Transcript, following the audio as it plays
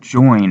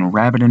Join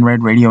Rabbit and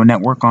Red Radio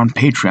Network on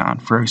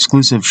Patreon for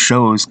exclusive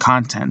shows,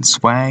 content,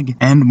 swag,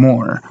 and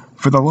more.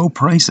 For the low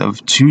price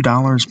of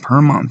 $2 per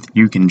month,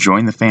 you can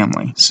join the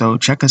family. So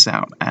check us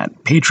out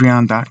at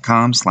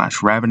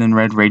patreon.com/Rabbit and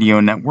Red Radio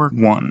Network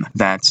 1.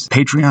 That's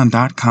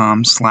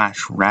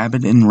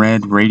patreon.com/Rabbit and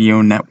Red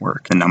Radio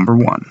Network, the number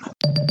 1.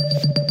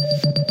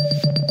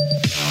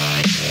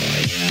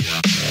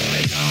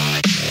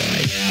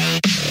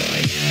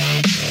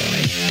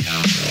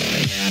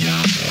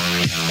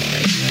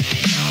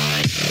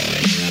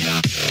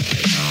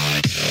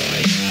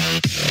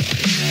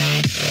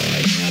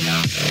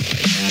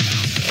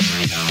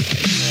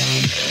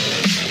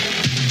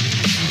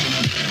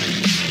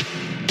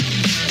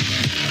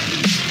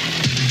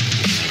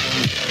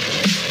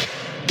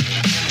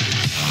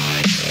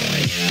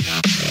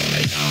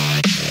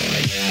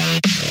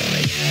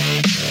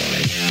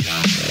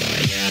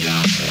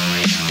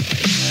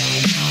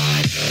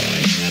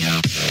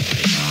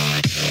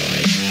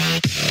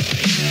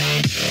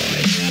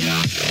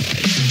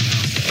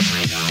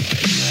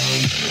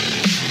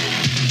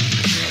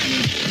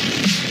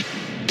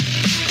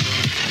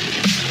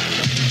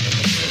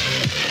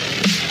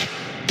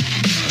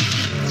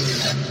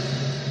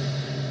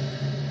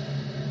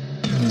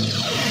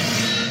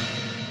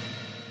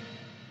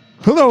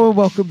 Hello and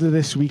welcome to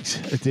this week's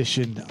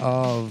edition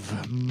of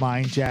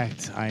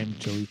Mindjacked. I'm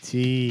Joey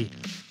T.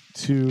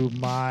 To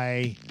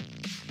my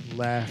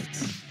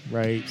left,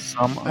 right,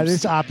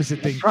 this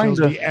opposite thing throws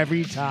me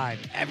every time.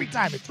 Every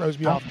time it throws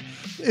me off.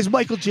 Is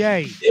Michael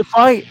J. If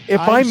I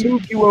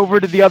move you over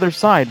to the other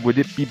side, would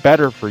it be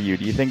better for you?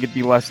 Do you think it'd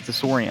be less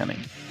disorienting?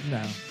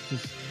 No,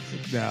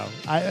 no.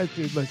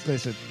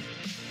 Listen.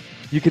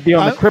 You could be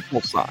on the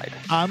cripple side.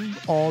 I'm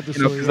all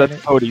disoriented. Because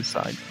that's Cody's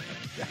side.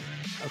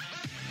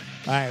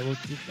 All right, well,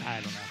 I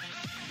don't know.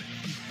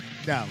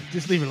 No,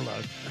 just leave it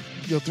alone.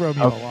 You'll throw me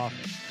all off.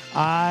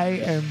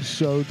 I am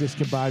so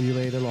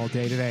discombobulated all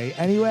day today.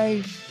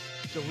 Anyway,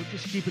 so we'll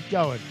just keep it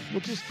going.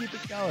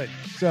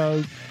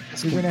 So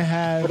we're going to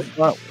have...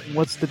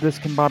 What's the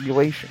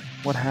discombobulation?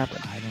 What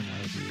happened? I don't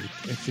know, dude.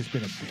 It's just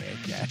been a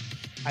bad day.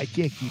 I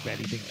can't keep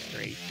anything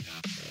straight.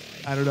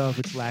 I don't know if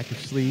it's lack of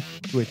sleep,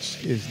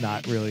 which is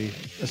not really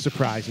a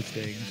surprise of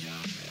things,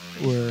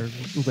 or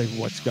like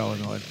what's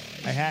going on.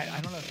 I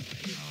don't know.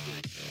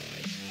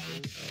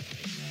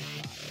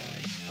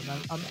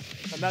 I'm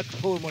not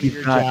pulling one of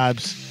your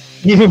jobs.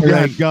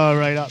 You're going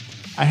right up.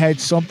 I had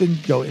something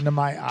go into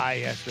my eye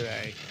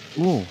yesterday.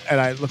 Ooh.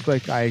 And I looked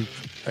like I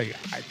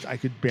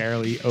could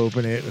barely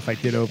open it. If I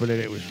did open it,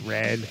 it was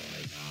red.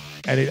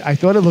 And I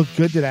thought it looked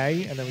good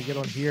today. And then we get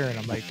on here, and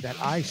I'm like,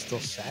 that eye's still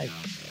sagging.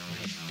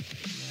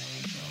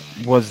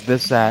 Was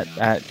this at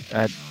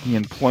the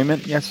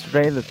employment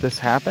yesterday that this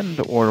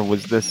happened, or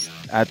was this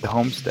at the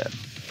homestead?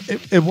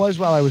 It was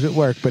while I was at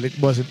work, but it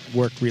wasn't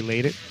work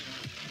related.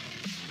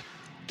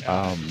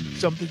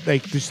 Something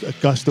like just a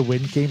gust of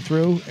wind came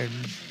through, and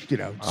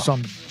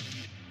some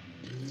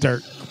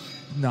dirt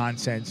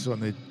nonsense on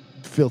the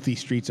filthy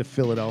streets of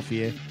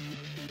Philadelphia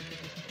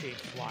came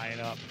flying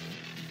up.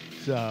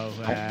 So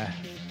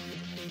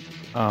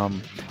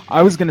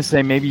I was gonna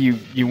say maybe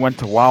you went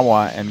to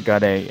Wawa and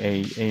got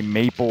a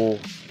maple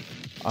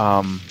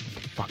what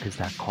the fuck is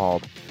that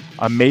called?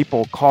 A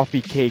maple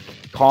coffee cake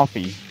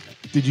coffee.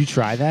 Did you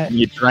try that?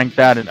 You drank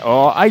that, and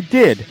I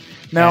did.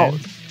 Now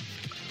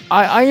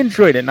I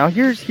enjoyed it. Now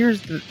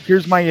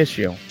here's my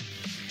issue.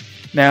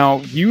 Now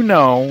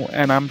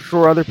and I'm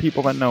sure other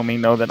people that know me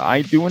know that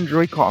I do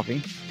enjoy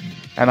coffee,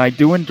 and I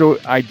do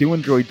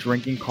enjoy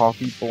drinking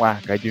coffee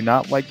black. I do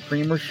not like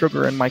cream or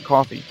sugar in my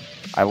coffee.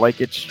 I like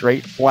it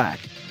straight black.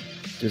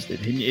 Just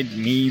it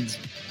needs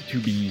to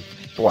be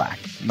black,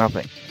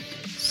 nothing.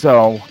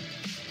 So,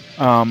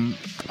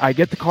 I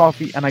get the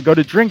coffee and I go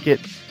to drink it,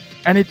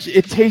 and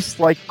it tastes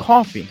like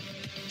coffee.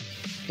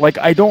 Like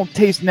I don't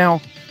taste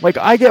now. Like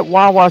I get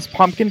Wawa's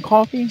pumpkin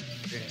coffee,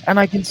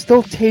 and I can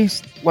still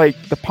taste like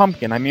the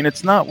pumpkin. I mean,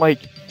 it's not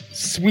like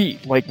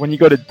sweet. Like when you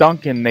go to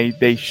Dunkin',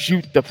 they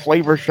shoot the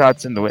flavor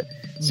shots into it,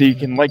 so you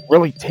can like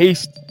really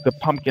taste the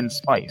pumpkin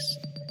spice.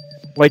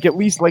 Like at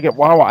least like at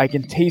Wawa, I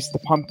can taste the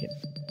pumpkin.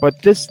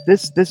 But this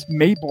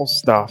maple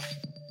stuff,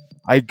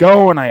 I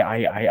go and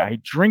I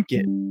drink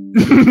it.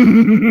 I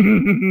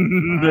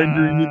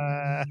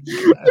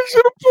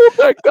should have pulled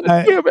that. God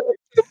damn it! I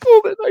should have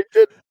pulled it. I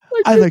did.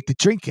 I like to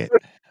drink it.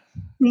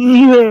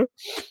 Yeah,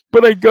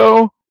 but I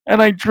go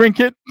and I drink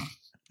it.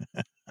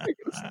 I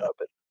gotta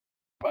stop it.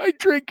 I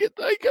drink it.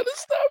 I gotta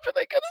stop it.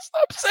 I gotta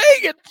stop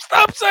saying it.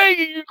 Stop saying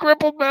it, you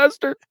crippled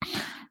bastard.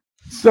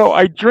 So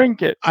I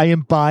drink it. I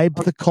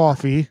imbibe the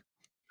coffee.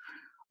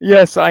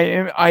 Yes, I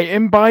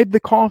imbibe the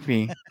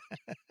coffee,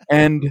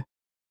 and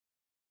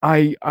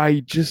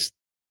I just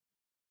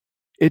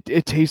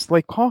it tastes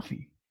like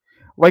coffee.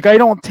 Like I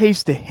don't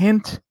taste a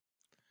hint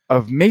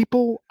of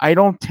maple. I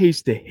don't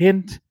taste a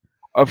hint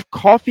of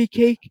coffee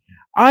cake.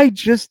 I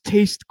just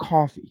taste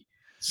coffee.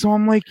 So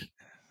I'm like,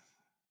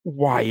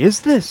 why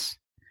is this?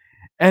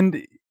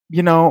 And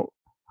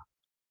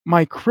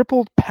my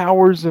crippled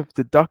powers of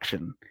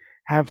deduction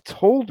have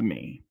told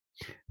me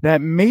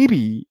that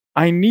maybe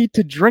I need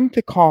to drink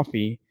the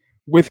coffee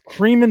with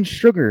cream and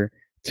sugar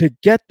to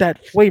get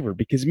that flavor,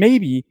 because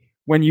maybe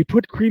when you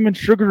put cream and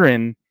sugar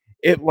in,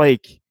 it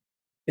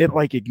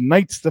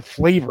ignites the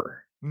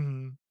flavor.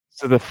 Mm-hmm.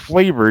 So the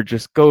flavor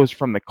just goes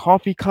from the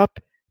coffee cup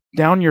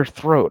down your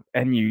throat,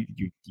 and you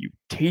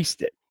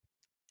taste it.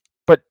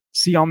 But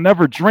see, I'll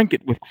never drink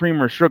it with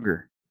cream or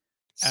sugar.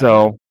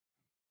 So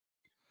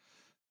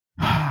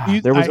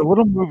there was a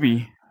little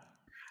movie.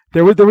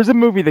 There was a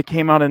movie that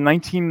came out in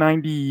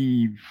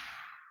 1990.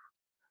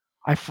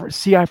 I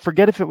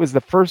forget if it was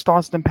the first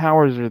Austin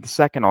Powers or the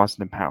second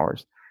Austin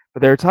Powers,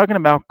 but they were talking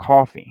about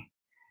coffee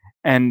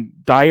and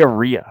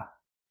diarrhea.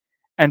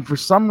 And for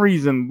some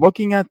reason,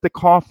 looking at the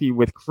coffee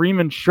with cream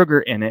and sugar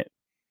in it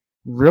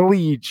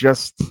really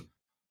just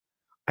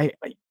it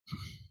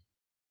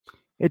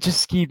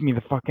just skeeved me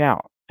the fuck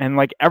out. And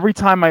like every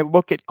time I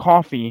look at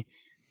coffee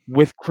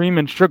with cream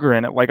and sugar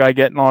in it, like I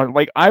get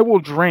like I will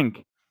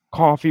drink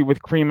coffee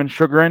with cream and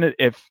sugar in it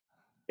if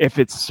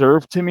it's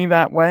served to me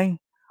that way.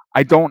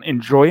 I don't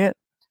enjoy it,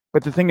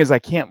 but the thing is I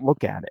can't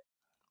look at it.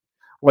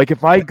 Like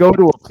if I go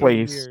to a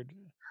place,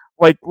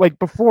 like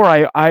before,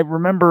 I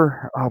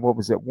remember what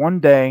was it?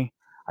 One day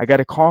I got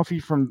a coffee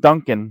from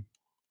Dunkin',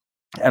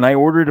 and I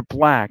ordered it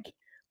black,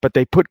 but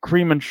they put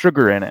cream and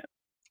sugar in it,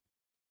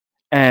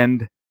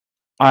 and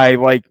I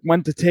like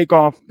went to take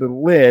off the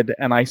lid,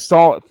 and I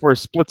saw it for a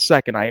split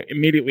second. I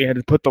immediately had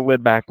to put the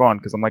lid back on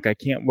because I'm like, I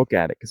can't look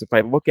at it, because if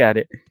I look at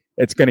it,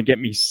 it's going to get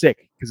me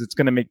sick, because it's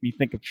going to make me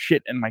think of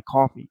shit in my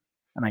coffee,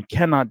 and I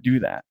cannot do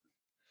that.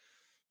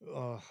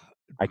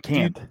 I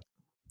can't.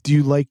 Do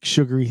you like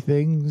sugary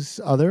things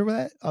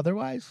otherwise?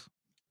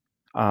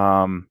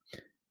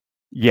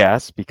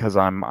 Yes, because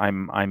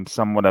I'm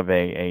somewhat of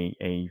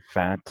a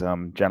fat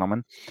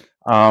gentleman.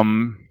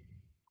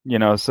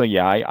 So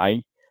yeah,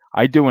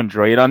 I do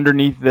enjoy it.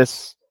 Underneath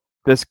this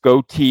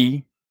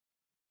goatee,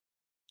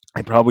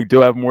 I probably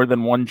do have more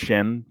than one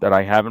chin that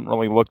I haven't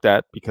really looked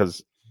at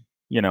because,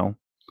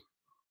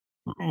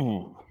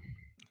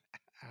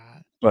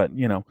 but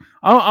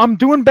I'm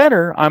doing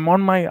better.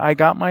 I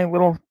got my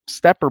little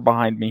stepper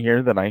behind me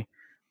here that I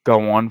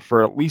go on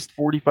for at least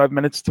 45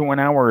 minutes to an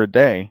hour a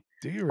day.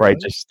 Do you really? Right,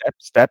 just step.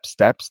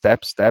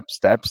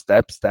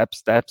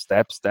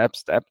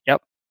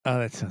 Yep. Oh,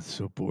 that sounds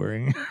so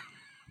boring.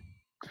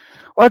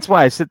 Well, that's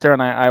why I sit there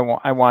and I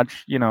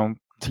watch,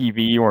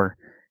 TV, or,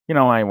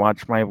 I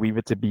watch my Leave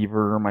It to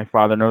Beaver or My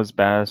Father Knows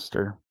Best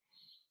or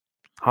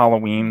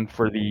Halloween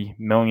for the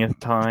millionth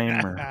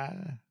time. Or,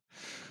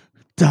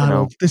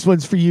 Donald, this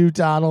one's for you,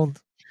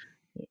 Donald.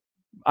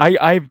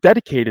 I've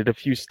dedicated a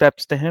few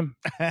steps to him.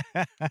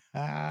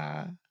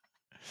 I've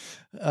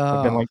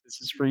been like, this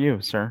is for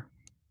you, sir.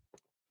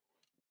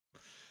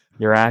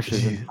 Your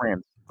ashes in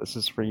France. This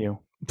is for you.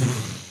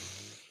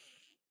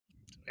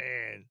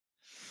 Man.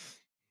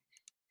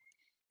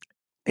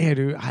 Yeah,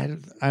 dude, I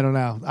don't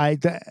know.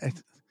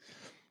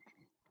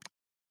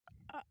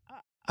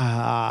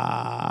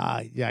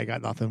 Yeah, I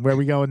got nothing. Where are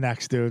we going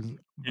next, dude?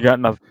 You got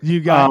nothing. You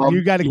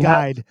got a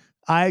guide.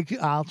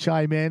 I'll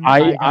chime in.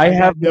 I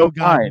have no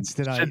guidance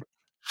tonight.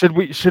 Should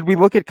we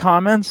look at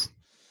comments?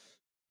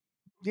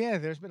 Yeah,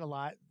 there's been a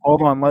lot.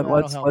 Hold on,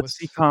 let's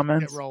see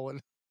comments. Get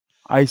rolling.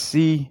 I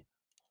see.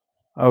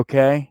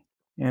 Okay,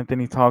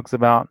 Anthony talks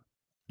about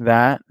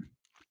that.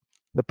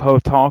 The Poe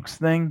Talks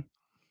thing.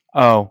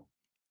 Oh,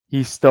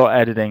 he's still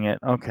editing it.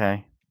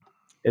 Okay,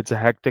 it's a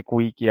hectic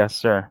week. Yes,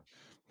 sir.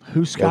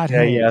 Who's Scott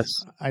Hayes?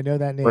 Yes, I know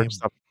that name.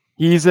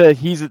 He's a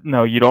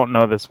no, you don't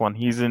know this one.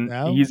 He's a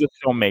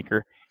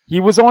filmmaker.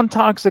 He was on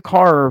Toxic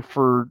Horror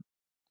for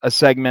a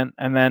segment,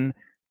 and then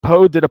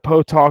Poe did a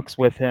Poe Talks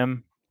with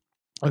him.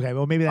 Okay,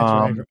 well maybe that's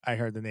where I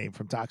heard the name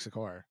from, Toxic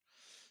Horror.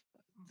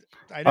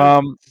 I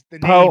know the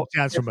name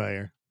sounds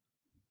familiar.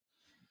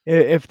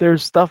 If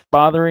there's stuff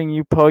bothering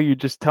you, Poe, you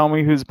just tell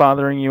me who's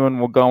bothering you, and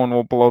we'll go and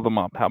we'll blow them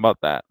up. How about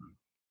that?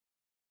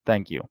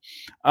 Thank you.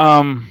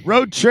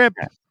 Road trip.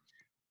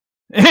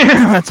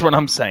 That's what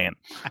I'm saying.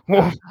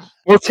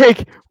 We'll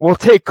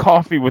take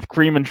coffee with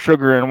cream and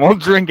sugar, and we'll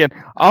drink it.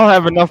 I'll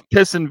have enough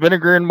piss and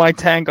vinegar in my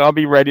tank. I'll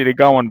be ready to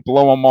go and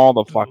blow them all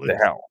the fuck to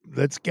hell.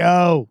 Let's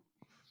go.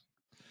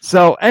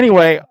 So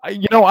anyway,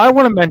 I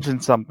want to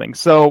mention something.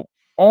 So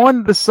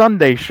on the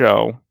Sunday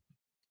show,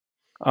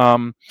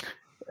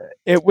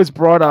 it was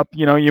brought up.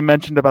 You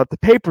mentioned about the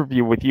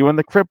pay-per-view with you and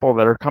the Cripple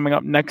that are coming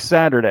up next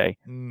Saturday.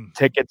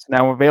 Tickets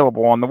now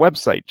available on the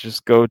website.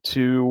 Just go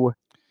to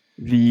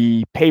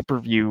the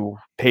pay-per-view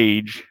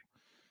page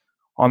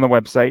on the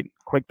website,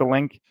 click the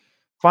link,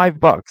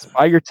 $5,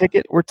 buy your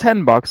ticket, or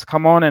 $10.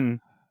 Come on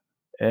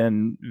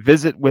and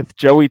visit with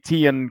Joey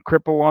T and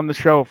Cripple on the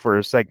show for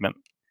a segment.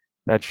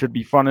 That should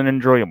be fun and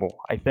enjoyable,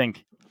 I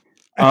think.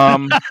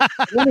 Anyway.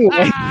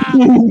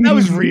 That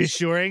was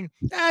reassuring.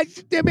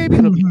 Maybe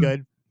it'll be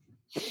good.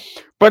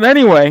 But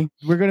anyway,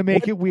 we're gonna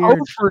make it weird.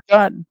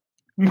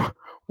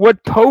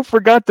 What Poe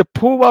forgot to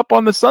pull up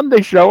on the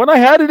Sunday show, and I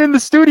had it in the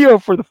studio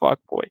for the fuck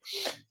boy.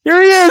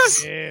 Here he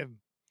is. Damn.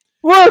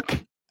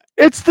 Look,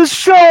 it's the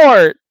show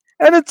art,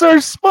 and it's our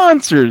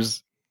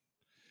sponsors.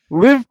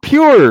 Live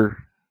Pure,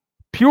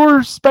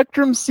 Pure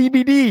Spectrum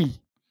CBD,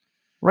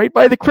 right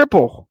by the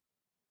cripple.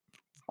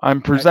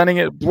 I'm presenting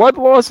it. Blood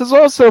Loss is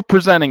also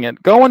presenting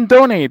it. Go and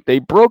donate. They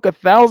broke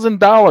 $1,000.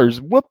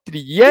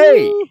 Whoopty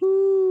yay!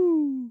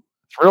 Woo-hoo.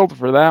 Thrilled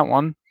for that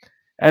one.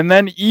 And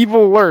then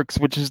Evil Lurks,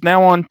 which is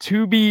now on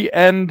Tubi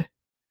and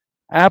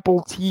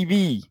Apple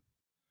TV.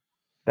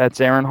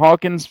 That's Aaron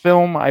Hawkins'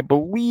 film. I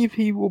believe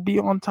he will be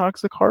on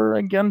Toxic Horror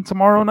again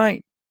tomorrow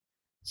night.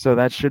 So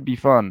that should be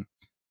fun.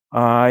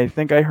 I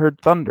think I heard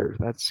thunder.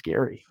 That's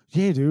scary.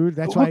 Yeah, dude.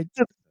 That's why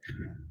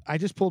I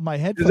just pulled my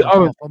headphones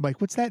Oh. off. I'm like,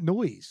 what's that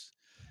noise?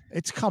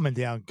 It's coming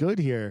down good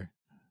here.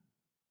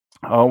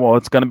 Oh, well,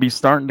 it's going to be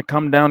starting to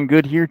come down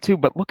good here, too.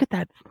 But look at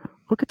that.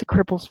 Look at the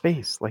cripple's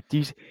face. Like,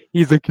 he's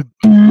like...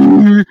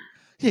 Yeah,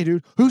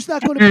 dude. Who's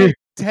not going to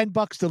pay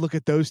 $10 to look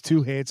at those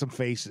two handsome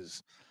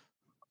faces?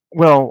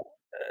 Well,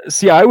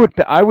 see, I would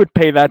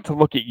pay that to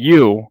look at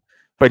you,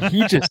 but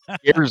he just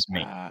scares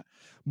me.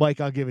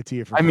 Mike, I'll give it to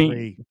you for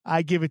free.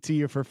 I give it to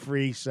you for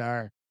free,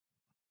 sir.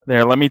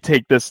 There, let me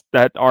take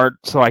that art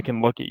so I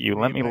can look at you.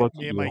 Let me look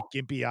at you. My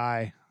gimpy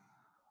eye.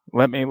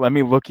 Let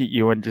me look at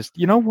you and just,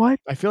 you know what?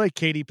 I feel like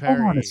Katy Hold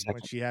on Perry a second.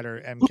 when she had her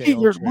MK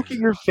Look at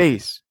your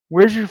face.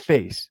 Where's your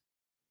face?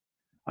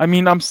 I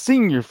mean, I'm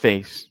seeing your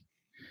face.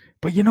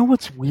 But you know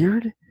what's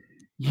weird?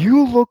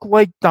 You look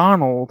like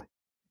Donald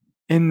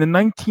in the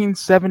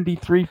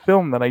 1973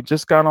 film that I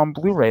just got on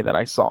Blu-ray that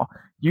I saw.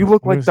 You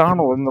look like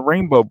Donald in the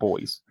Rainbow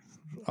Boys.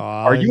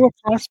 Are you a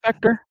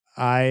prospector?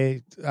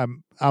 I'm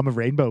a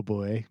rainbow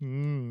boy.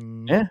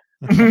 Yeah.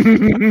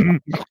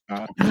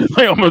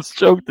 I almost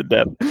choked to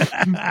death.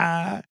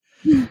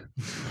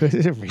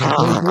 Is it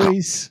Rainbow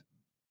Boys?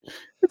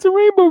 It's a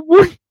Rainbow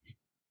Boy.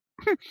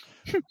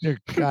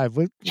 God,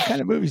 what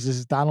kind of movies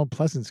is Donald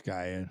Pleasance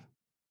guy in?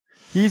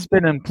 He's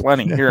been in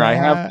plenty. Here, I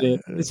have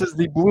this is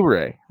the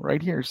Blu-ray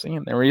right here. See,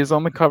 there he is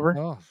on the cover.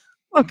 Oh.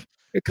 Look,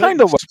 it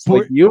kind of looks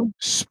like you.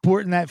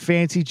 Sporting that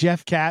fancy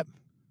Jeff cap.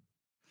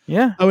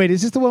 Yeah. Oh, wait,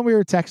 is this the one we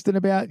were texting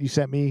about? You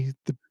sent me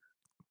the...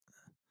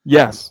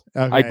 Yes,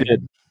 okay. I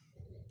did.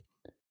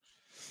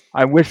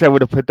 I wish I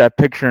would have put that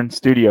picture in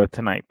studio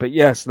tonight. But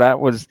yes, that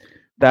was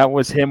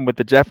him with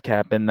the Jeff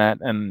cap in that,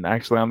 and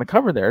actually on the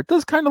cover there. It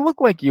does kind of look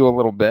like you a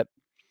little bit.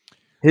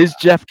 His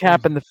Jeff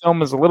cap in the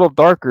film is a little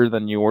darker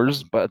than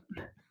yours, but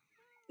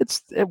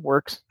it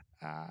works.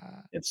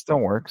 It still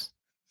works.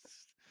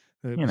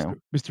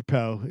 Mr.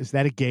 Poe, is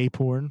that a gay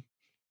porn?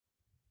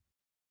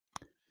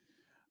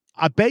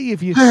 I bet you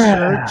if you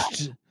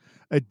searched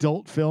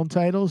adult film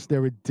titles,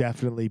 there would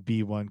definitely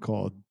be one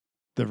called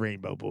The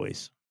Rainbow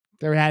Boys.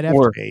 There had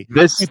to be.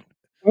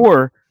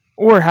 Or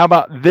how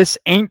about This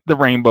Ain't the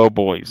Rainbow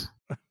Boys?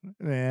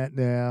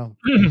 No.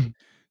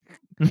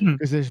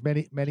 Because there's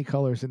many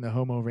colors in the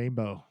homo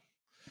rainbow.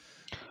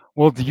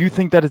 Well, do you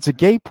think that it's a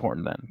gay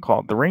porn then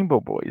called The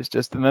Rainbow Boys?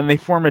 And then they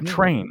form a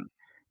train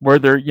where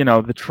they're,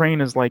 the train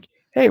is like,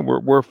 hey,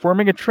 we're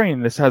forming a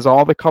train. This has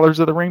all the colors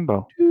of the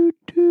rainbow. Toot,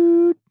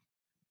 toot.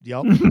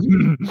 Yup.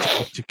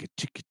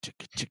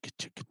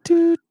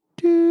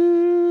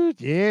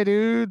 Yeah,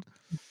 dude.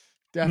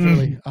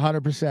 Definitely.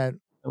 100%.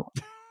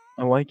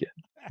 I like it.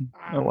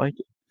 I like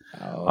it.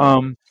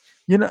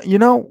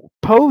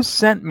 Poe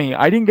sent me,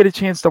 I didn't get a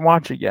chance to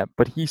watch it yet,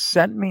 but he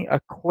sent me a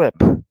clip.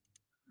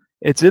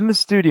 It's in the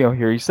studio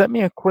here. He sent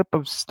me a clip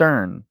of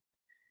Stern,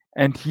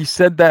 and he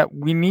said that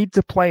we need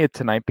to play it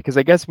tonight because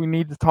I guess we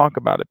need to talk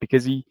about it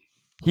because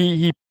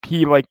he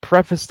like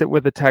prefaced it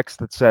with a text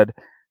that said,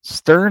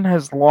 Stern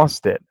has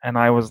lost it. And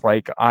I was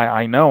like,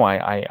 I know,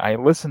 I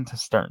listened to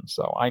Stern,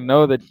 so I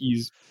know that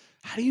he's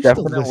How do you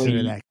still listen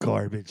to that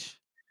garbage?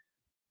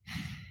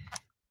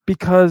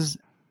 Because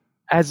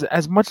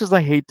as much as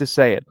I hate to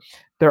say it,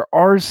 there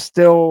are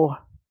still,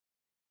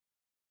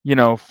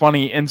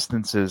 funny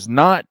instances.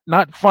 Not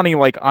funny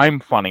like I'm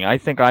funny. I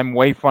think I'm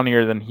way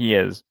funnier than he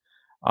is.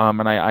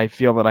 And I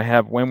feel that I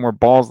have way more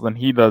balls than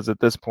he does at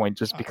this point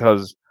just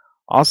because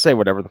I'll say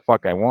whatever the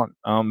fuck I want.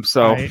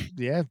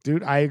 Yeah,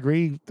 dude, I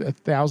agree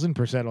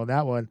 1,000% on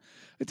that one.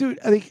 Dude,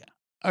 I think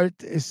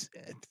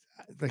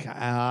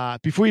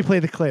before you play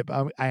the clip,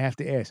 I have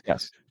to ask.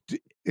 Yes.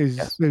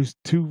 Those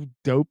two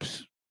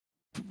dopes,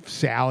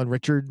 Sal and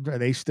Richard, are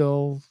they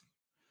still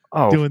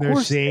doing their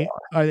same?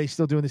 Are they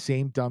still doing the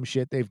same dumb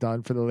shit they've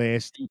done for the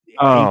last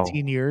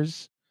 18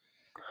 years?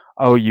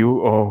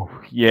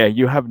 Yeah,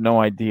 you have no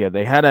idea.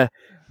 They had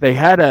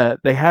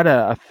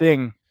a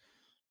thing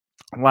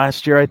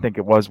last year, I think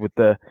it was with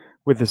the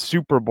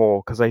Super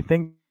Bowl, because I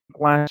think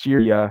last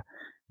year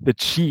the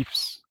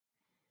Chiefs,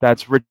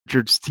 that's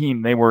Richard's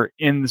team, they were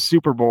in the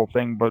Super Bowl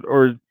thing, but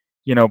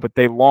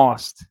they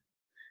lost.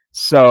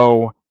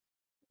 So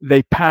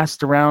they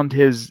passed around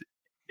his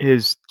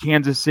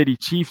Kansas City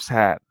Chiefs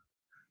hat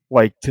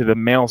like to the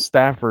male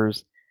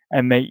staffers,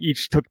 and they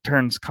each took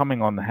turns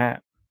coming on the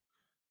hat.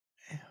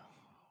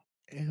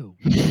 Ew.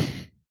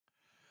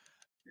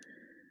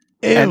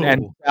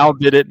 And Sal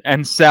did it,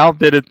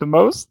 the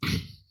most.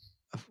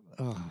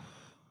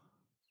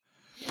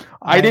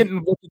 I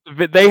didn't look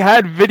at they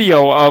had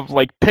video of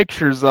like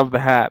pictures of the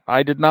hat.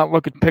 I did not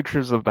look at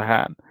pictures of the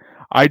hat.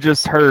 I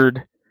just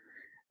heard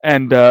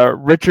And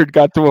Richard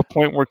got to a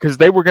point where, because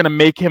they were going to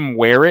make him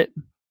wear it,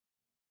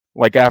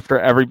 like after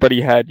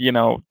everybody had,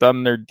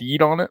 done their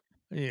deed on it.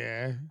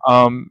 Yeah.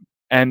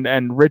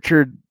 And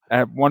Richard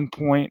at one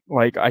point,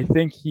 like I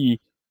think he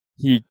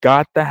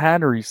got the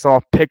hat, or he saw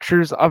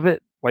pictures of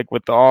it, like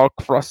with all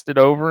crusted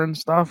over and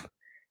stuff,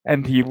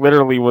 and he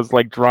literally was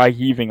like dry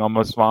heaving,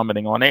 almost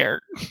vomiting on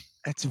air.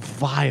 That's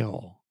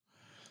vile.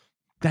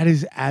 That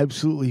is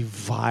absolutely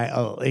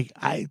vile. Like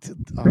oh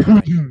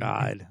my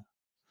God.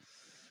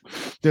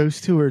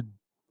 Those two are.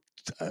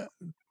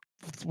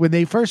 When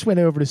they first went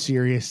over to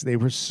Sirius, they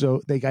were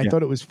so I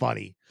thought it was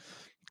funny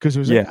because it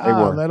was like,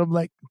 let them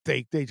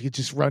they could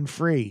just run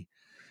free,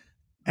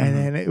 and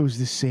then it was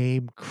the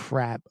same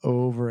crap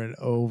over and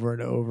over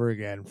and over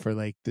again for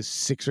like the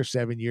 6 or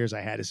 7 years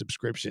I had a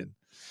subscription.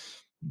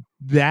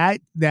 That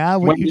now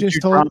what you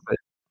just told,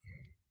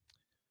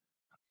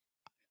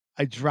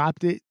 I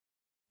dropped it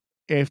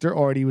after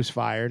Artie was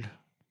fired.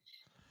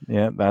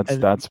 Yeah,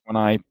 that's when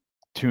I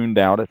tuned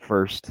out at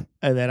first,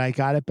 and then I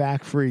got it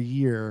back for a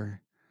year.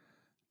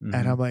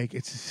 And I'm like,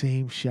 it's the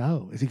same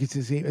show. I think it's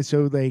the same.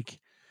 So like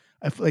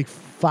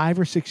 5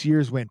 or 6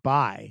 years went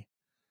by,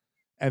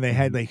 and they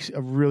had like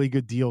a really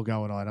good deal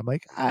going on. I'm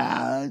like,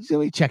 let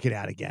me check it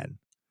out again.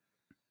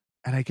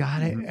 And I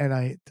got it,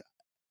 and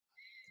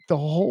the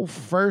whole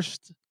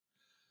first,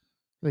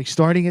 like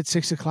starting at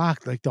 6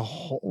 o'clock, like the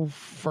whole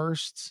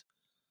first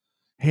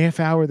half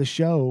hour of the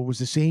show was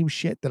the same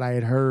shit that I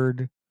had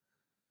heard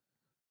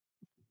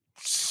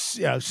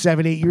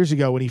 7, 8 years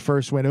ago when he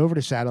first went over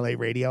to satellite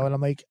radio. And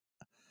I'm like,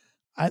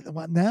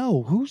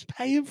 no, who's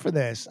paying for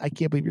this? I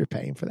can't believe you're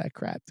paying for that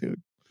crap, dude.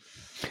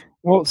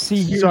 Well,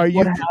 see,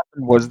 what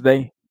happened was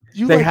they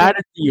had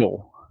a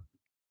deal.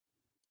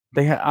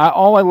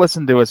 All I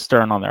listen to is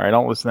Stern on there. I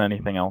don't listen to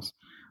anything else.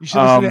 You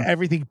should listen to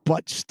everything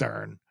but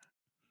Stern.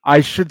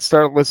 I should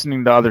start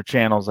listening to other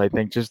channels, I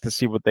think, just to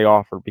see what they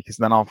offer, because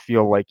then I'll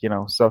feel like,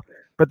 so,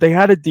 but they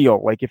had a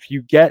deal. Like if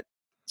you get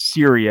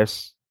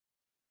Sirius,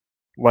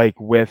 like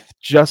with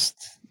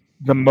just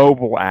the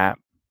mobile app,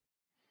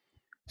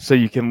 so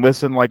you can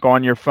listen like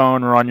on your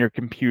phone or on your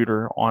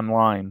computer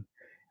online,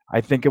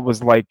 I think it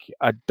was like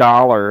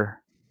 $1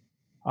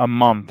 a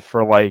month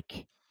for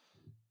like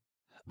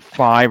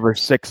 5 or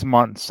 6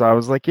 months. So I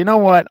was like, you know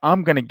what?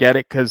 I'm going to get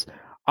it, because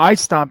I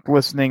stopped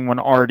listening when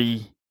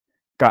Artie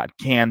got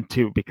canned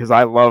too, because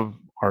I love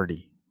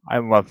Artie. I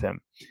love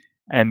him.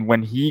 And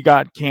when he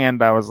got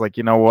canned, I was like,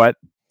 you know what?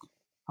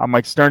 I'm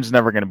like, Stern's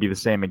never going to be the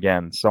same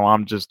again. So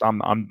I'm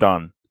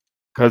done.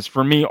 Because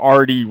for me,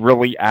 Artie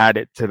really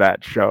added to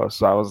that show.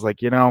 So I was like,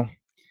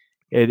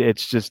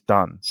 it's just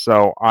done.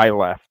 So I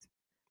left.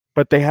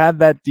 But they had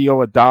that deal,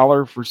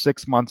 $1 for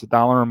 6 months,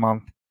 $1 a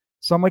month.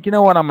 So I'm like, you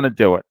know what? I'm going to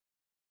do it.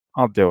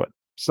 I'll do it.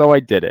 So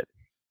I did it.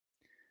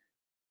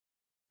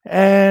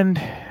 And,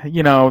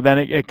 then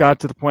it got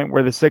to the point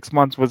where the 6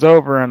 months was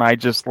over, and I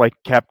just like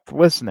kept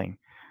listening.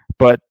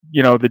 But,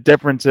 the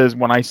difference is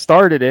when I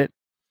started it,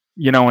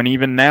 and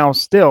even now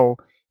still,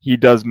 he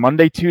does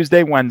Monday,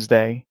 Tuesday,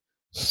 Wednesday,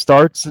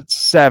 starts at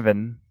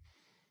 7,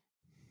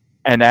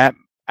 and at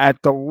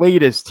the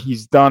latest,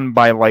 he's done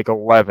by like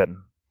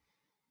 11.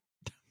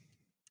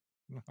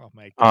 Oh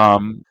my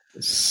God.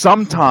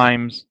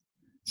 Sometimes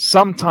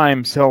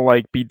he'll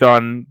like be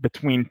done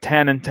between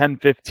 10 and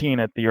 10:15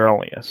 at the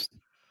earliest.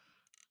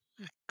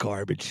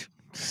 Garbage.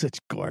 Such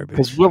garbage.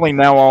 Because really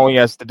now all he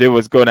has to do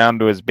is go down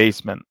to his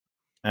basement,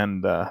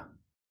 and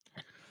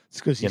it's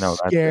because he's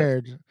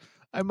scared.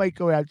 I might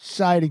go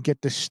outside and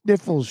get the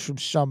sniffles from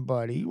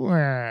somebody.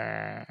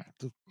 Oh,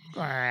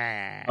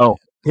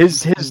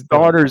 his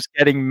daughter's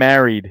getting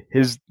married.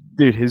 His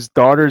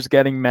daughter's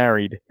getting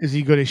married. Is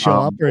he going to show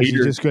up, or is he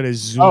just going to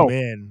zoom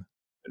in?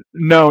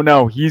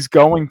 No, he's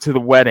going to the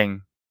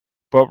wedding.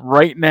 But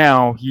right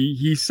now,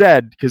 he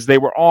said, because they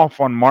were off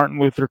on Martin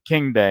Luther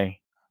King Day.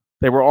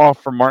 They were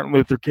off for Martin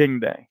Luther King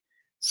Day.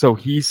 So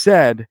he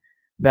said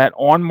that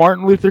on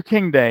Martin Luther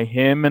King Day,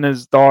 him and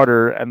his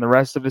daughter and the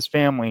rest of his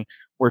family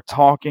were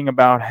talking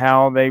about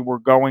how they were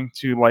going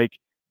to, like,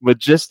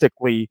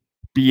 logistically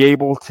be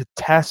able to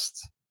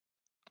test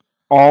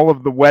all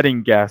of the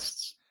wedding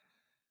guests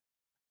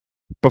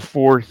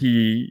before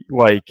he,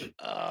 like,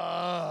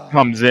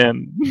 comes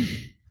in.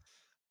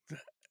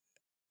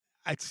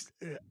 It's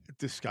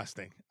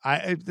disgusting.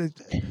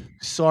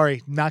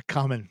 Sorry, not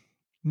coming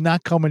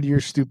to your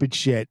stupid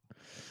shit.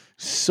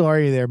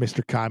 Sorry there,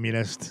 Mr.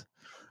 Communist.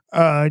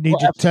 I need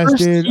you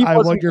tested. I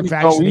want your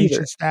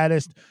vaccination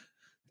status.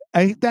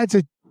 That's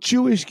a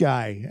Jewish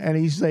guy, and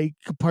he's like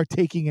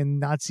partaking in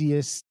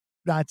Nazi-esque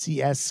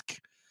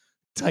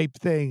type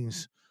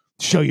things.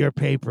 Show your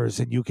papers,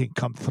 and you can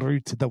come through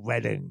to the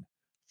wedding.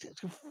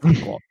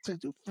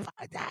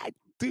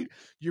 Dude,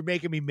 you're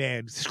making me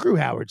mad. Screw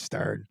Howard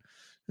Stern.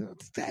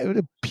 What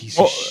a piece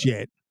of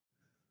shit.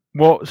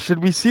 Well,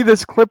 should we see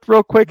this clip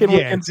real quick, and we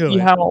can see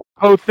how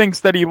Poe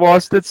thinks that he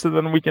lost it, so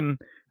then we can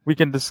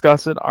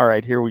discuss it? All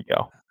right, here we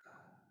go.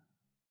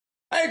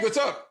 Hey, what's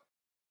up?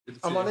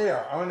 I'm on the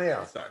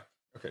air.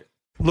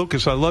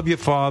 Lucas, I love your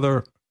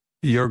father.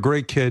 You're a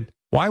great kid.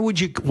 Why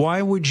would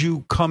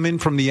you come in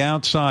from the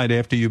outside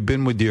after you've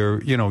been with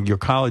your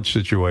college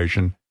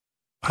situation?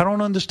 I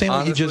don't understand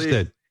what you just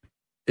did.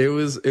 It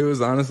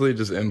was honestly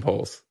just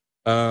impulse.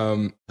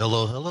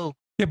 Hello.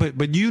 Yeah,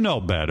 but you know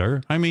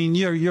better. I mean,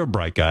 you're a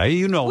bright guy.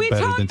 You know We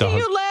better talked than to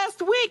you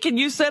last week, and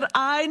you said,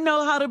 I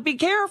know how to be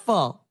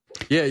careful.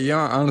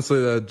 Yeah,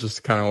 honestly, that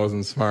just kind of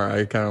wasn't smart.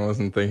 I kind of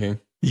wasn't thinking.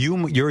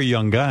 You're a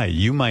young guy.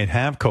 You might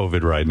have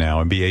COVID right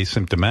now and be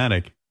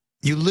asymptomatic.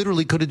 You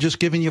literally could have just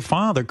given your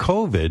father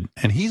COVID,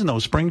 and he's no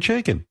spring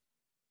chicken.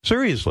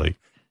 Seriously.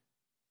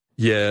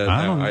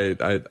 Yeah,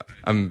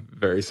 I'm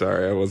very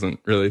sorry. I wasn't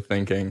really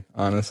thinking,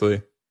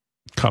 honestly.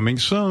 Coming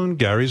soon,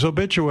 Gary's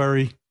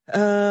obituary.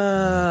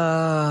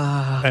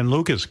 And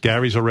Lucas,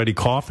 Gary's already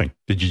coughing.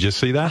 Did you just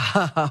see that?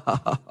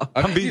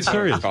 I'm being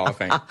serious.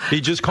 Coughing. He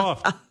just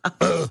coughed.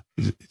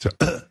 It's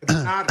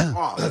not a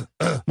cough.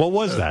 What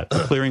was that?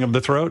 The clearing of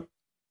the throat?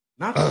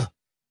 Nothing.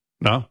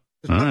 No?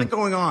 There's nothing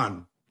going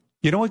on.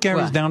 You know what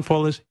Gary's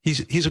downfall is?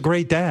 He's a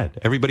great dad.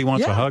 Everybody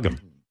wants to hug him.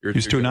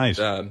 He's too nice.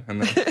 Dad.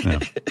 Yeah.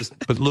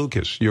 But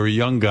Lucas, you're a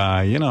young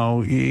guy.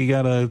 You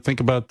got to think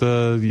about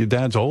your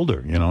dad's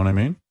older. You know what I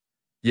mean?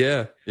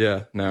 Yeah.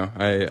 No,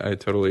 I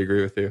totally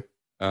agree with you.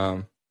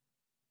 I'm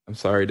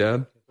sorry,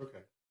 Dad. Okay.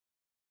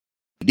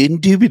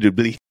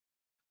 Indubitably.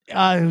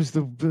 It was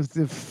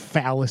the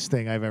foulest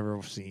thing I've ever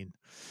seen.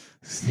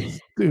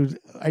 Dude,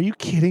 are you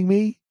kidding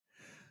me?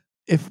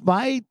 If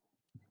my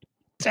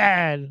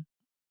dad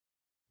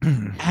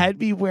had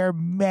me wear a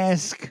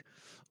mask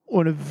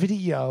on a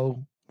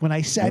video when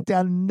I sat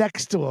down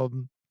next to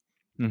him,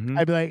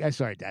 I'd be like, I'm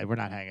sorry, Dad, we're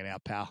not hanging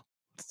out, pal.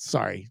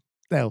 Sorry.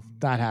 No,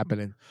 not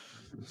happening.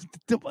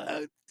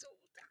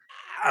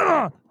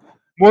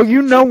 Well,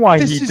 you know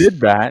why he did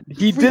that.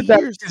 He did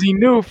that because he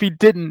knew if he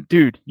didn't,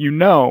 dude,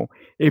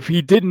 if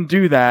he didn't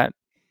do that,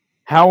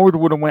 Howard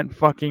would have went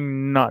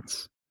fucking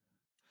nuts.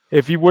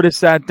 If he would have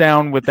sat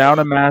down without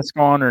a mask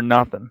on or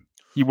nothing,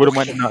 he would have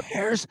went nuts.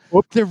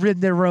 They're in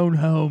their own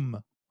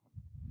home.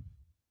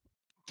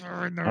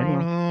 They're in their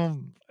own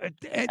home.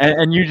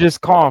 And you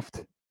just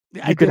coughed.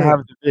 You could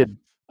have the vid.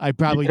 I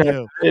probably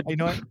do. You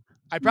know what?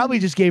 I probably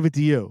just gave it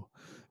to you.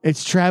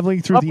 It's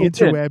traveling through the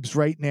interwebs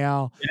right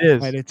now. It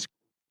is. And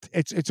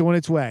it's on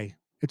its way.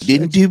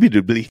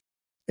 Indubitably.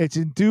 It's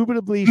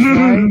indubitably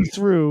flying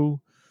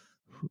through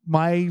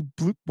my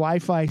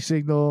Wi-Fi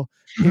signal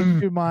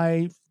into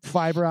my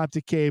fiber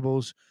optic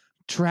cables,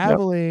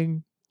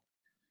 traveling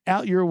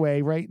out your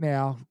way right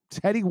now. It's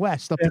heading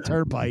west up the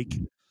turnpike.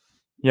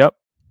 Yep.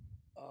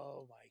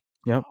 Oh my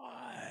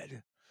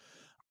God.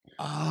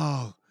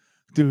 Oh,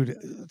 dude,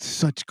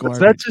 such garbage.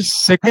 Does that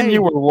just sicken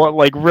you or what?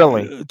 Like,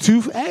 really?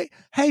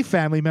 Hey,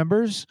 family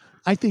members,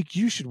 I think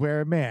you should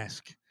wear a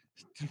mask.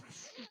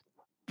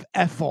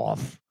 F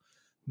off.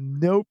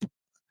 Nope.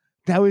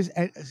 That was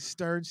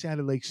Stern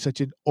sounded like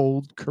such an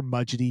old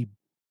curmudgeony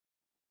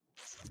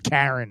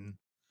Karen.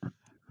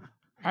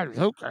 Hey,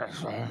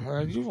 Lucas,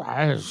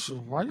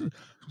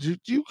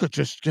 you could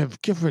just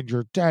have given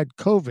your dad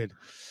COVID.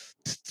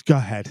 Go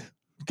ahead.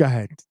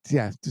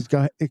 Yeah, just go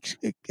ahead.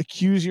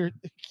 Accuse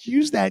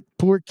that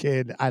poor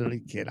kid. I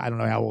don't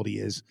know how old he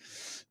is.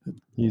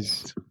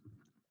 He's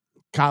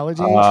college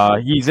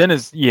age.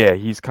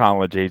 He's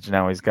college age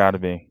now. He's got to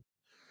be.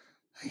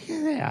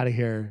 Get out of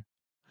here.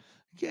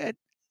 Get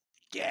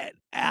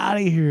out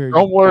of here.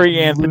 Don't worry,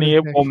 Anthony.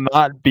 It will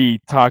not be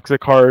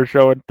Toxic Horror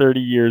Show in 30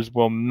 years.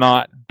 Will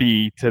not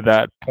be to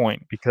that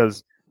point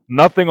because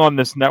nothing on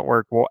this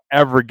network will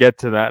ever get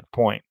to that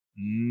point.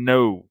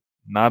 No,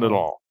 not at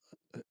all.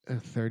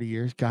 30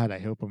 years. God, I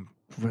hope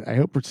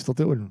we're still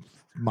doing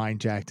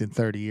Mind Jacked in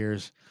 30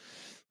 years.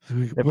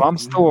 If I'm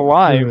still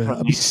alive,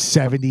 I'll be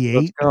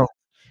 78.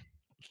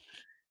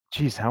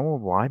 Jeez, how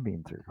old will I be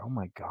in 30? Oh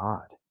my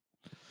God.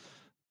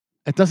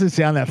 It doesn't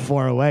sound that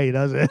far away,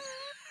 does it?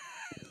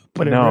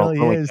 But it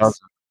really is.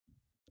 Doesn't.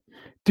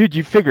 Dude,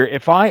 you figure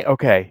if I if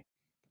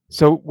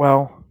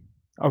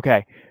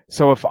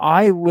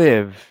I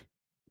live,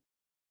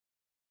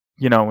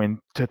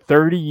 into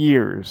 30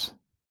 years,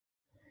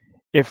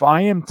 if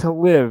I am to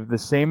live the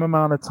same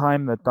amount of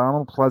time that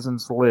Donald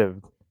Pleasance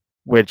lived,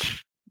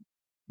 which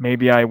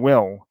maybe I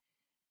will,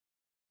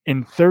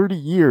 in 30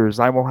 years,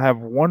 I will have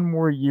one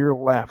more year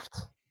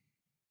left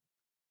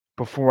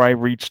before I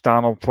reach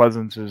Donald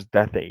Pleasance's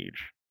death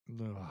age.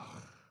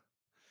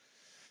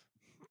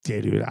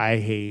 Yeah, dude,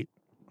 I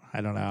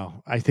don't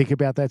know. I think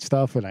about that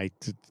stuff and I'm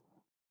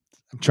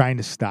trying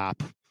to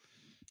stop.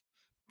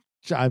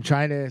 I'm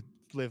trying to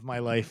live my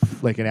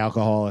life like an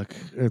alcoholic,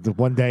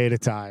 one day at a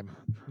time.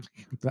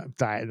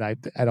 I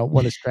don't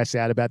want to stress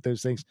out about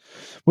those things.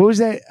 What was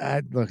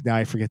that? Look, now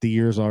I forget the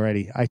years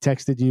already. I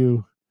texted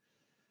you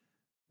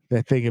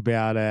that thing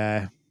about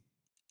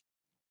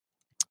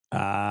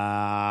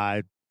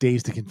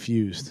Dazed and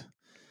Confused.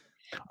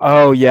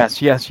 Oh,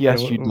 yes, you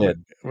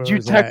did. Did you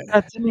text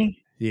that to me?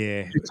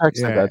 Yeah. You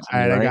texted that to me,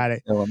 right? I got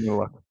it. Yeah, let me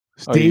look.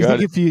 Dazed and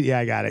Confused. Yeah,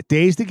 I got it.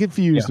 Dazed and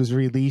Confused was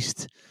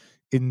released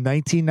in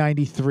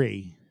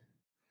 1993.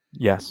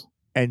 Yes.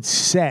 And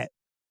set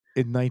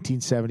in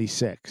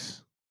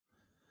 1976.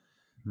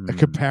 A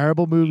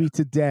comparable movie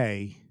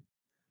today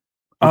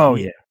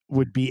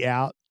would be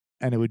out,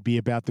 and it would be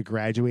about the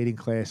graduating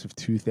class of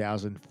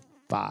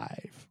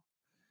 2005.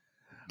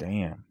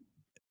 Damn.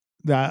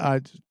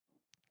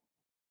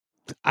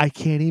 I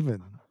can't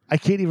even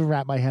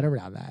wrap my head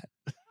around that.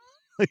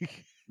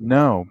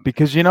 No,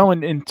 because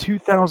in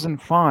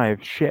 2005,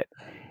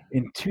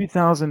 in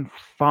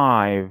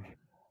 2005,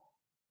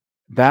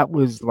 that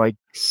was like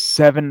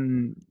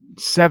 7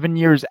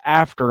 years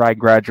after I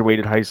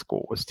graduated high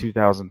school. Was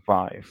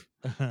 2005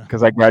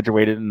 because I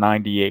graduated in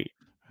 98.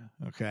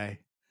 Okay,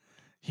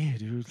 yeah,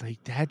 dude, like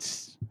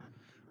that's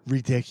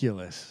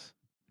ridiculous.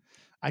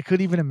 I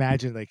couldn't even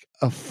imagine like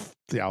a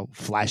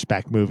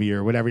flashback movie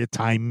or whatever, a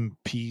time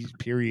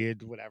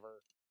period, whatever.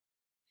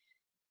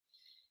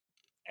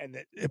 And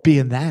it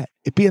being that,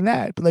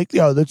 but like,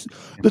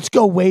 let's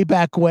go way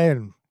back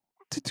when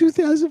to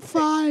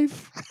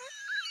 2005.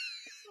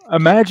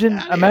 Imagine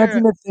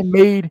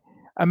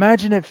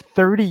if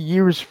 30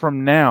 years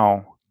from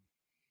now,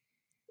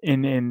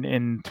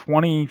 in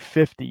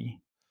 2050,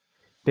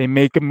 they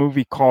make a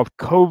movie called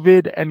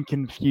COVID and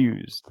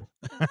Confused.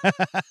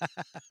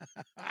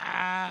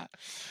 And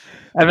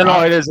then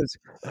all it is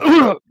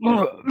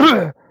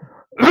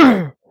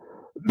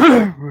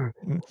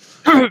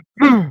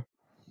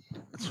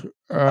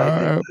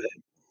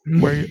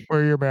wear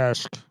your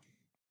mask.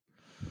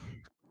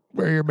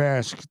 Wear your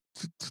mask.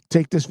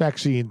 Take this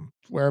vaccine.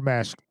 Wear a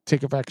mask.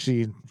 Take a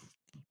vaccine.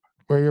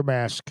 Wear your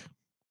mask.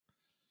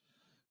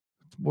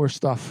 More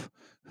stuff.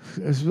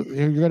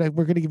 We're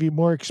gonna give you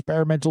more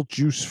experimental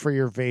juice for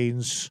your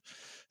veins.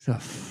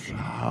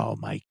 Oh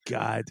my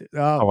God!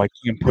 Oh, I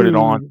can't put it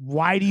on.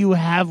 Why do you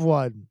have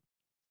one?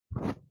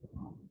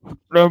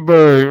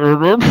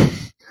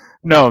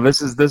 No,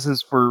 this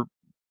is for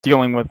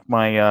dealing with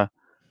my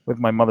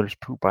mother's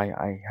poop.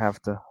 I have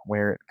to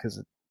wear it because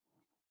it's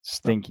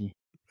stinky.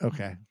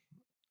 Okay,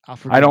 I'll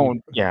forgive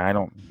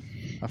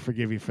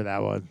you for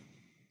that one.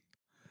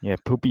 Yeah,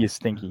 poopy is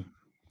stinky.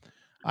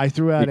 I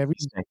threw out every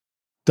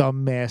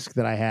dumb mask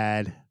that I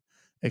had,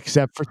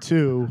 except for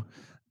 2,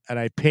 and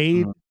I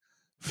paid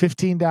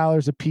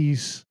 $15 a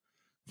piece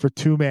for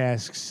 2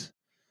 masks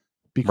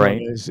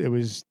because it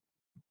was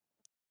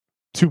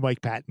 2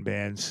 Mike Patton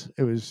bands.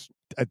 It was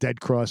a Dead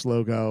Cross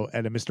logo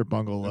and a Mr.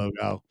 Bungle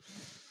logo.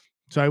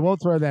 So I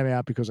won't throw them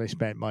out because I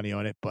spent money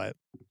on it, but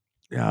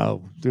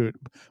dude.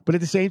 But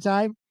at the same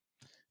time,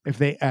 if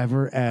they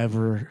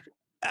ever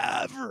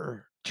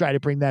try to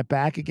bring that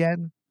back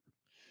again,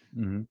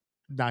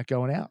 not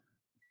going out.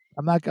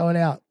 I'm not going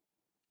out.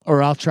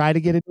 Or I'll try to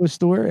get into a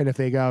store, and if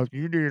they go,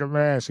 you need a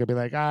mask, I'll be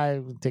like,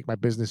 I take my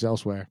business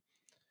elsewhere.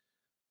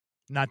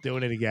 Not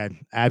doing it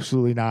again.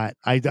 Absolutely not.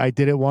 I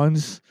did it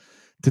once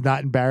to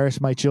not embarrass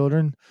my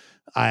children.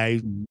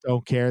 I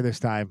don't care this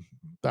time.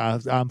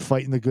 I'm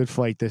fighting the good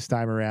fight this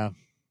time around.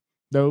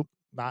 Nope,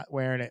 not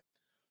wearing it.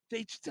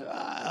 They just, dude,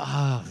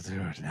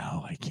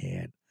 no, I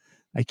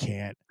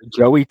can't.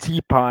 Joey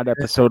Teapot,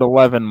 episode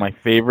 11, my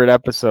favorite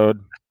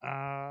episode.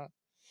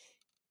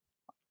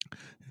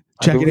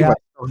 Check it out. I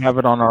still have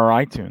it on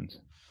our iTunes.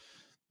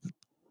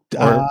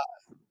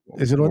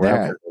 Is it on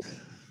there?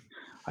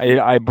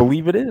 I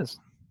believe it is.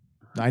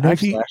 I know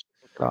if you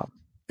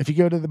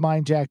go to the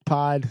Mind Jack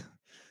Pod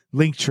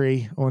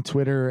Linktree on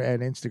Twitter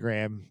and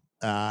Instagram,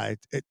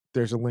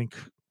 there's a link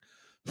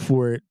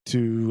for it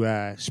to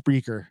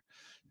Spreaker.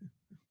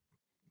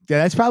 Yeah,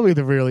 that's probably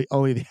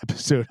only the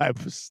episode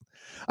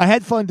I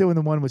had fun doing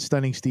the one with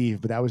Stunning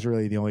Steve, but that was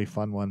really the only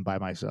fun one by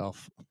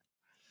myself.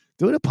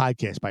 Doing a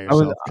podcast by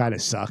yourself kind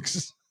of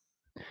sucks.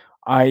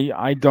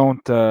 I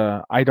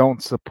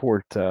don't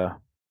support. So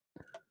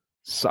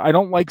I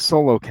don't like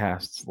solo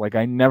casts. Like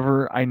I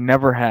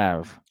never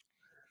have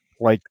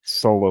liked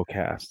solo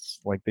casts.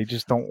 Like they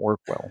just don't work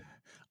well.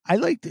 I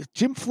liked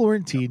Jim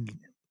Florentine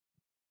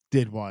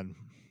did one.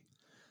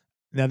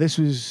 Now this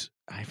was,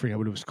 I forget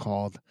what it was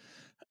called.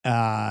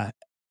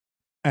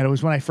 And it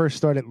was when I first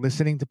started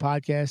listening to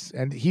podcasts,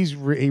 and he's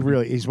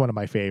one of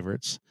my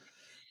favorites.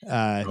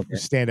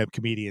 Stand-up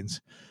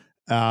comedians.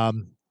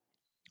 And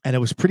it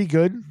was pretty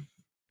good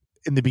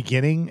in the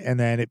beginning, and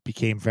then it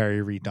became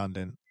very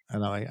redundant.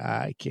 And I'm like,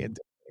 I can't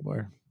do it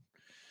anymore.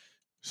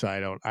 So I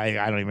don't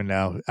even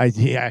know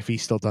if he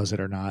still does it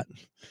or not.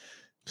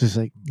 Just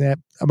like,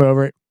 I'm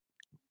over it.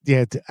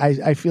 Yeah,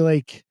 I feel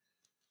like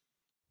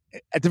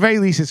at the very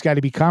least it's got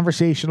to be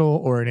conversational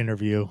or an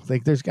interview.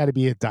 Like there's got to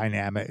be a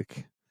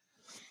dynamic.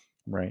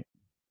 Right.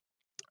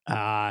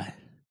 Man.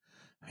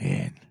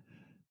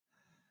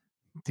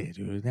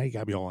 Dude, now you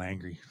got me all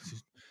angry.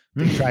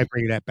 Try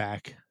bringing that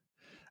back.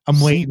 I'm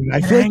waiting.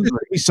 I feel like there's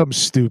gonna be something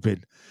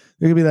stupid.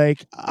 They're gonna be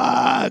like,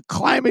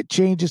 climate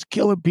change is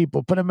killing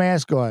people. Put a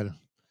mask on.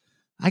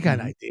 I got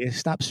an idea.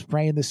 Stop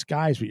spraying the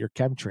skies with your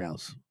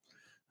chemtrails.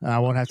 I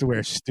won't have to wear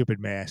a stupid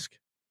mask.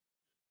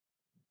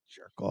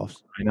 Jerk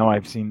offs. I know.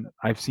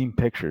 I've seen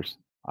pictures.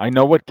 I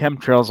know what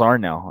chemtrails are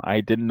now.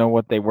 I didn't know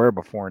what they were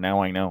before.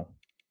 Now I know.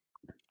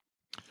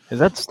 Is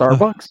that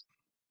Starbucks?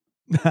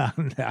 No,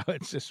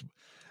 it's just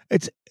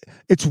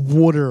it's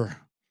water.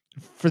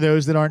 For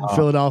those that aren't in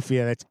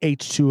Philadelphia, that's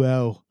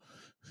H2O.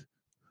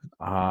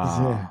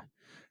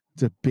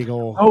 It's a big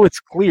old. Oh, it's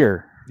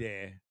clear.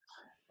 Yeah.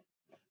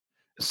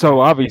 So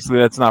obviously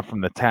that's not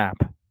from the tap.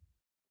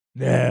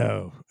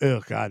 No.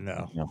 Oh God,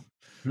 no.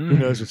 Who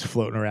knows what's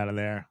floating around in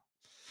there?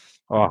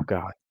 Oh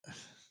God.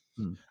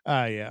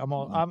 Yeah. I'm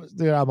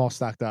all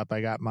stocked up.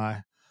 I got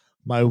my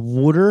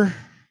water.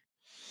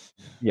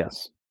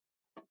 Yes.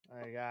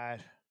 I got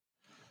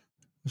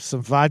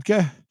some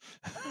vodka.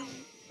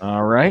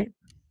 All right.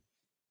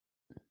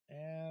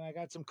 And I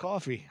got some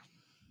coffee.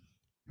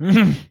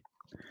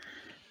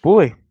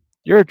 Boy,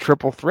 you're a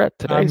triple threat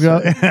today.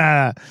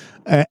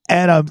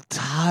 And I'm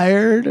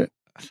tired.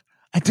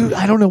 I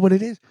don't know what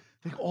it is.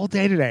 Like all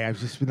day today, I've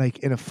just been like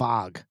in a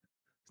fog.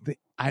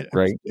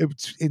 Right.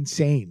 It's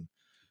insane.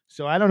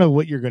 So I don't know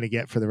what you're going to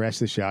get for the rest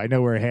of the show. I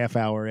know we're a half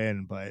hour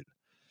in, but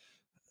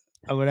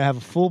I'm going to have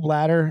a full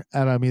bladder,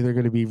 and I'm either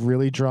going to be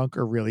really drunk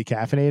or really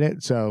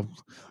caffeinated. So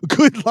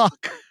good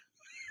luck.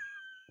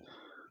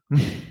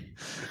 This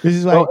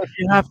is why if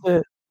you have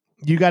to,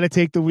 you got to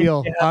take the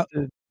wheel.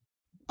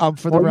 I'm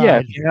for the ride. Yeah,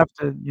 if you have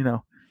to,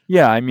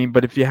 yeah. I mean,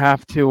 but if you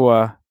have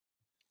to,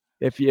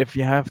 if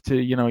you have to,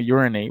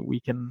 urinate, we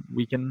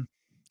can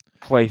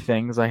play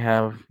things. I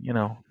have,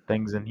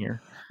 things in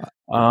here.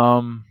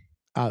 I'll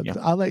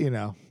let you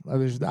know.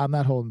 I'm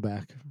not holding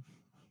back.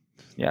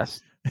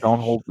 Yes, don't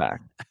hold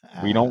back.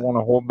 We don't want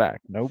to hold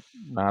back. Nope,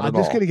 not at all. I'm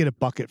just gonna get a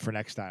bucket for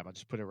next time. I'll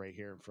just put it right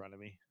here in front of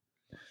me.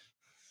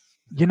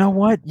 You know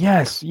what?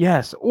 Yes.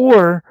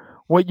 Or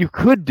what you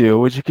could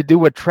do is you could do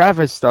what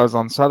Travis does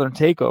on Southern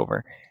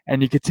Takeover,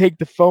 and you could take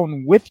the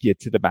phone with you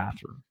to the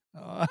bathroom.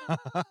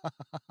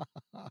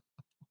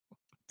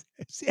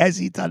 Has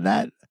he done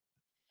that?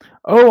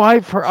 Oh,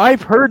 I've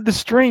heard the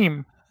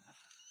stream.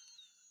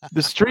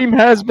 The stream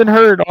has been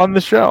heard on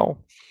the show.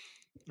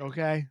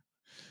 Okay.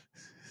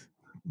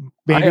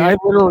 I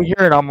literally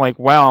hear it. I'm like,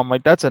 wow. I'm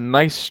like, that's a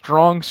nice,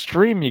 strong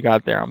stream you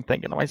got there. I'm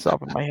thinking to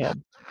myself in my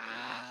head.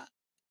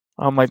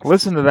 I'm like,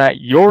 listen to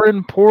that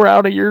urine pour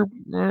out of your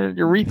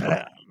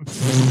urethra.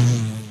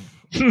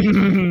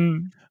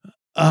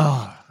 Oh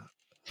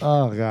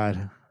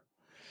God.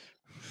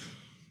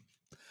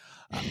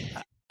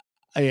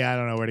 Yeah, I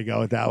don't know where to go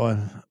with that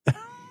one.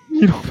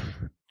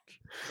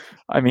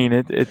 I mean,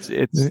 it's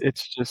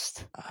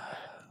just,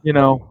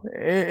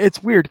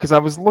 it's weird because I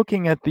was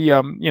looking at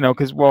the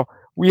because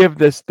we have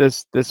this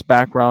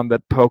background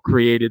that Poe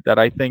created that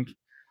I think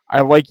I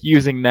like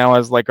using now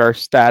as like our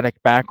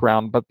static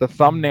background, but the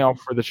thumbnail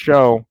for the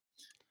show,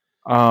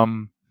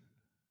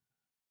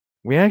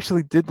 we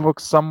actually did look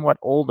somewhat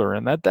older,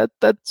 and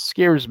that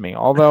scares me.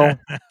 Although,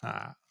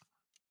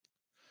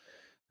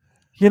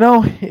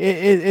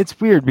 it's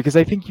weird because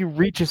I think you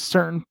reach a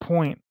certain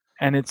point,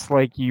 and it's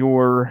like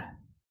you're,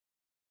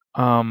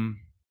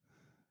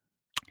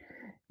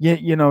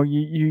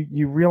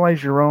 you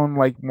realize your own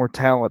like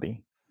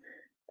mortality,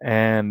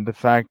 and the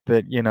fact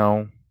that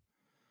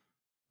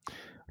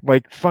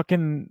like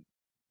fucking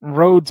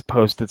Rhodes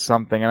posted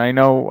something, and I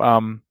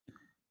know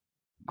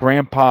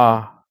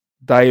Grandpa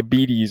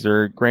Diabetes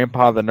or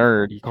Grandpa the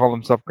Nerd, he called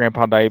himself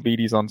Grandpa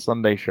Diabetes on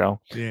Sunday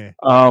show. Yeah.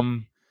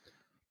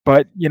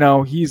 But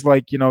he's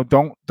like,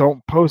 don't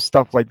post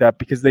stuff like that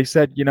because they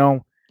said,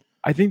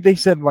 I think they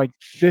said like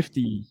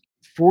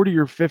 40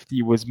 or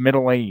 50 was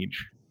middle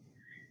age.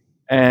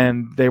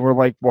 And they were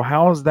like, well,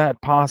 how is that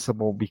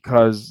possible?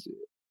 Because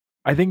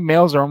I think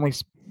males are only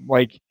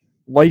like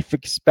life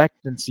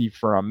expectancy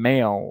for a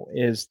male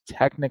is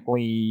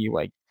technically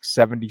like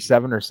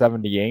 77 or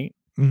 78.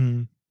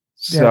 Mm-hmm.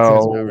 So yeah,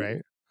 that's about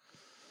right.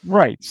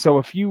 Right.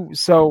 So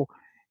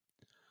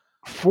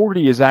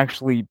 40 is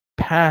actually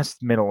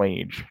past middle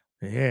age.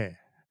 Yeah.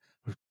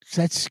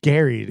 That's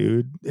scary,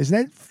 dude.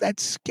 Isn't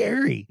that's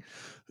scary?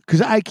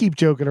 Because I keep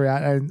joking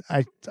around,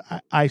 and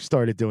I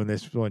started doing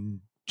this on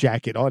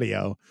Jacket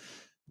Audio.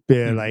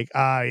 Being like,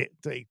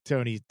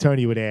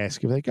 Tony would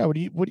ask, like, oh, what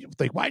do you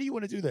like? Why do you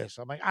want to do this?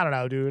 I'm like, I don't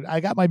know, dude. I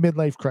got my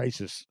midlife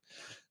crisis.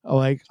 I'm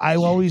like, I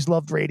always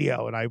loved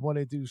radio, and I want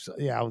to do.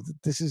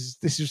 This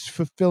is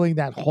fulfilling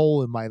that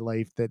hole in my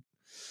life that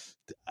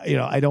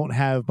I don't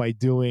have by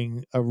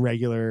doing a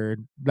regular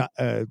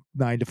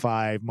 9 to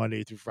 5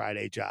 Monday through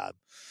Friday job.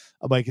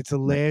 I'm like, it's the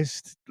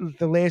last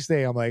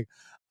day. I'm like,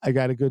 I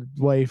got a good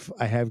wife.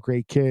 I have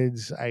great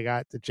kids. I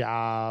got the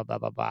job, blah,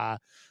 blah, blah.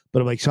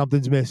 But I'm like,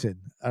 something's missing.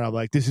 And I'm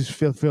like, this is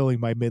fulfilling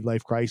my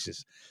midlife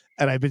crisis.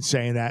 And I've been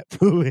saying that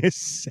for the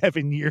last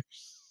 7 years.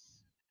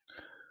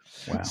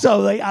 Wow. So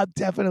like, I'm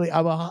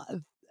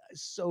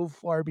so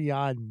far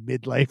beyond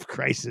midlife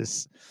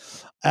crisis.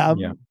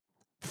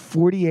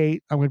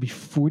 48. I'm going to be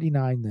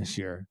 49 this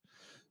year.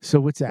 So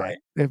what's that? Right.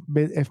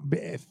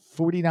 If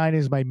 49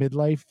 is my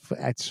midlife,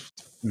 that's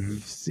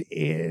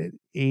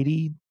 88,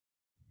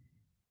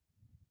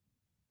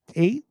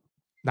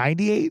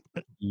 98,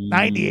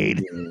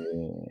 98.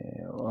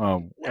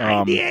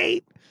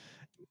 98.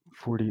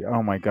 40.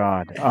 Oh my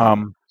God.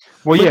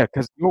 Well, yeah,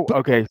 because so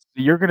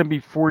you're gonna be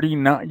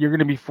 49. You're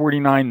gonna be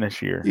 49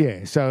 this year.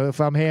 Yeah. So if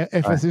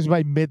this is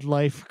my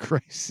midlife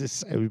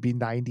crisis, I would be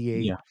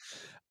 98. Yeah.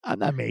 I'm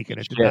not making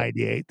it to Shit.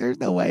 98. There's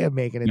no way I'm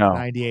making it No. to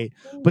 98.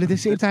 But at the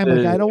same It's time,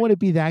 like I don't want to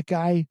be that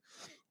guy.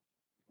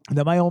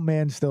 Now my old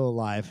man's still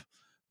alive.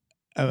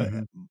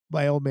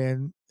 My old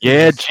man.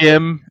 Yeah, is-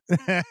 Jim.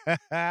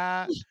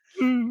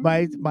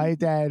 my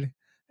dad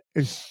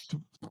is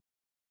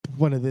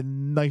one of the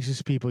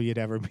nicest people you'd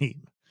ever meet.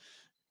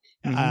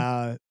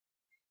 But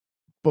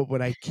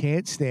what I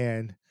can't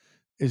stand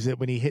is that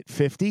when he hit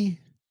 50,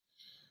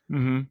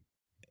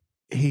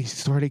 he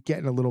started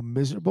getting a little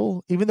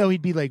miserable. Even though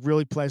he'd be like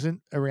really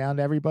pleasant around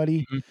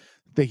everybody,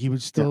 like he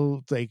would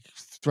still like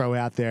throw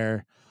out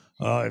there,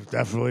 "Oh, I've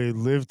definitely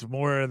lived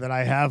more than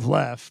I have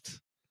left."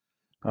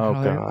 Oh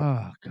I'm God! like,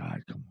 oh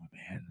God, come on,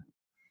 man!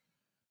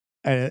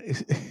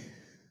 And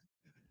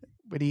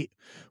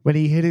when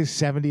he hit his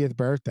 70th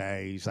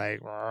birthday, he's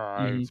like,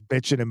 he's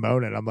bitching and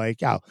moaning. I'm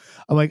like,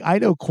 I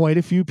know quite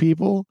a few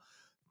people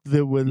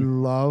that would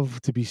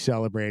love to be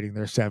celebrating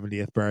their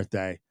 70th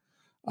birthday.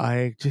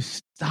 I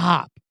just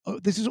stop. Oh,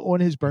 this is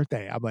on his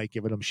birthday. I'm like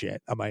giving him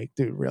shit. I'm like,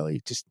 dude,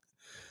 really? Just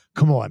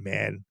come on,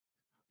 man.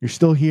 You're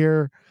still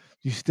here.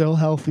 You're still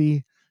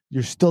healthy.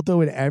 You're still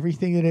doing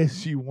everything it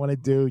is you want to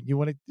do. You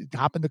want to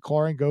hop in the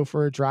car and go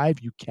for a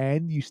drive? You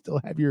can. You still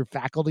have your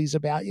faculties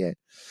about you.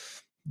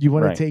 You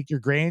want to take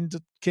your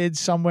grandkids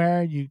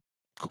somewhere? You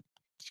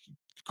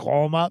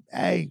call them up.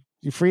 Hey,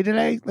 you free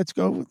today? Let's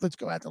go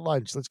out to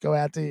lunch. Let's go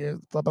out to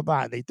blah, blah,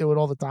 blah. They do it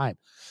all the time.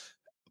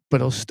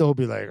 But he'll still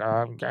be like,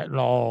 I'm getting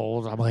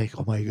old. I'm like,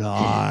 oh my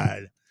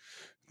God,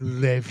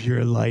 live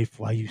your life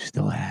while you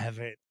still have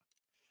it.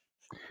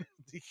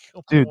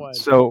 Dude,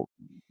 so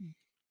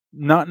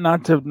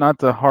not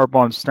to harp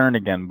on Stern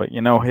again, but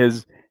you know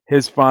his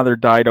father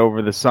died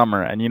over the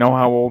summer, and you know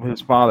how old his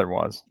father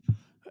was?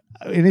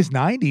 In his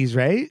 90s,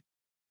 right?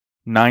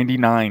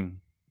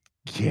 99.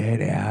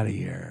 Get out of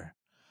here.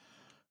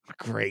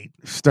 Great.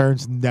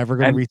 Stern's never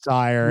going to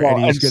retire,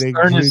 and he's going to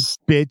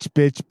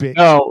bitch.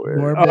 No,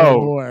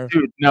 more.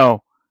 Dude,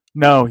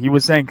 no. He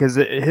was saying because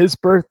his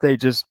birthday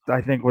just,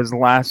 I think, was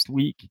last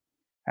week,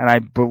 and I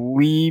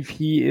believe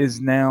he is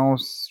now.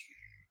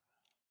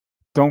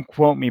 Don't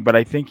quote me, but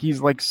I think he's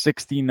like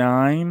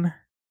 69,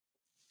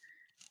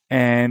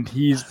 and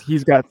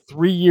he's got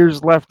 3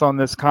 years left on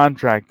this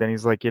contract, and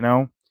he's like,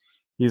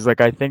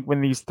 I think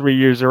when these 3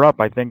 years are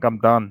up, I think I'm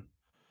done.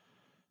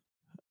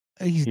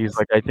 He's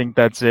like, I think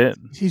that's it.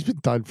 He's been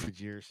done for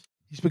years.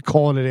 He's been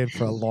calling it in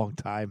for a long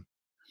time.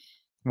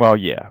 Well,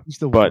 yeah, he's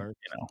the worst.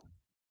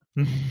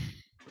 The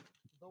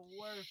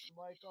worst,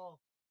 Michael.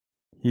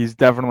 He's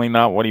definitely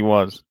not what he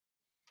was.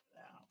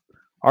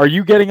 Are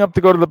you getting up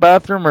to go to the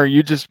bathroom, or are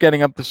you just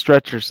getting up to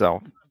stretch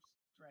yourself? I'm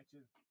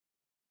stretching.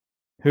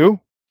 Who?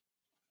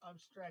 I'm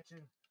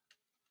stretching.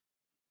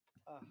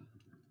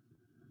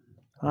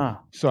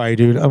 Sorry,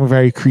 dude. I'm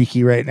very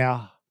creaky right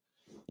now.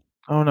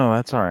 Oh no,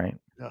 that's all right.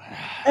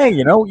 Hey,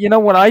 you know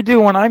what I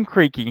do when I'm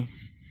creaky?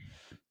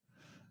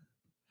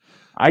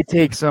 I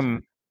take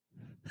some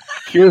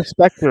Pure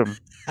Spectrum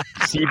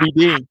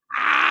CBD.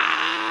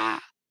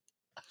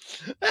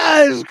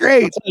 That is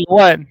great. I'll tell you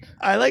what,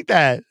 I like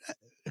that.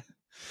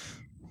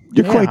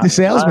 You're quite the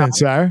salesman,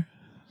 sir.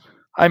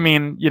 I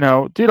mean,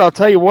 dude, I'll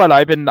tell you what.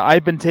 I've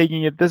been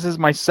taking it. This is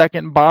my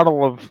second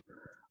bottle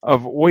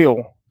of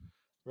oil,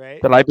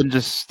 right? That I've been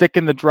just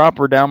sticking the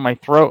dropper down my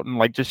throat and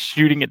like just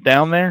shooting it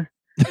down there.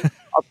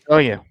 I'll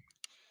tell you,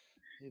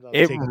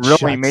 it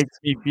really makes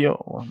me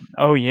feel.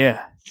 Oh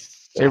yeah,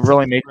 it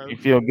really makes me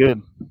feel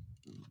good.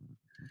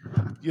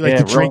 You like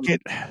to drink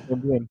it?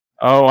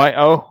 Oh,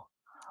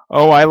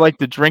 I like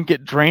to drink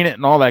it, drain it,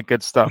 and all that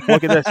good stuff.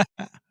 Look at this,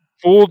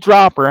 full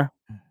dropper.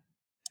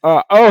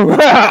 So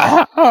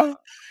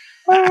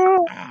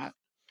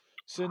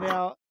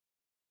now,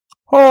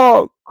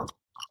 go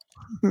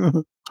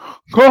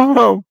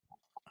home.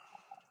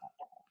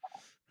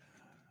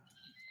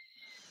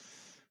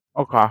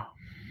 Okay.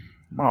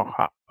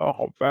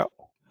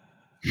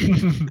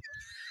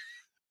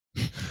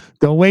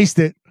 Don't waste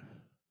it.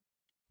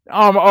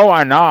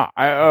 I know.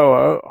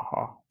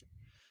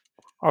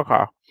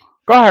 Okay.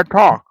 Go ahead,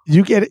 talk.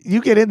 You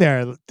get in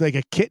there like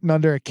a kitten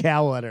under a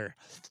cow udder.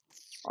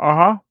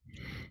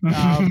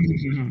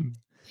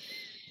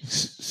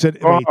 So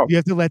wait, you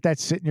have to let that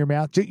sit in your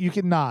mouth. You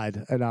can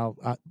nod, and I'll.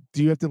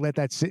 Do you have to let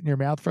that sit in your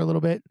mouth for a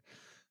little bit?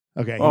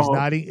 Okay, he's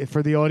nodding.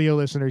 For the audio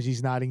listeners,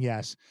 he's nodding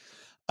yes.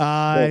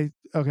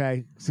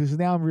 Okay, so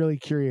now I'm really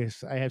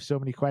curious. I have so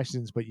many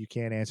questions, but you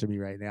can't answer me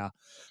right now.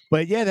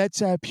 But yeah,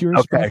 that's Pure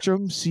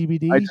Spectrum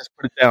CBD. I just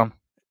put it down.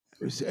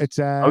 It's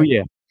oh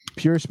yeah,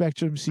 Pure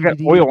Spectrum CBD. Got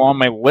oil on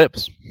my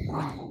lips.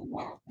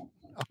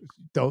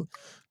 Don't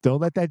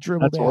let that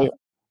dribble That's out. oil.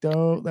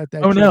 Don't let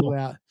that dribble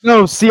out.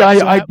 No, see,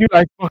 I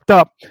fucked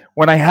up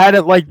when I had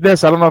it like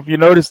this. I don't know if you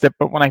noticed it,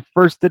 but when I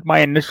first did my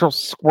initial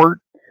squirt,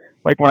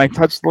 like when I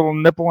touched the little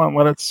nipple and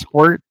let it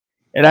squirt,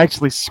 it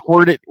actually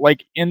squirted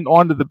like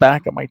onto the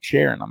back of my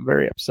chair, and I'm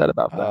very upset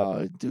about that.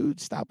 Oh, dude,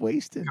 stop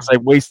wasting. Because I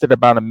wasted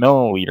about 1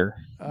 milliliter.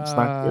 It's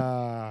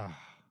not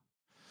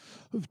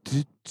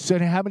good. So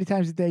how many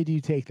times a day do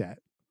you take that?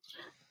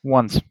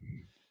 Once.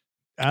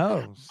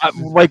 Oh,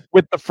 like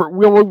with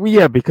the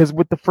yeah, because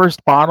with the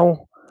first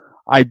bottle,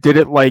 I did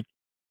it like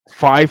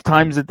 5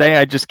 times a day.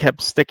 I just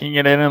kept sticking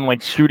it in and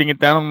like shooting it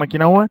down. I'm like, you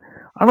know what?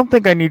 I don't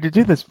think I need to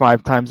do this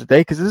 5 times a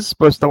day because this is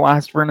supposed to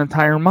last for an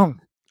entire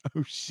month.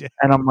 Oh shit!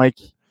 And I'm like,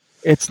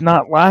 it's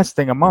not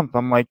lasting a month.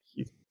 I'm like,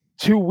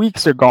 2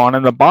 weeks are gone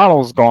and the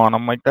bottle's gone.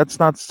 I'm like, that's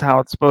not how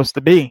it's supposed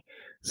to be.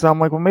 So I'm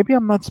like, well, maybe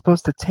I'm not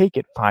supposed to take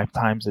it 5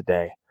 times a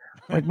day.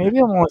 Like maybe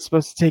I'm only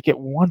supposed to take it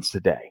once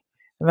a day.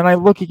 And then I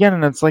look again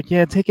and it's like,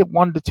 yeah, take it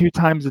 1 to 2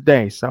 times a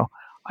day. So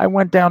I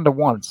went down to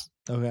once.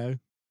 Okay. And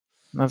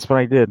that's what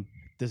I did.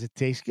 Does it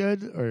taste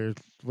good or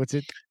what's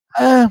it?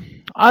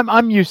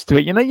 I'm used to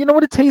it. You know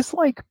what it tastes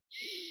like?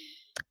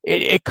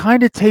 It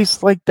kind of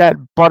tastes like that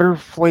butter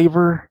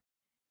flavor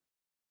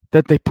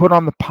that they put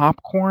on the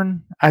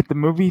popcorn at the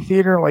movie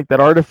theater, like that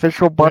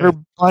artificial butter.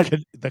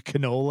 The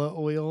canola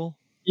oil.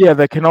 Yeah,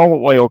 the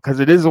canola oil, because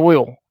it is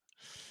oil.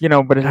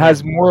 But it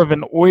has more of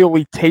an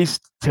oily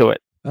taste to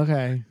it.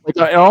 Okay.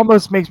 Like, it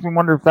almost makes me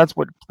wonder if that's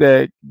what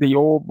the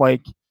old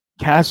like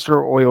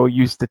castor oil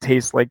used to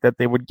taste like, that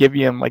they would give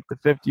you in like the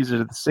 50s or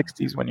the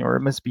 60s when you were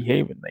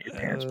misbehaving. That your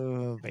parents.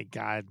 Oh my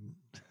God.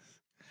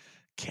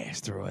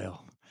 Castor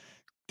oil.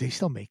 They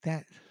still make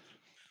that?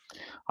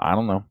 I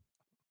don't know.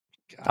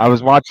 God. I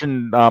was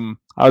watching Tom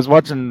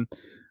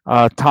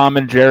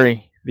and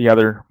Jerry the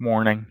other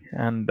morning,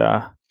 and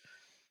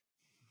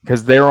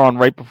because they were on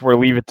right before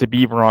Leave It to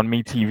Beaver on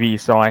MeTV,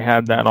 so I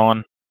had that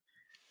on,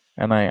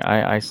 and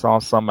I saw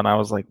some, and I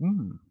was like,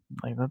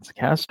 like that's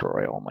castor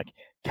oil. I'm like,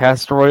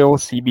 castor oil,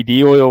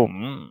 CBD oil.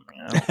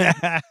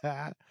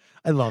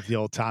 I love the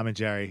old Tom and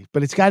Jerry,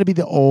 but it's got to be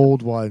the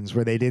old ones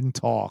where they didn't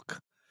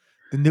talk.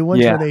 The new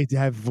ones where they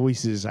have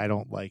voices, I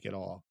don't like at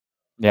all.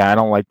 Yeah, I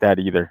don't like that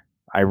either.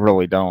 I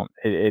really don't.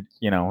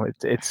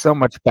 It's so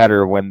much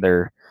better when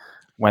they're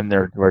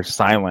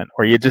silent,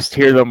 or you just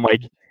hear them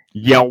like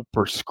yelp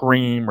or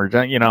scream or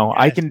yes.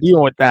 I can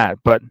deal with that,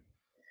 but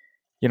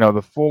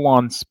the full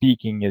on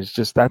speaking is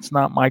just, that's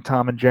not my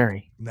Tom and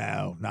Jerry.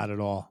 No, not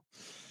at all.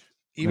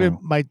 Even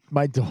my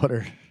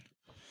daughter,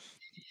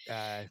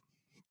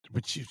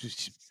 when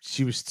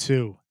she was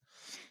 2.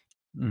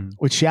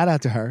 Which, shout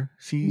out to her.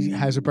 She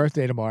has her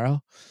birthday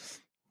tomorrow.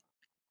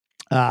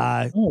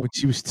 When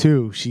she was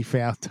 2, she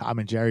found Tom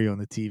and Jerry on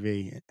the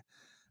TV.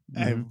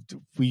 And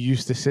we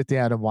used to sit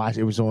down and watch.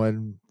 It was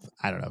on,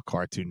 I don't know,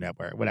 Cartoon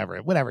Network,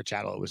 whatever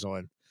channel it was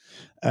on.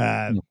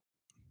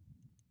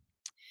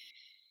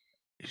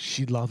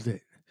 She loved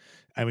it.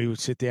 And we would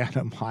sit down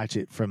and watch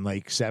it from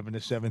like 7 to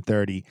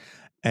 7:30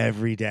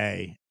 every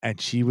day.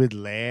 And she would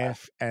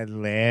laugh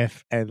and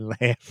laugh and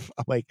laugh.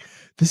 I'm like,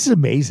 this is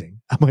amazing.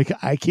 I'm like,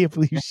 I can't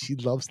believe she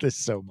loves this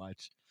so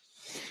much.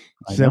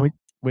 So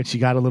when she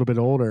got a little bit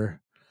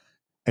older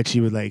and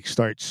she would like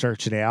start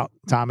searching out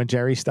Tom and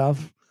Jerry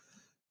stuff,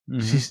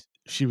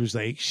 she was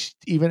like,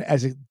 even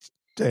as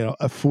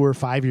a 4 or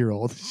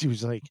 5-year-old, she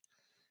was like,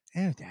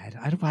 "Oh,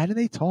 Dad, why do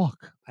they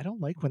talk? I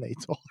don't like when they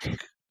talk."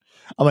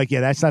 I'm like, yeah,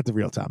 that's not the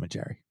real Tom and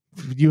Jerry.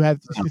 You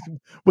have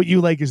what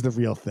you like is the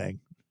real thing,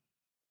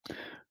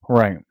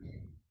 right?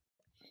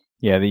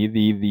 Yeah,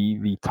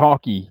 the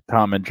talky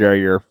Tom and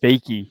Jerry or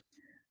fakey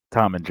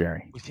Tom and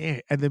Jerry. Yeah,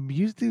 and the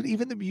music, dude,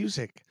 even the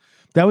music.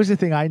 That was the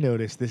thing I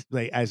noticed. This,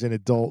 like, as an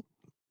adult,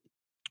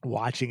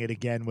 watching it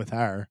again with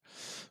her,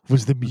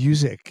 was the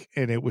music,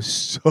 and it was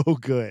so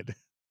good.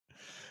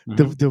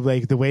 The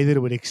way that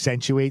it would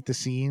accentuate the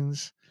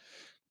scenes,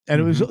 and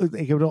it was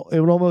like it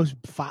would almost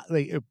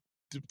like.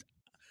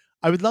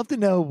 I would love to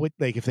know what,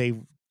 like, if they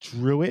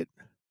drew it,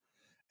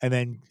 and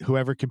then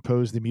whoever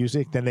composed the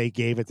music, then they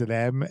gave it to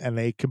them, and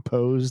they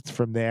composed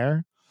from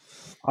there.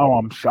 Oh,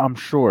 I'm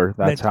sure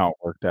that's how it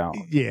worked out.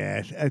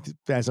 Yeah,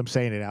 as I'm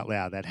saying it out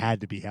loud, that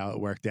had to be how it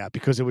worked out,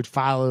 because it would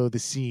follow the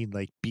scene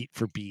like beat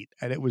for beat,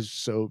 and it was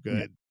so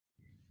good.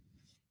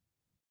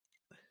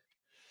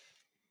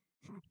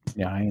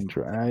 Yeah, I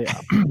enjoyed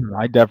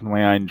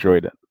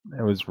it.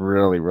 It was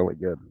really, really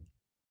good.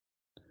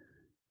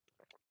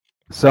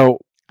 So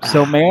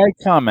may I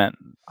comment?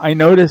 I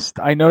noticed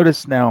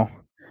now,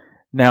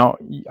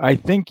 I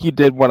think you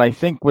did what I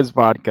think was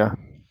vodka,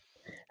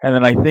 and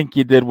then I think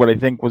you did what I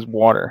think was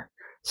water.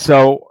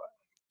 So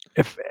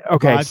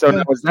vodka? So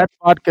now is that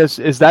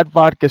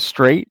vodka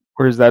straight,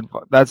 or is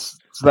that's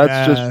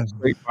just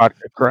straight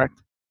vodka, correct?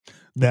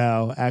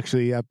 No,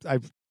 actually,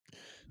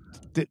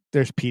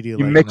 there's Pedialyte.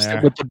 You mixed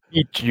it with the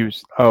beet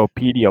juice. Oh,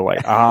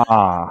 Pedialyte.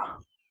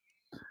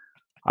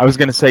 I was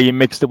gonna say you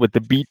mixed it with the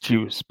beet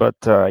juice, but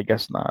I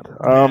guess not.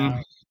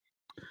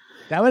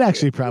 That would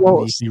actually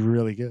probably be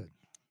really good.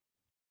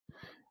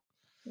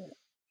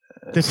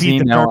 Defeat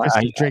the purpose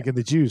of drinking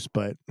the juice,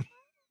 but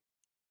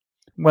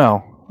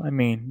well, I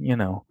mean,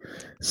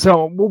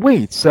 So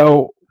wait,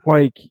 so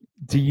like,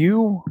 do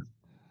you?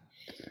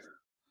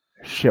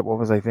 Shit, what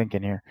was I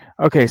thinking here?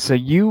 Okay, so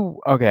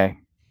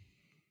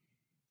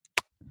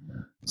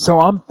So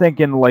I'm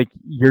thinking, like,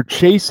 you're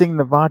chasing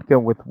the vodka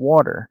with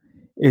water.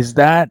 Is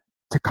that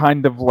to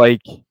kind of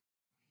like,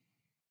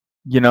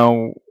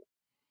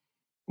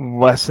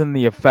 lessen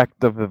the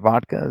effect of the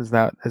vodka? Is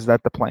that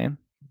the plan?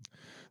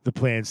 The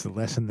plan's to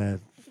lessen the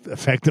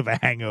effect of a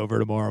hangover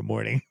tomorrow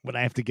morning when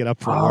I have to get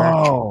up for work.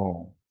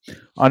 Oh,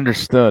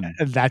 understood.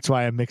 And that's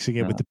why I'm mixing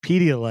it with the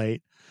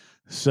Pedialyte.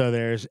 So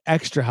there's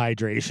extra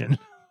hydration.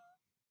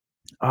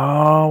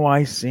 Oh,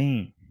 I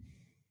see.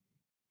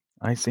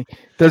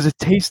 Does it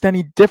taste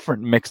any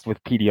different mixed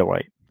with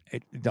Pedialyte?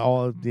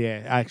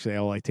 Actually,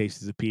 all I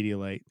taste is a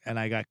Pedialyte, and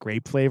I got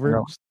grape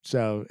flavor,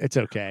 so it's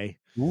okay.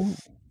 Ooh.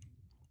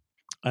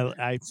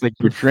 I It's like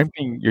you're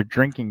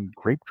drinking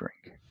grape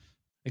drink.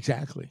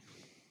 Exactly.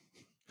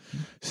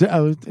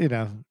 So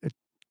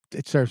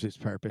it serves its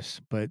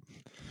purpose, but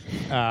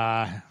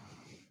yeah,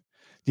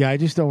 I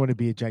just don't want to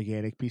be a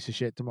gigantic piece of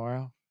shit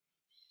tomorrow.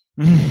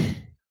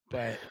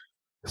 But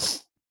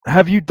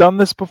have you done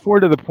this before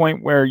to the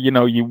point where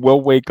you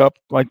will wake up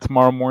like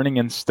tomorrow morning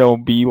and still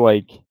be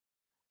like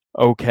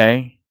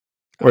okay,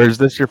 or is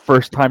this your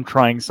first time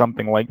trying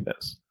something like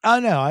this? Oh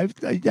no, I've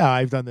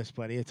done this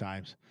plenty of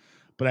times,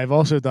 but I've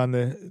also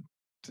done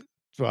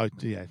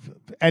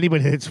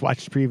anybody that's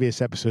watched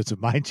previous episodes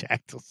of Mind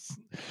Jack,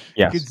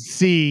 you can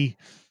see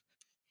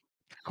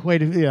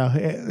quite you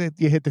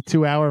hit the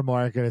 2-hour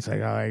mark and it's like,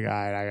 oh my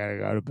God, I gotta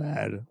go to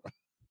bed.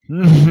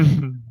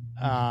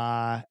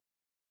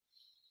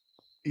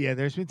 Yeah,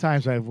 there's been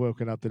times I've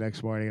woken up the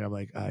next morning and I'm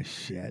like, oh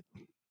shit,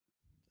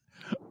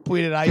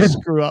 boy, did I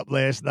screw up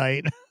last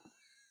night.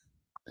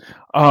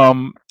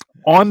 On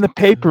the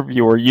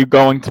pay-per-view, are you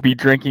going to be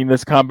drinking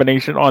this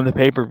combination on the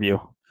pay-per-view?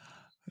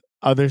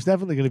 There's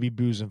definitely going to be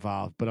booze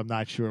involved, but I'm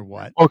not sure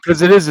what. Oh,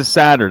 because it is a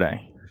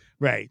Saturday.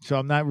 Right. So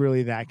I'm not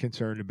really that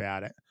concerned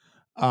about it.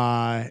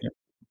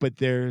 But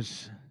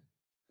there's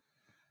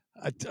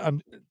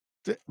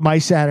my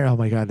Saturday. Oh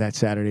my God, that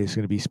Saturday is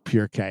going to be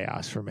pure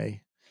chaos for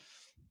me.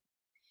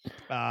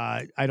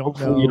 I don't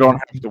know. You don't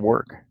have to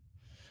work.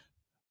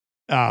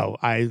 Oh,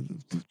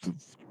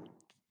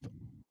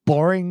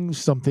 barring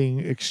something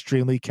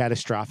extremely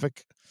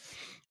catastrophic.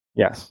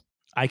 Yes.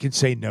 I can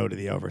say no to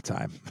the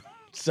overtime.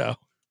 So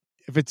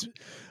if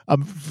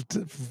I'm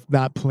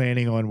not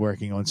planning on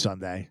working on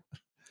Sunday,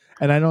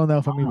 and I don't know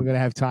if I'm even going to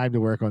have time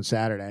to work on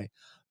Saturday.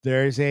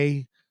 There's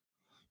a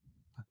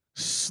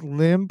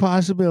slim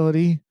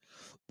possibility,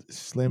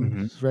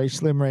 very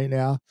slim right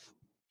now,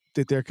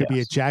 that there could be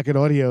a Jacket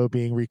Audio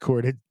being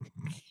recorded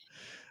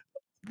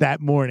that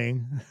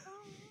morning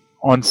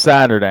on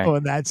Saturday.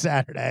 On that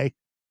Saturday.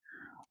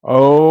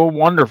 Oh,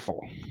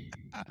 wonderful.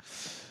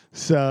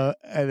 So,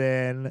 and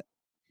then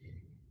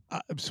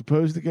I'm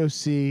supposed to go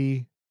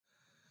see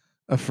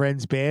a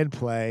friend's band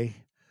play.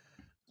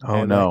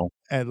 Oh, no.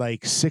 At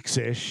like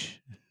 6-ish.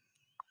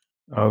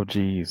 Oh,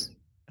 geez.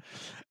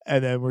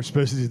 And then we're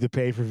supposed to do the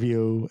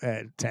pay-per-view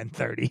at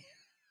 10:30.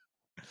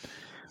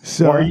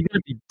 So are you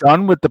going to be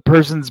done with the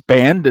person's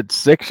band at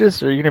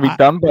 6-ish? Or are you going to be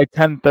done by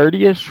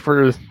 10:30-ish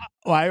for?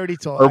 Well, I already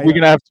told. Or are we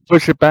going to have to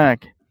push it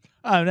back?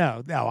 Oh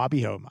no, I'll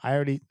be home.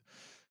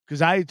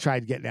 Because I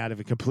tried getting out of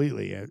it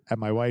completely, and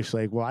my wife's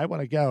like, "Well, I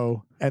want to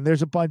go." And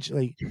there's a bunch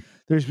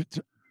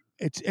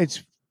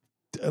it's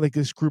like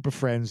this group of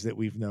friends that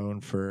we've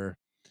known for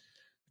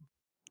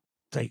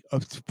like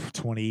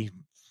 20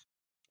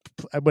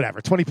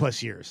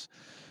 plus years.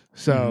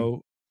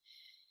 So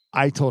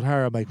I told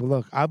her, I'm like, well,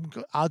 look,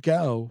 I'll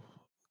go,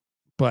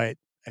 but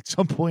at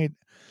some point,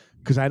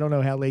 because I don't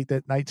know how late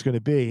that night's going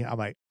to be, I'm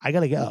like, I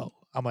gotta go.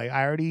 I'm like,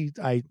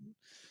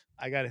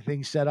 I got a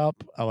thing set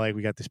up. I'm like,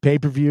 we got this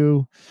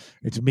pay-per-view.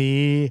 It's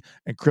me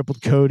and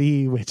Crippled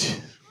Cody, which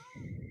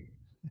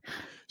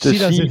she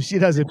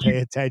doesn't pay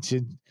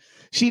attention.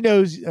 She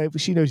knows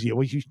you.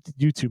 Well,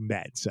 you two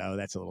met, so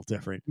that's a little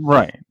different,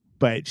 right?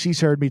 But she's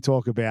heard me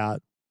talk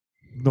about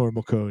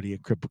Normal Cody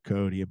and Crippled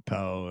Cody and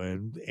Poe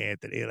and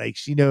Anthony. Like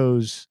she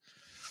knows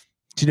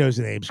the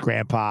names,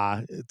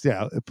 Grandpa.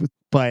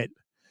 But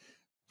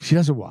she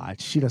doesn't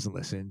watch. She doesn't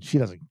listen. She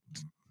doesn't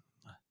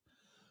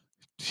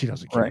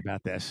care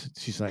about this.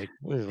 She's like,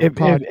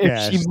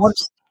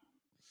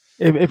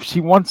 if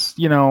she wants,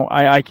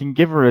 I can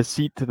give her a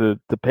seat to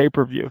the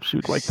pay-per-view if she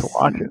would like to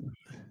watch it.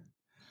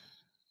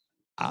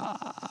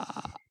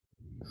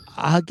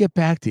 I'll get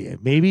back to you.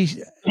 Maybe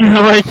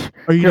no.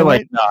 You know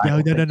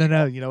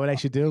what I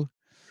should do?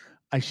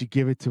 I should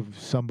give it to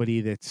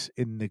somebody that's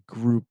in the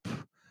group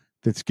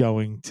that's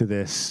going to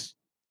this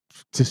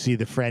to see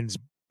the friend's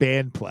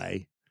band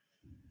play.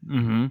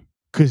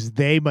 Because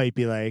they might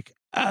be like,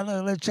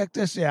 let's check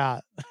this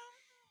out.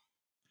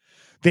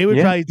 They would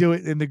probably do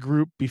it in the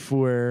group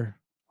before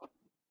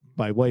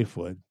my wife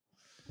would.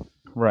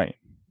 Right.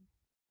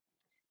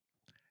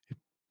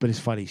 But it's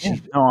funny.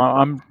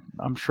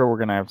 I'm sure we're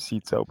gonna have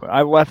seats open.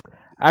 I left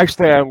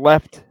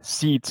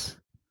seats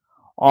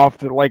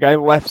off I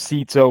left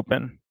seats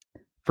open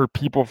for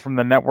people from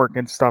the network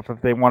and stuff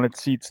if they wanted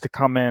seats to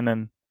come in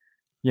and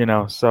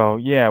so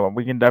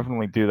we can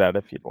definitely do that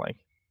if you'd like.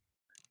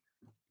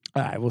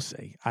 All right, we'll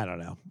see. I don't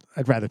know.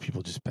 I'd rather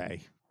people just pay.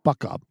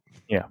 Buck up.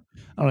 Yeah.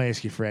 I don't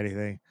ask you for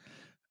anything.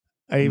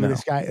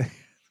 This guy.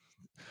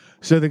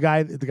 So the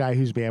guy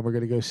whose band we're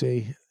going to go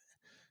see.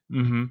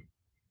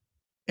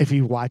 If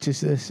he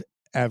watches this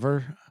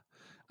ever,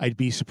 I'd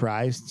be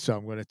surprised. So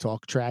I'm going to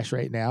talk trash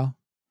right now.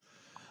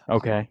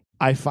 Okay.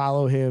 I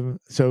follow him.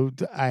 So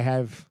I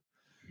have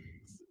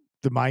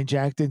the Mind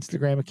Jacked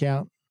Instagram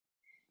account,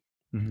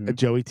 a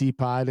Joey T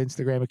Pod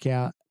Instagram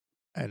account,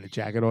 and a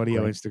Jacket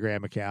Audio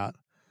Instagram account.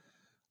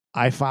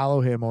 I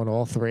follow him on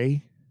all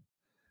three.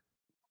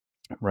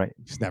 Right.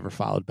 He's never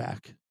followed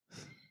back.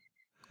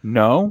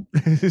 No.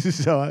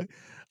 So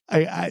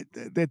I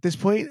at this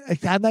point,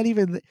 like, I'm not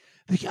even.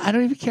 Like, I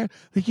don't even care.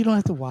 Like, you don't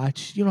have to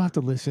watch. You don't have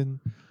to listen.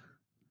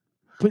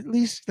 But at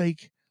least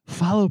like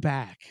follow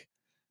back.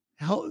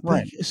 Help,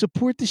 like,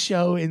 support the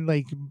show and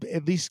like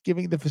at least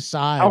giving the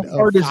facade How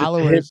hard of is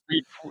followers.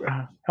 it to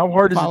hit? How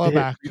hard is it to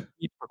back. hit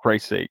retweet, for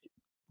Christ's sake?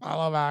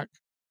 Follow back.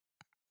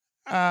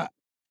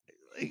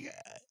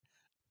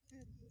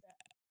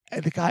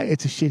 And the guy,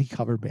 it's a shitty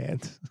cover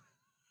band.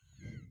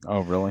 Oh,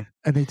 really?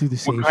 And they do the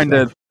same what kind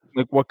stuff.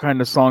 of what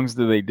kind of songs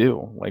do they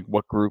do? Like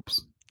what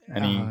groups?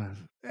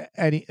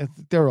 Any?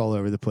 They're all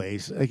over the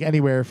place. Like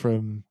anywhere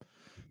from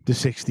the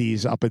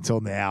 '60s up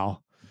until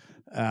now.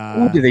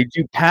 Do they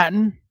do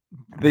Patton?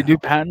 Do they do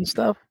Patton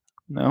stuff?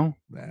 No.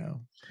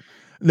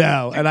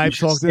 And I've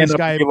talked to this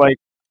guy.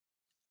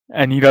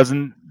 And he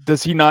doesn't.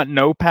 Does he not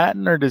know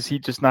Patton, or does he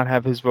just not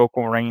have his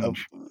vocal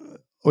range?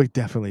 He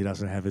definitely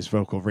doesn't have his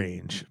vocal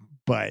range.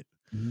 But,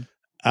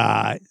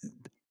 I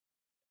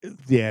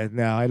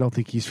don't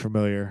think he's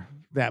familiar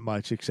that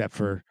much except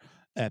for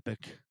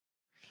Epic.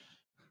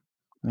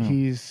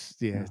 He's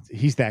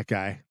that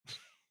guy.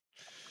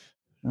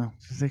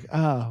 He's like,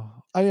 oh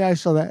yeah, I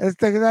saw that.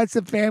 That's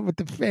the fan with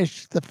the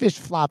fish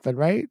flopping,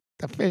 right?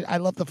 The fish. I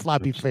love the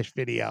floppy fish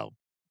video.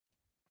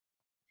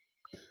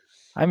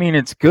 I mean,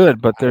 it's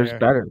good, but there's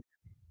better.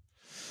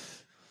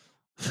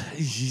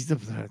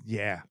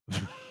 Yeah.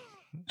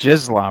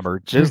 Jizzlobber.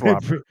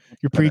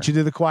 You're preaching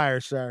to the choir,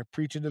 sir.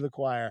 Preaching to the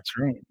choir.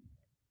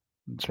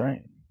 That's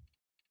right.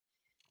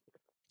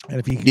 And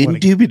if you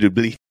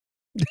Indubitably.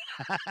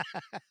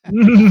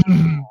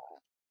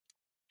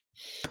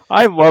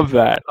 I love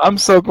that. I'm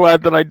so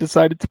glad that I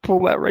decided to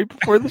pull that right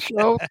before the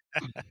show.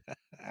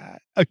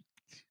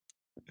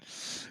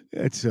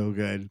 That's so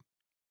good.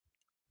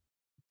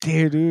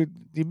 Dude,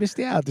 you missed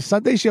out. The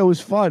Sunday show was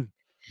fun.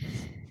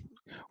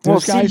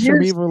 Those guys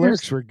from Evil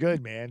Lurks were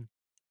good, man.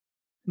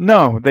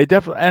 No, they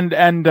definitely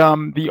and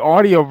the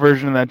audio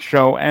version of that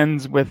show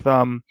ends with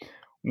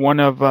one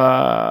of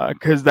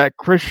because that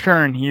Chris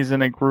Shern, he's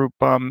in a group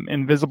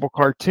Invisible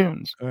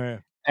Cartoons. Oh, yeah.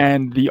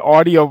 And the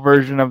audio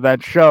version of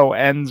that show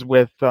ends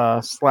with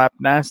Slap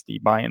Nasty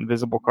by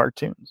Invisible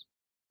Cartoons.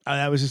 Oh,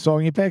 that was the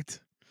song you picked?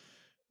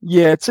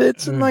 Yeah, it's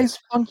a nice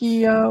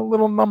funky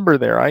little number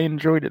there. I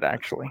enjoyed it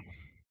actually.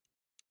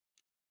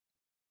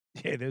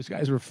 Yeah, those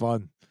guys were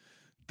fun.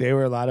 They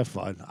were a lot of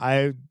fun.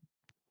 I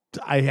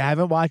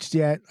haven't watched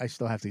yet. I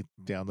still have to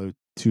download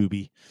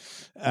Tubi.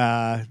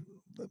 And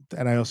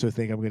I also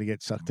think I'm going to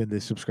get sucked into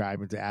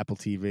subscribing to Apple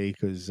TV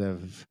because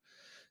of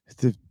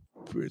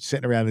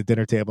sitting around the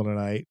dinner table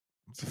tonight.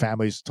 The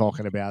family's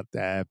talking about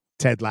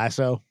Ted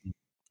Lasso.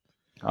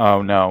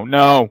 Oh,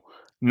 no.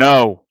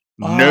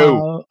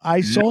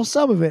 I saw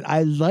some of it.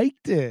 I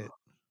liked it.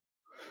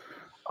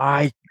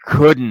 I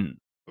couldn't.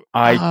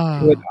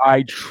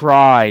 I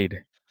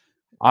tried,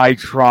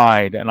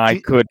 and I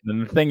couldn't.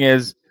 And the thing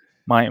is,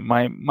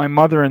 my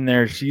mother in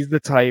there, she's the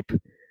type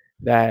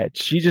that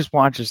she just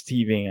watches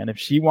TV, and if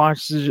she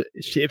watches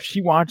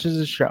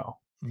a show,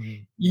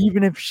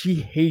 even if she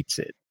hates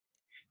it,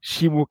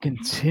 she will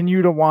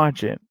continue to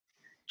watch it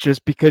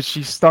just because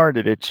she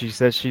started it. She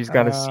says she's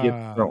got to see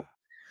it through.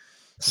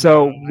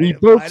 So we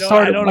both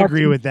started. I don't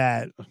agree with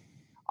that.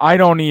 I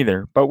don't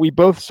either. But we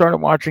both started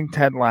watching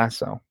Ted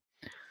Lasso.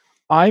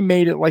 I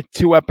made it like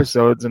 2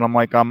 episodes, and I'm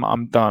like,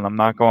 I'm done. I'm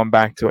not going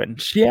back to it.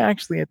 And she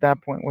actually at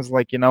that point was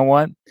like, you know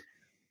what?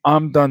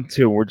 I'm done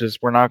too. We're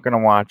not going to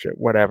watch it.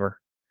 Whatever.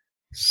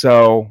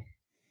 So,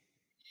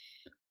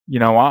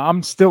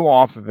 I'm still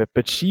off of it.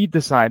 But she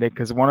decided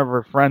because one of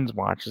her friends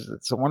watches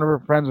it. So one of her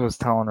friends was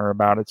telling her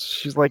about it. So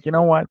she's like, you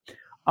know what?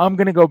 I'm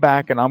going to go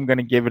back and I'm going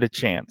to give it a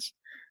chance.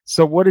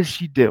 So what does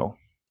she do?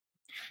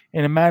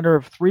 In a matter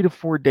of 3 to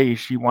 4 days,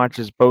 she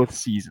watches both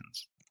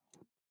seasons.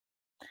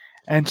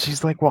 And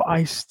she's like, well,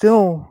 I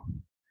still,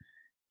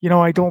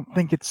 I don't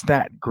think it's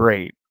that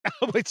great.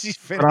 But she's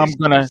finished.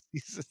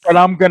 But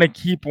I'm gonna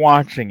keep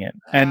watching it.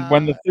 And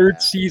when the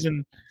third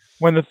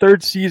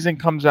season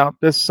comes out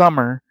this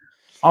summer,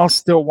 I'll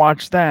still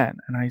watch that.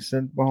 And I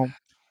said, well,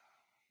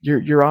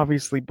 you're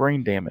obviously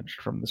brain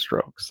damaged from the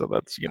stroke, so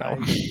that's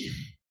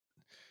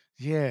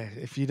Yeah,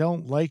 if you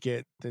don't like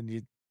it,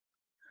 then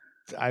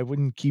I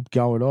wouldn't keep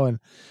going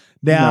on.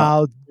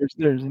 Now,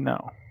 there's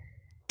no.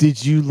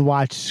 Did you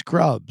watch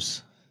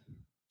Scrubs?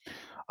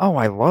 Oh,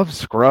 I love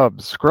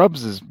Scrubs.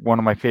 Scrubs is one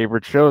of my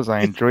favorite shows.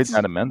 I enjoyed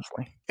that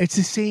immensely. It's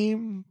the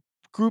same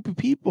group of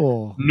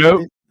people.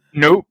 Nope.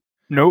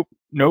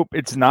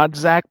 It's not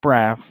Zach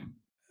Braff.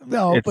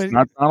 No, it's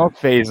not Donald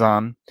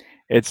Faison.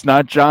 It's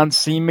not John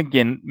C.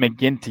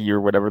 McGinty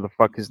or whatever the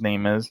fuck his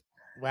name is.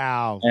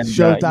 Wow. And,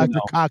 show Dr.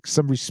 Cox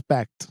some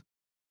respect.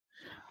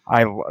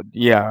 I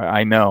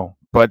know,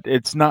 but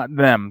it's not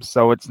them,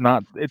 so it's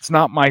not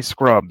my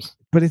Scrubs.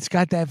 but it's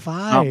got that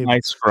Not vibe. my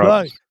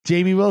Scrubs. Look,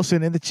 Jamie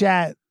Wilson in the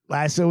chat.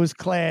 Lasso is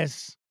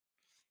class.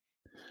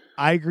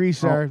 I agree,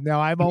 sir.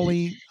 Now when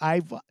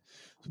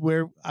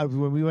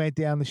we went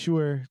down the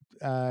shore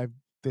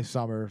this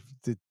summer,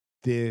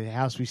 the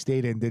house we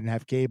stayed in didn't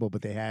have cable,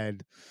 but they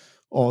had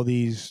all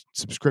these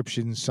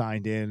subscriptions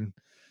signed in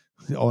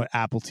on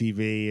Apple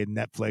TV and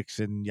Netflix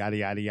and yada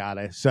yada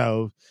yada.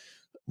 So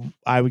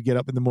I would get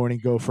up in the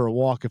morning, go for a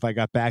walk. If I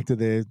got back to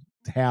the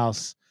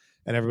house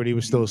and everybody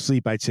was still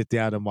asleep, I'd sit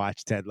down and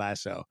watch Ted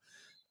Lasso.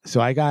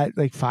 So I got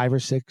like 5 or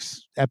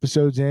 6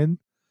 episodes in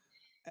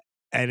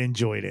and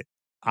enjoyed it.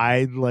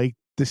 I liked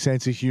the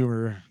sense of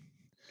humor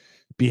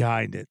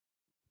behind it.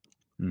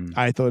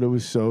 I thought it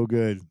was so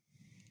good.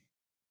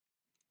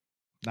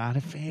 Not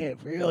a fan,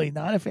 really,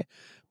 not a fan.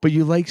 But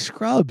you like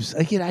Scrubs.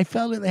 Again, I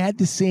felt that they had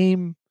the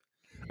same.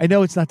 I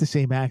know it's not the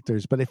same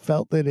actors, but I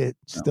felt that it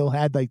still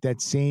had like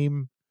that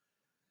same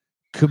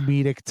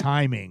comedic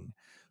timing,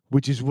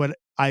 which is what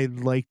I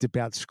liked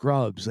about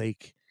Scrubs.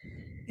 Like,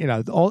 you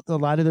know, a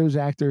lot of those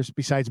actors,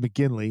 besides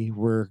McGinley,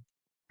 were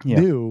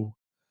new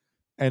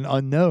and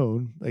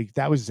unknown. Like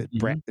that was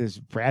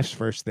Braff's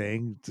first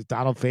thing.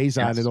 Donald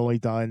Faison had only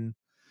done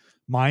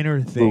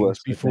minor things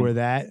before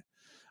that.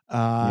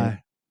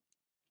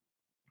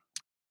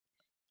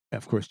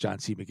 Of course, John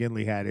C.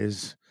 McGinley had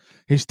his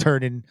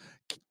turn in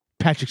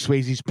Patrick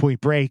Swayze's Point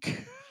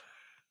Break.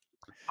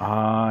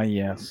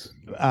 Yes.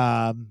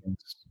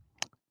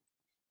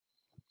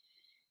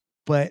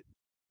 But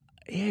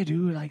yeah,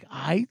 dude, like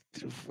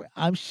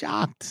I'm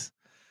shocked.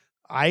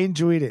 I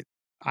enjoyed it.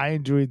 I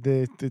enjoyed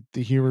the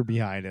humor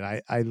behind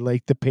it. I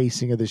like the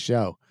pacing of the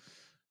show.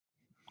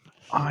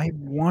 I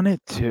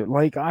wanted to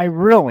like.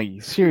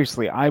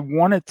 Seriously, I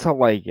wanted to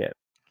like it.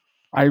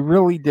 I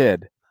really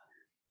did.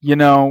 You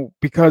know,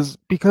 because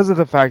of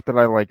the fact that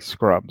I like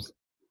Scrubs,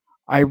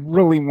 I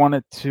really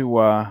wanted to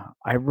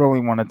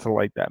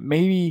like that.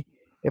 Maybe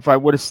if I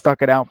would have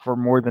stuck it out for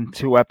more than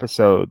 2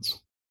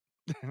 episodes,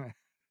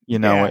 you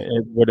know,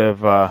 it would have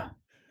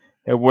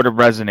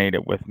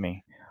resonated with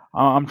me.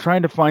 I'm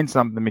trying to find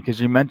something because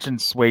you mentioned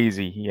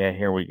Swayze. Yeah,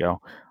 here we go.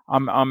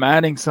 I'm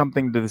adding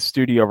something to the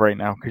studio right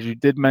now because you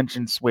did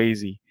mention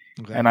Swayze,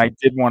 and I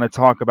did want to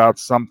talk about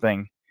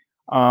something.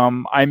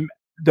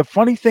 The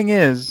funny thing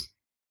is,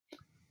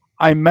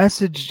 I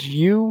messaged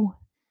you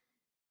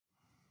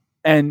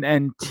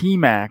and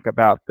T-Mac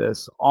about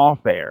this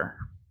off air.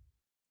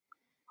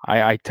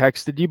 I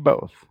texted you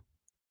both.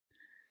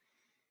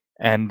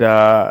 And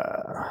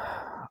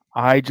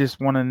I just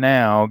want to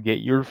now get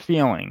your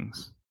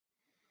feelings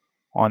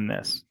on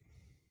this.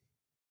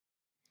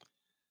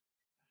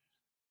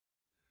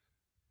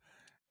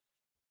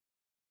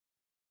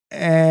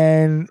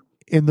 And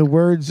in the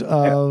words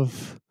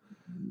of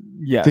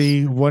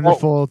the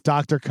wonderful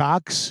Dr.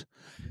 Cox,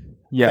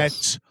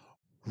 that's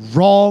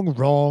wrong,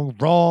 wrong,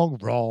 wrong,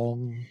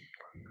 wrong,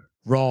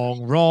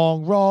 wrong,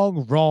 wrong,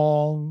 wrong,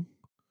 wrong.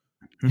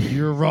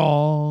 You're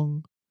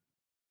wrong.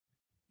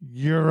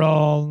 You're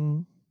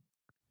wrong.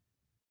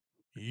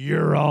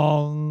 You're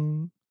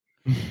wrong.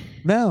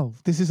 No,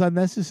 this is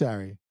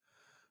unnecessary.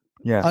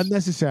 Yes.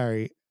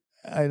 Unnecessary.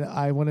 And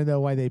I want to know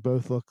why they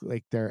both look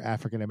like they're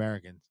African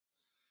Americans.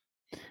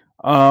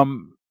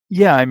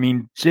 Yeah, I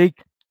mean,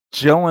 Jake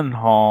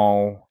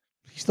Gyllenhaal.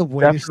 He's the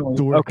whitest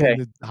dork in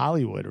the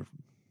Hollywood.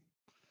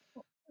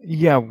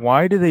 Yeah,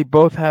 why do they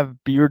both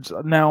have beards?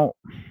 Now,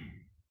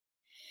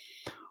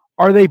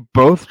 are they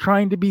both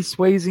trying to be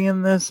Swayze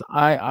in this?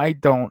 I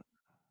don't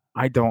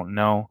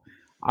know.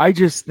 I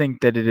just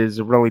think that it is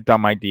a really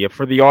dumb idea.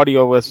 For the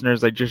audio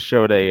listeners, I just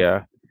showed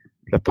the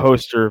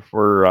poster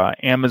for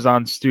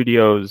Amazon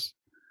Studios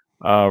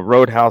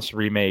Roadhouse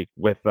remake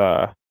with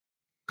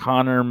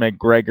Conor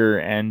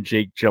McGregor and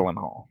Jake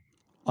Gyllenhaal.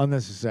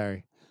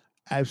 Unnecessary.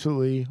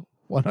 Absolutely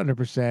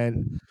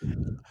 100%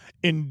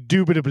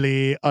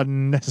 indubitably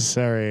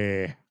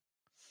unnecessary. Get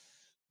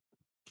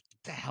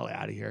the hell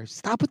out of here.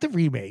 Stop with the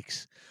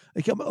remakes.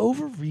 Like, I'm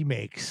over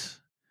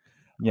remakes.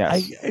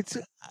 Yes.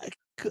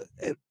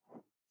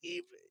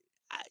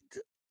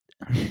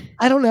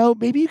 I don't know.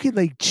 Maybe you could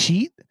like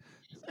cheat.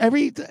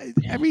 Every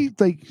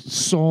like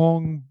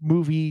song,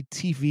 movie,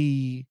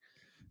 TV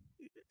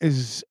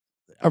is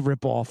a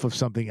ripoff of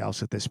something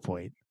else at this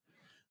point.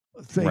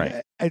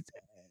 Right.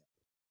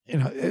 You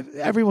know,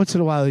 every once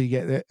in a while you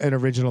get an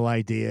original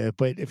idea,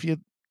 but if you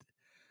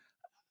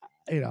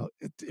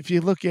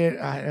look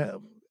at,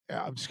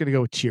 I'm just gonna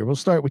go with Cheers. We'll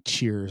start with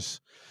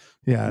Cheers.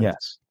 Yeah.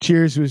 Yes.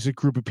 Cheers was a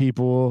group of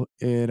people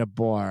in a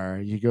bar.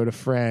 You go to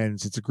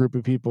Friends, it's a group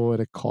of people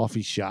at a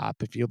coffee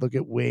shop. If you look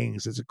at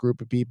Wings, it's a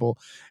group of people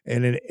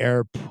in an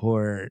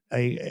airport.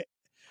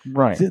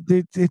 Right.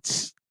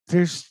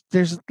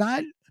 There's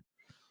not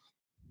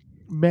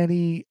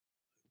many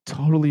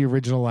totally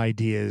original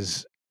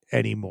ideas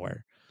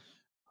anymore.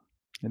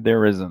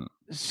 There isn't.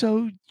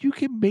 So you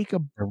can make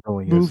a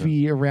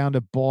movie around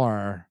a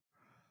bar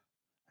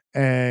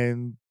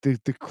and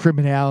the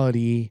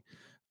criminality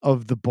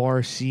of the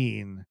bar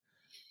scene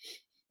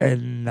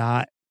and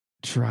not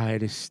try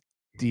to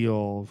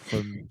steal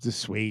from the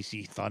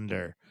Swayze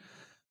Thunder.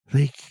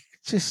 Like,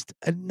 just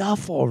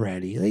enough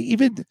already. Like,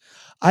 even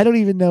I don't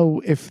even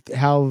know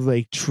how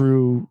like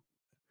true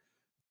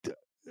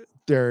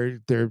they're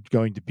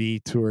going to be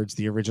towards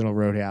the original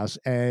Roadhouse,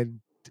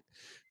 and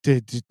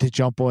to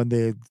jump on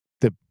the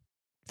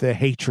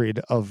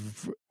hatred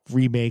of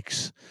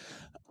remakes.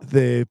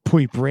 The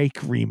Point Break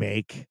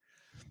remake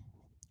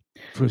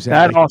was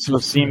that also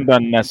seemed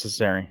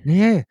unnecessary.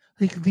 Yeah,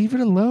 like leave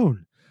it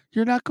alone.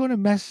 You're not going to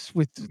mess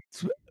with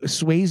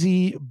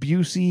Swayze,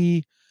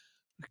 Busey,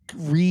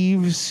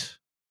 Reeves,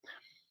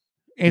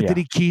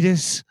 Anthony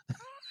Kiedis.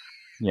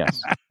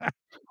 Yes.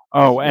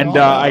 Oh, and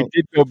I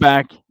did go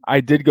back. I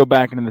did go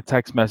back into the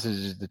text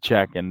messages to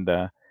check, and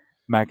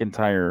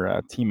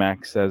McIntyre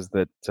T-Mac says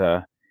that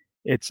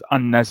it's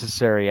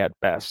unnecessary at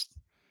best.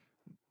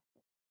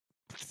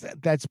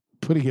 That's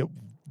putting it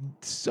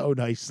so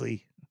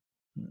nicely.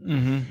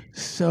 Mm-hmm.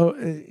 So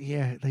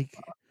yeah, like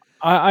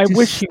I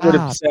wish he would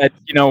have said,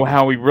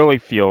 how he really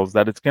feels,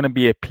 that it's going to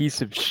be a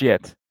piece of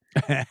shit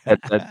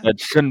that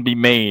shouldn't be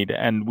made,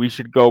 and we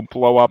should go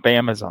blow up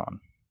Amazon.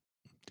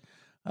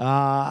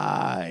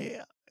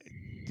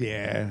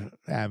 Yeah,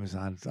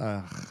 Amazon.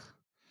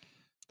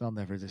 They'll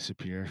never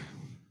disappear.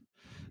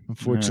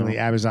 Unfortunately,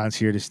 Amazon's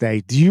here to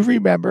stay. Do you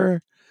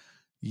remember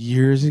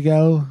years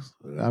ago?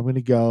 I'm going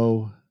to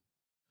go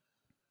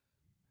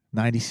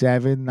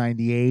 97,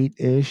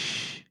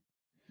 98-ish.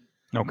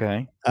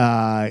 Okay.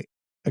 A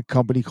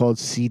company called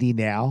CD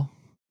Now,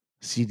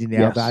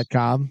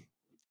 cdnow.com.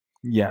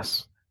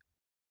 Yes.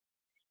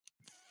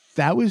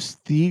 That was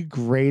the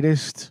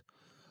greatest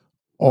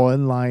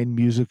online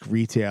music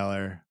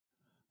retailer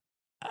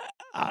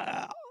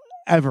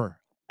ever.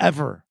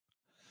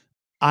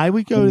 I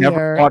would go there.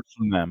 Never bought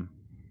from them.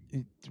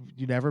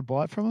 You never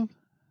bought from them?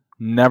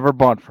 Never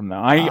bought from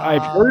them.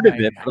 I've heard of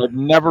it, but I've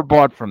never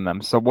bought from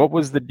them. So what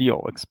was the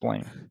deal?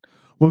 Explain.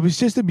 Well, it was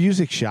just a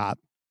music shop.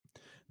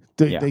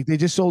 They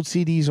just sold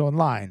CDs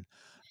online,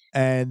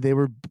 and they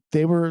were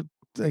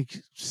like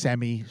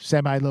semi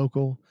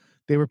local.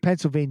 They were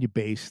Pennsylvania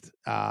based.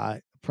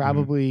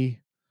 Probably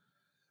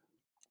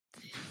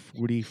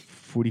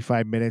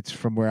 45 minutes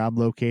from where I'm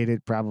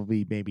located.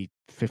 Probably maybe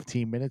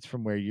 15 minutes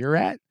from where you're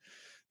at.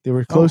 They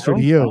were closer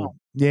to you. Wow.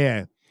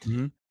 Yeah.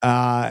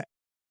 Mm-hmm.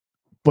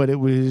 But it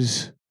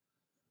was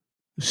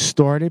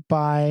started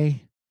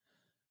by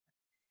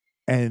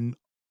and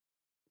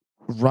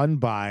run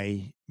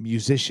by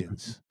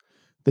musicians.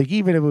 Like,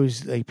 even if it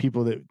was like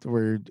people that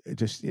were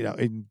just,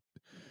 in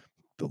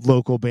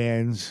local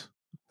bands,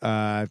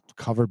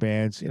 cover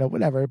bands,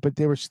 whatever, but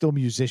they were still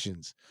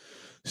musicians.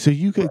 So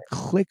you could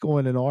click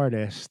on an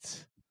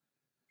artist,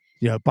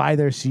 buy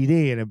their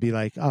CD, and it'd be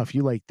like, oh, if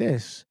you like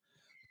this,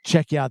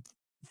 check out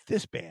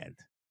this band.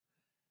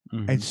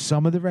 Mm-hmm. And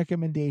some of the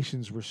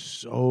recommendations were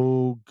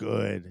so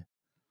good.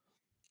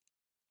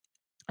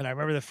 And I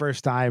remember the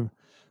first time,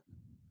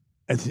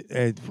 I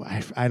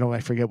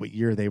forget what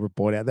year they were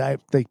bought out.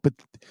 But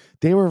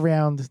they were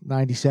around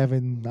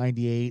 97,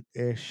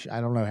 98-ish. I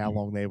don't know how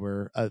long they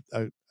were a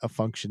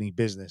functioning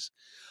business.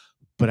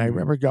 But I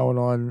remember going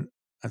on,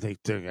 I think,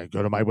 I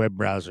go to my web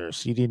browser,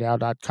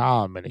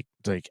 cdnow.com, and it's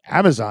like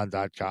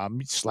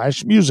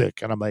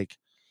amazon.com/music. And I'm like,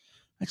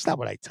 that's not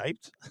what I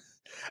typed.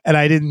 And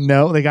I didn't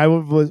know, like, I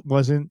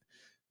wasn't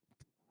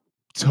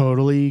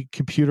totally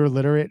computer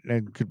literate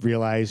and could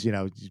realize,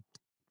 you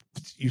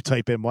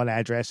type in one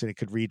address and it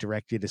could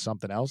redirect you to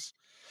something else.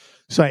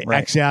 So I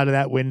X out of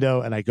that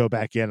window and I go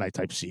back in, I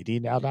type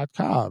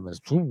cdnow.com. It's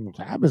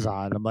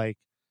Amazon. I'm like,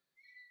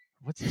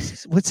 what's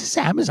this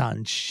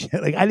Amazon shit?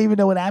 Like, I didn't even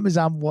know what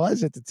Amazon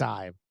was at the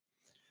time.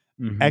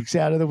 Mm-hmm. X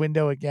out of the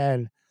window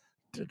again.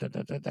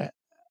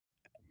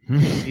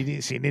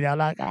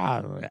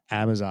 cdnow.com.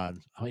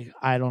 Amazon. I'm like,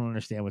 I don't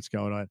understand what's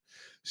going on.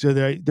 So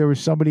there was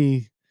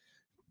somebody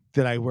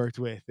that I worked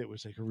with that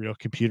was like a real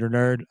computer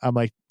nerd. I'm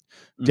like,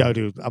 yo,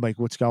 dude, I'm like,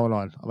 what's going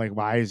on? I'm like,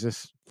 why is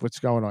this? What's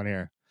going on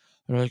here?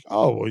 They're like,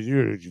 oh, well,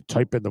 you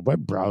type in the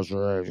web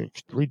browser, you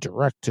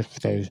redirect if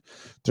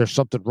there's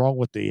something wrong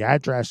with the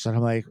address. And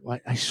I'm like,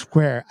 I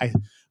swear, I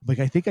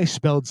think I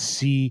spelled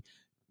CD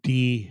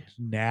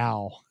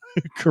now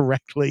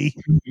correctly.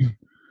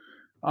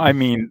 I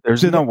mean,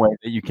 there's no way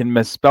that you can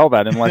misspell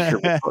that unless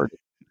you're recorded.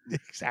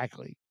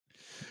 Exactly.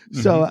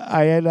 Mm-hmm. So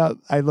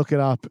I look it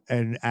up,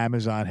 and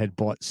Amazon had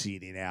bought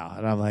CD Now,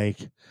 and I'm like,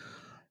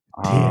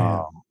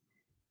 damn.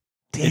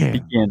 It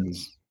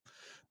begins.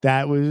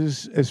 That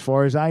was, as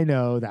far as I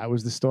know, that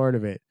was the start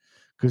of it,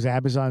 because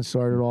Amazon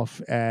started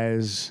off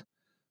as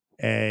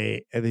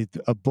a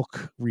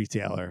book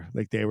retailer.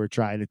 Like, they were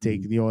trying to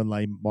take the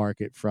online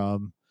market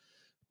from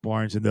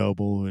Barnes and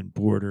Noble and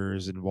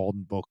Borders and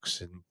Walden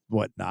Books and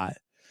whatnot.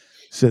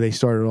 So they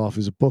started off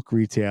as a book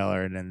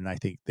retailer, and then I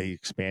think they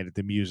expanded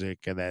to music,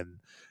 and then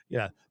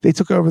they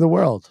took over the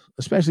world,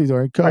 especially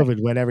during COVID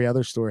when every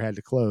other store had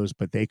to close,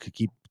 but they could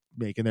keep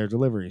making their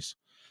deliveries.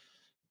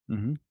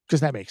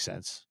 Because that makes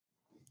sense.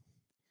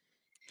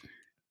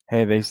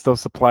 Hey, they still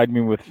supplied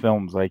me with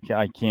films. I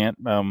can't.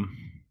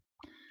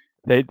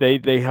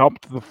 They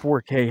helped the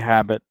 4K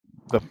habit,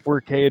 the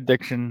 4K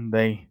addiction.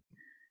 They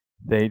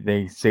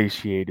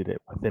satiated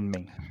it within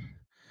me.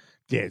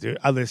 Yeah, dude.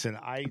 Listen,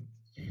 I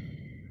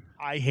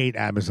hate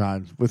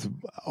Amazon with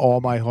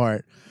all my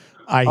heart.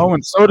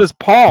 And so does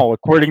Paul,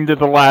 according to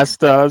the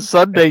last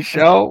Sunday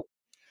show.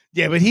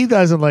 Yeah, but he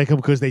doesn't like them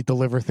because they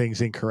deliver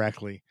things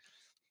incorrectly.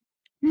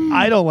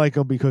 I don't like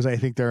them because I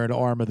think they're an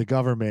arm of the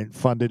government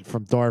funded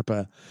from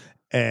DARPA,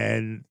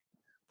 and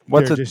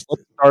what's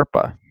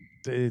DARPA?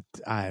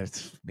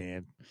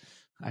 Man,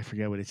 I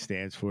forget what it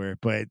stands for,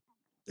 but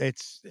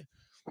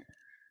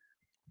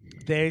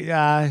they.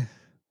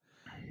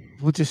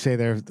 We'll just say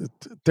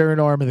they're an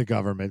arm of the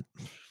government.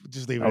 We'll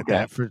just leave it at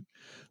that for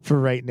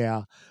right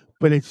now.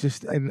 But it's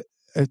just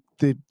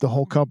the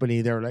whole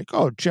company. They're like,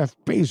 oh, Jeff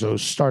Bezos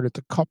started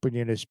the company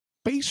in his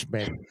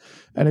basement,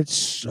 and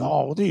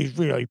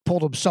he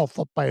pulled himself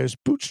up by his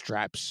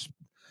bootstraps.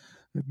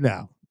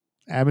 No,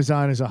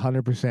 Amazon is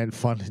 100%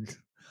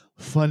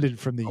 funded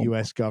from the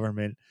U.S.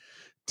 government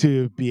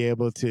to be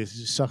able to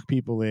suck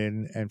people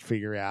in and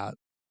figure out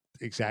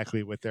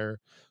exactly what they're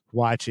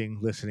watching,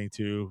 listening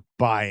to,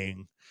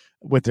 buying,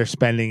 what their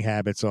spending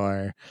habits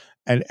are.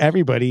 And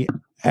everybody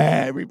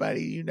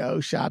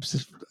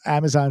shops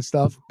Amazon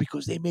stuff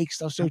because they make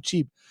stuff so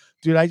cheap.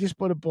 Dude, I just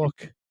bought a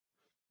book.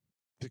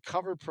 The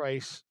cover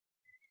price.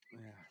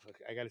 Look,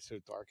 I got it so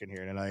dark in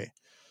here tonight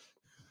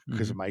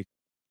because of my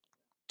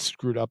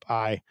screwed up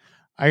eye.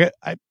 I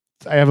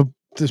have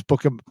this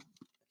book.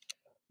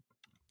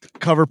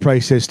 Cover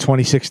price says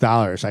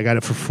 $26. I got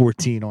it for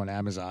 $14 on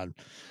Amazon.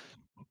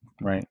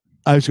 Right.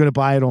 I was going to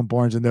buy it on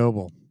Barnes and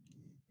Noble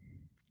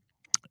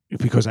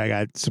because I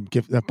got some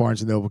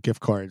Barnes and Noble gift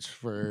cards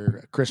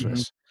for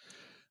Christmas,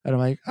 and I'm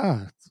like,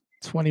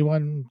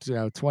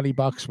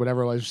 $20,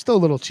 whatever it was. Still a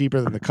little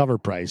cheaper than the cover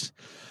price,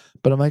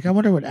 but I'm like, I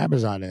wonder what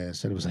Amazon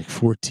is, and it was like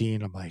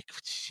 14. I'm like,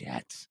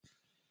 shit,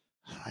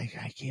 I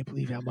can't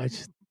believe how much.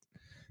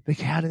 Like,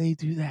 how do they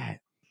do that?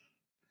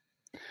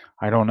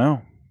 I don't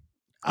know.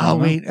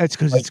 Wait, that's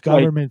because it's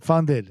government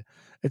funded.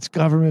 It's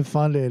government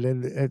funded,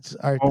 and it's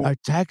our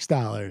tax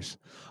dollars.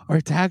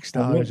 Our tax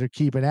dollars are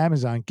keeping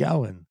Amazon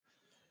going.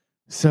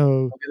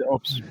 So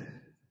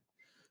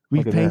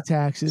we pay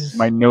taxes.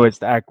 My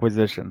newest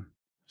acquisition.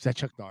 Is that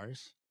Chuck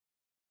Norris?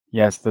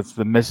 Yes, that's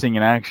the Missing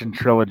in Action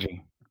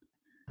trilogy.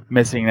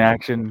 Missing in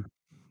Action.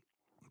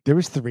 There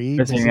was 3.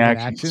 Missing in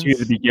Action 2 at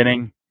the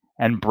beginning,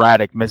 and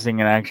Braddock Missing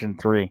in Action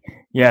 3.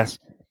 Yes.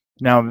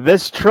 Now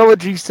this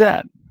trilogy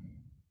set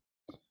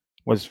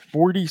was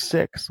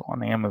 $46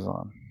 on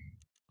Amazon.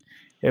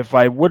 If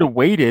I would have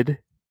waited,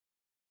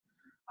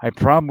 I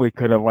probably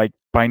could have,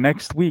 by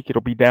next week,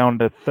 it'll be down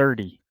to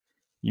 $30.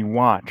 You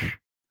watch.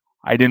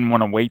 I didn't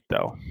want to wait,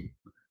 though.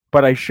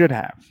 But I should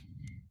have.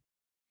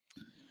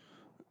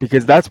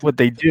 Because that's what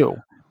they do.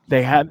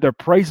 Their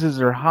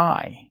prices are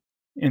high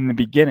in the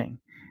beginning.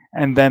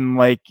 And then,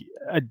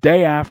 a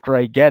day after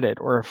I get it,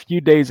 or a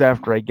few days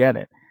after I get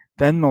it,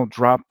 then they'll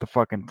drop the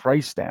fucking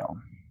price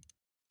down.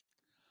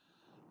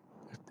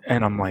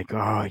 And I'm like,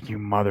 oh, you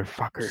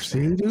motherfuckers.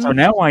 See, dude? So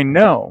now I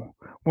know.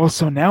 Well,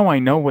 so now I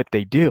know what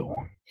they do.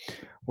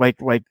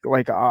 Like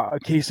a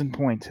case in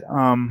point.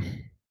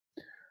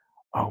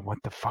 What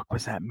the fuck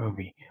was that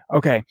movie?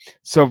 Okay,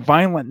 so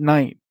Violent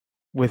Night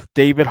with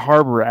David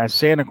Harbour as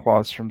Santa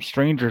Claus from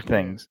Stranger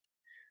Things.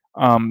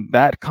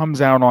 That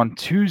comes out on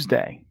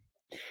Tuesday.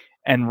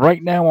 And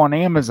right now on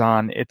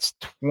Amazon, it's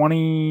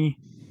 $22.99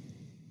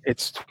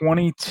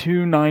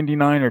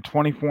 or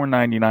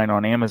 $24.99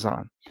 on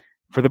Amazon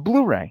for the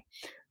Blu-ray.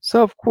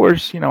 So of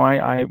course,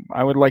 I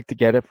would like to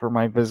get it for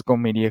my physical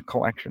media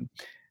collection,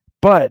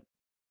 but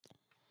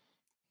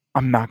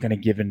I'm not going to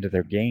give into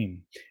their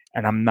game,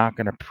 and I'm not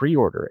going to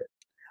pre-order it.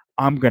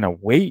 I'm going to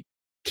wait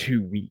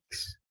 2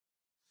 weeks,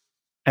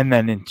 and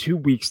then in 2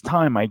 weeks'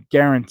 time, I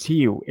guarantee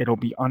you it'll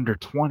be under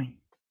 20.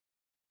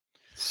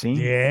 See?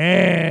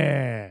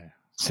 Yeah.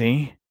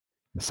 See?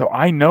 So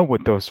I know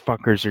what those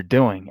fuckers are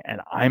doing,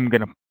 and I'm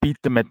going to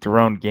beat them at their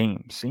own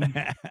game. See?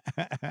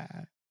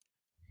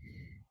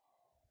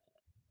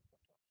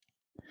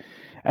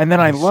 And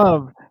then I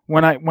love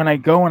when I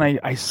go and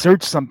I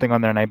search something on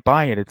there and I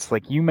buy it. It's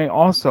like, you may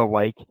also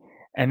like,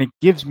 and it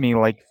gives me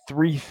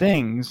 3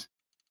 things,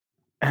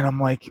 and I'm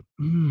like,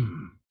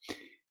 you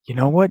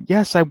know what?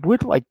 Yes, I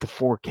would like the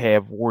 4K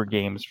of War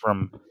Games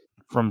from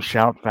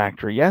Shout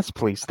Factory. Yes,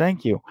 please,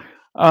 thank you.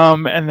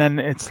 And then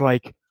it's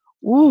like,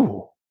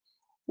 ooh,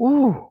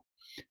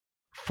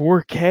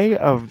 4K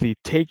of the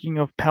Taking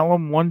of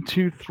Pelham 1,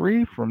 2,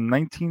 3 from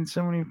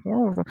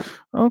 1974.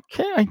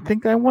 Okay, I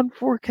think I want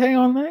 4K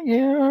on that.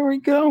 Yeah, there we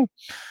go.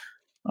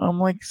 I'm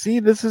like,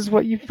 see, this is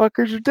what you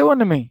fuckers are doing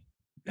to me.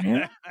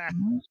 Yeah.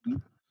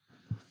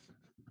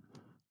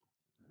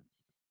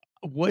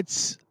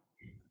 What's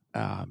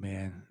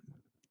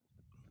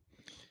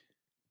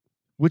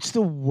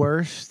the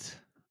worst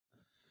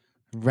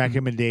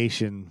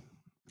recommendation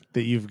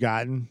that you've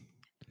gotten?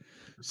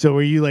 So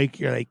are you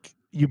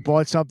you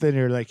bought something,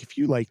 or if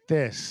you like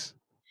this,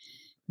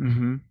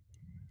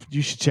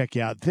 you should check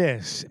out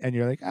this, and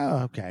you're like, oh,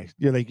 okay.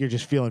 You're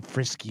just feeling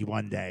frisky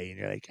one day, and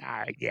you're like, all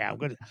right, yeah,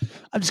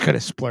 I'm just gonna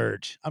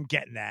splurge. I'm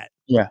getting that.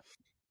 Yeah.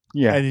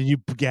 And then you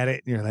get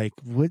it, and you're like,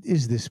 what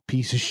is this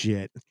piece of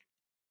shit?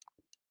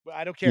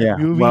 I don't care. Yeah,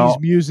 Movies, well-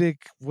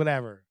 music,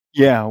 whatever.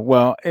 Yeah,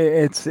 well,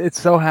 it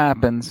so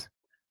happens,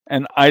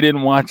 and I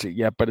didn't watch it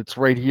yet, but it's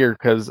right here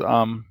because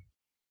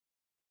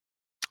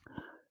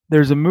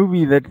there's a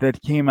movie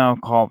that came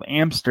out called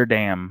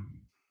Amsterdam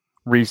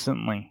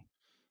recently,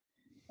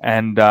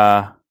 and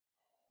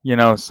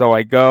so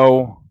I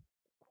go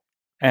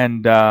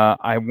and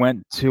I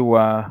went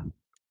to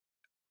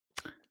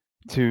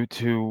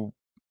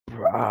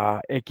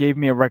it gave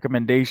me a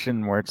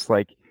recommendation where it's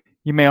like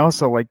you may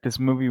also like this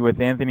movie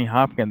with Anthony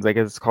Hopkins. I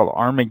guess it's called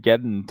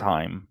Armageddon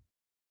Time.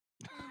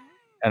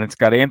 And it's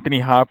got Anthony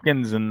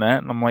Hopkins in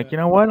that. And I'm like, you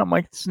know what? I'm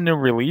like, it's a new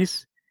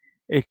release.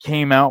 It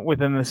came out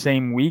within the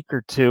same week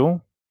or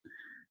two.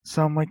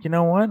 So I'm like, you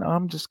know what?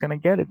 I'm just going to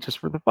get it just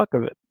for the fuck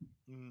of it.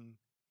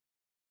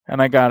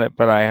 And I got it,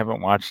 but I haven't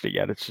watched it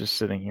yet. It's just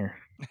sitting here.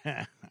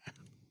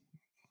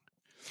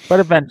 But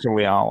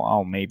eventually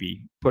I'll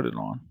maybe put it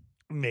on.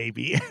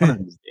 Maybe. One of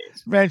these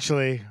days.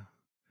 Eventually.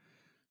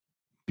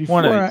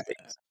 One of these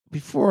days.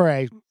 Before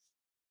I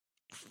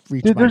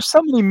reach Dude, there's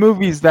so many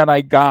movies that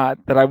I got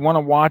that I want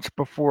to watch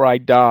before I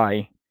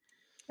die.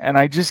 And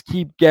I just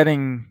keep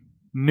getting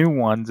new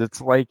ones.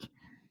 It's like,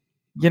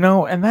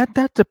 and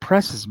that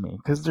depresses me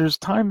because there's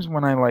times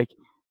when I like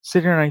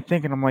sit here and I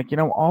think and I'm like,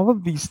 all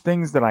of these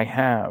things that I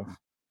have,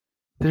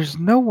 there's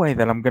no way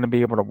that I'm going to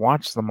be able to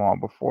watch them all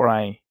before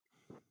I,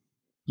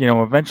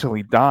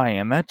 eventually die.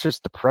 And that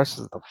just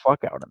depresses the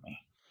fuck out of me.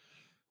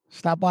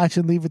 Stop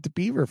watching Leave It to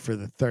Beaver for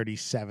the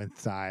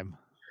 37th time.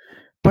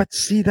 But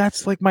see,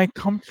 that's like my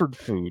comfort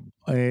food.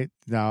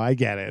 No, I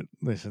get it.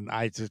 Listen,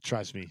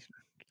 trust me.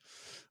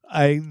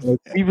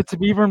 Leave It to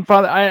Beaver and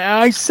Father.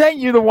 I sent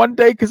you the one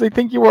day because I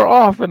think you were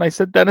off, and I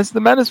said Dennis the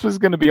Menace was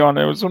going to be on.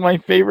 It was one of my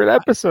favorite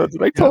episodes,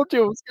 and I told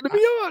you it was going to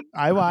be on.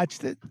 I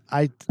watched it.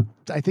 I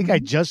think I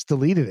just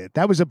deleted it.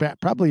 That was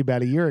probably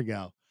about a year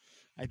ago.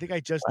 I think I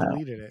just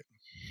deleted it.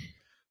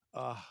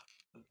 Hold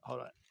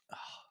on.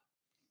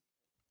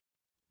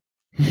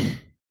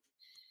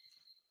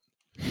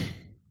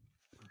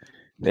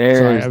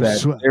 There's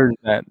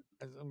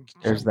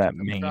that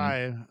meme.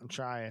 I'm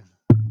trying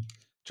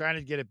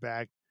to get it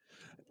back.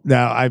 No,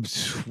 I'm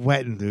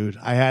sweating, dude.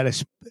 I had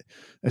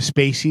a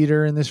space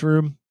heater in this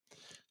room.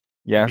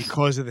 Yes.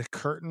 Because of the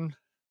curtain,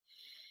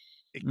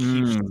 it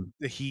keeps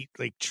the heat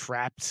like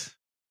trapped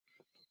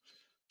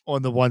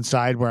on the one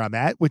side where I'm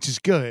at, which is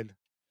good.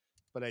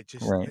 But I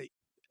just,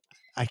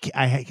 I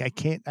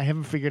can't. I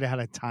haven't figured out how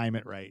to time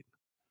it right.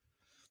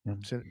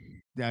 So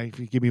now, if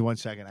you give me 1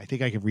 second, I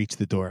think I can reach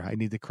the door. I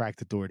need to crack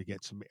the door to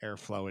get some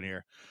airflow in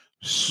here.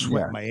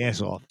 Sweat my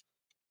ass off.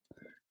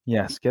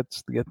 Yes, get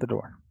the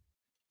door.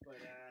 But, all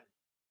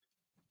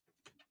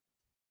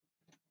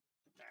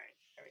right,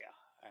 there we go.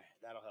 All right,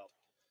 that'll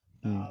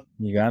help.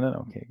 You got it?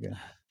 Okay, good.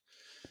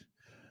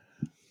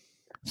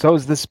 So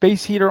is the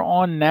space heater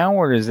on now,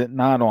 or is it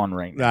not on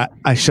right now?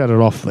 I shut it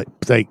off like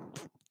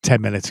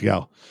 10 minutes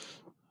ago.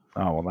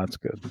 Oh, well, that's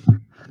good.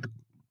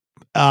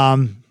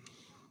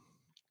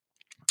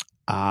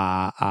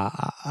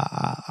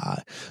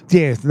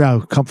 Yeah,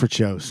 no, comfort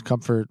shows.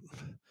 Comfort.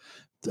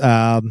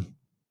 Yeah,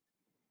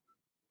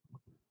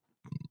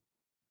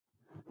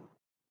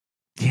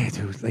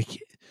 dude, like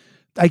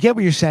I get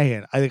what you're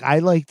saying. I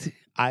like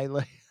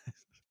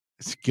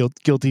it's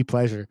guilty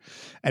pleasure.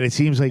 And it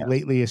seems like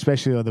lately,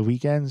 especially on the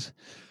weekends,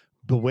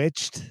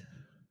 Bewitched.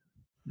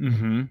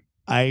 Mm-hmm.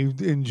 I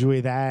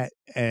enjoy that.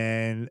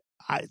 And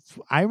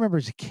I remember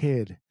as a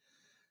kid,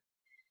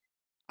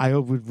 I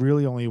would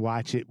really only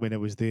watch it when it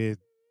was the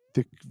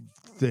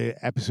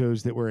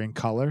episodes that were in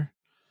color.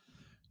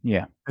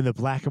 Yeah. And the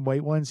black and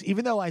white ones,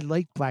 even though I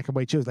liked black and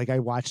white shows, like I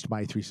watched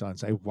My Three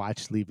Sons, I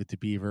watched Leave It to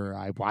Beaver,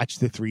 I watched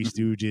The Three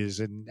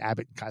Stooges and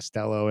Abbott and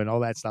Costello and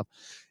all that stuff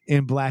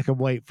in black and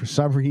white. For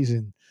some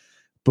reason,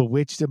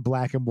 Bewitched in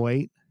black and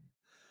white,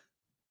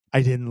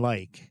 I didn't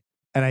like.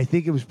 And I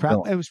think it was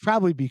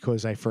probably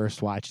because I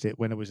first watched it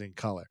when it was in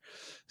color.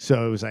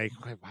 So it was like,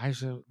 why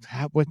is it,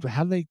 how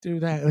did they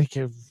do that? Like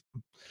if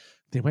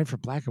they went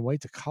from black and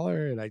white to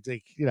color, and I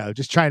think,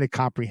 just trying to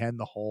comprehend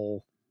the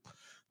whole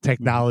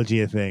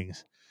technology of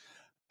things.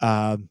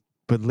 But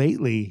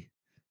lately,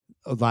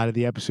 a lot of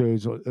the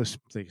episodes, like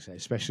I say,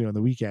 especially on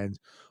the weekends,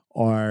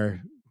 are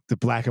the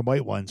black and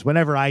white ones.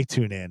 Whenever I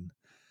tune in,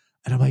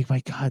 and I'm like, my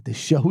God, the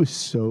show is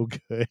so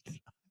good,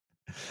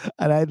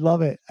 and I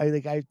love it. I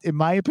think, in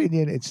my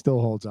opinion, it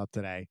still holds up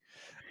today.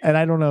 And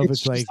I don't know if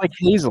it's just like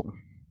Hazel.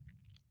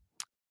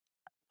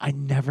 I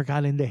never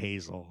got into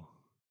Hazel.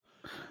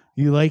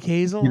 You like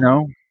Hazel?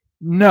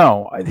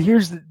 No.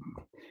 Here's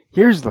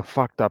the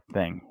fucked up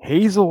thing.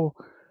 Hazel,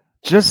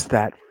 just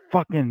that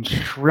fucking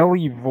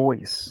shrilly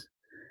voice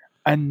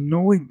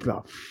annoyed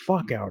the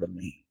fuck out of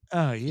me.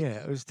 Oh yeah,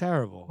 it was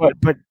terrible.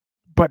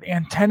 But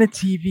Antenna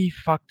TV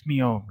fucked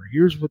me over.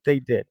 Here's what they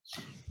did.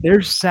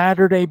 Their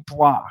Saturday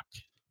block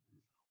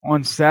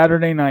on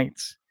Saturday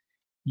nights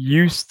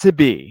used to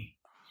be,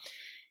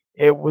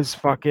 it was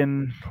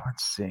fucking,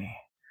 let's see,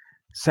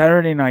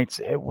 Saturday nights,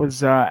 it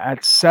was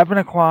at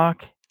 7:00.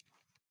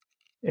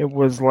 It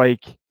was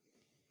like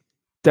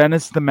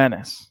Dennis the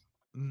Menace.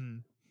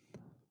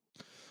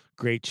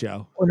 Great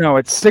show. Oh, no,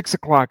 at 6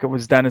 o'clock, it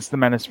was Dennis the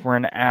Menace for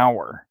an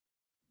hour.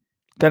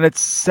 Then at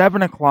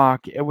 7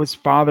 o'clock, it was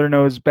Father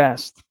Knows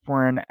Best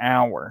for an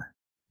hour.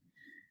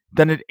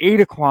 Then at 8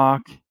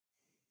 o'clock,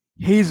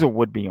 Hazel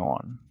would be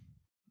on.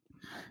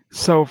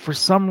 So for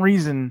some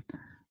reason,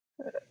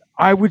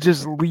 I would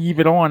just leave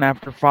it on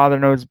after Father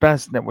Knows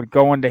Best, and it would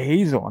go into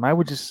Hazel, and I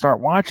would just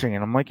start watching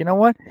it. I'm like, you know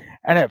what?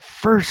 And at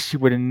first, she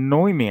would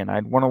annoy me, and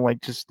I'd want to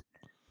like just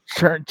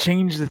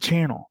change the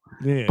channel.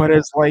 Yeah. But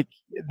as like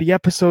the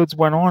episodes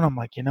went on, I'm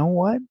like, you know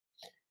what?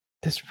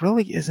 This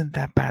really isn't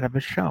that bad of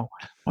a show,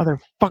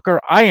 motherfucker.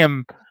 I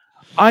am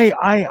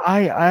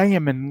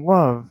in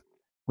love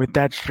with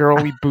that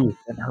Shirley Booth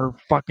and her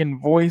fucking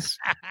voice.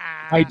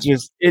 I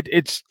just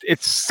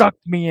it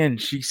sucked me in.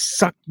 She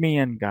sucked me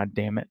in. God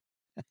damn it,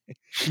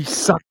 she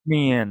sucked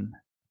me in.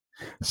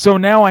 So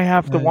now I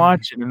have to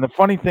watch it, and the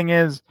funny thing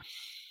is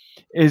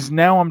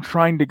now I'm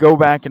trying to go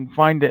back and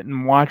find it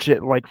and watch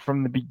it like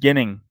from the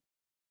beginning,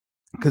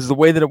 because the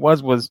way that it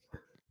was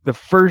the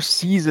first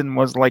season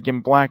was like in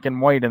black and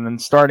white, and then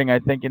starting I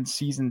think in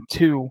season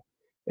 2,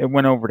 it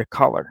went over to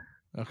color.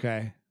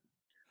 Okay.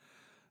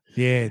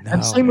 Yeah, no,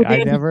 and same with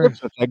Andy never.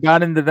 Griffith. I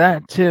got into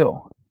that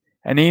too.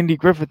 And Andy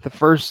Griffith, the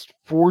first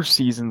 4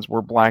 seasons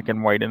were black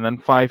and white, and then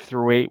 5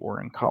 through 8 were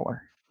in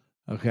color.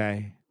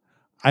 Okay.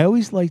 I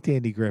always liked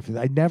Andy Griffith.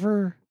 I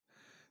never.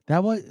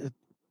 That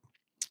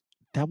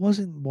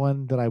wasn't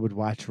one that I would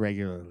watch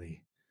regularly.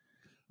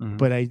 Mhm.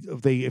 But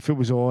if it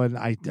was on,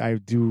 I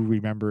do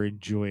remember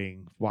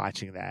enjoying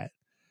watching that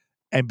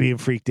and being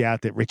freaked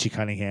out that Richie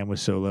Cunningham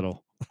was so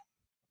little.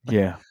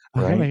 Yeah.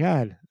 Oh Right? my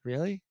God,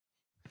 really?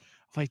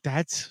 Like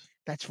that's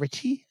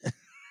Richie?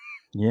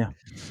 Yeah.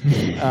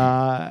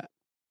 Yeah,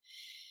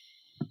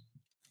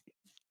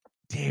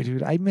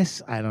 dude, I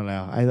don't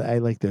know. I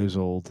like those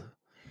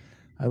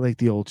I like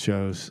the old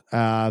shows.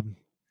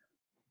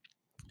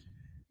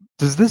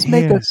 Does this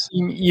make us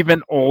seem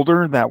even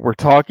older that we're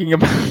talking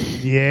about?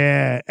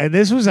 Yeah, and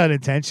this was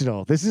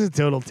unintentional. This is a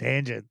total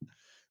tangent.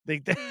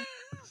 Like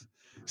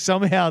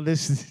somehow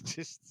this is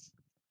just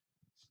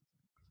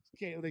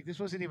okay. Like this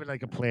wasn't even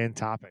like a planned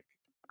topic.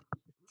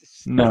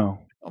 No.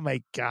 Oh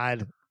my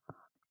God.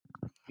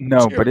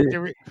 No, but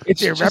do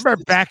you remember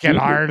back in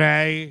our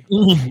day?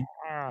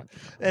 And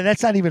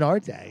that's not even our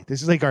day.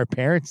 This is like our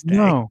parents' day.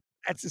 No.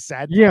 That's a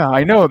sad. Yeah,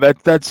 I know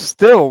that's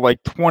still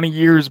like 20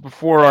 years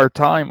before our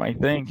time, I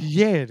think.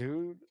 Yeah,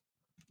 dude.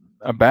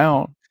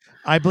 About.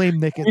 I blame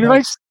Nick and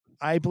Night.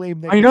 I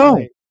blame Nick. I know.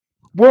 Night.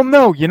 Well,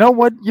 no, you know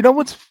what? You know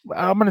what's?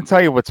 I'm gonna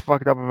tell you what's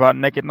fucked up about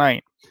Nick at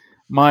Night.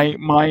 My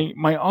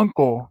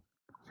uncle,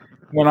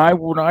 when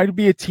I'd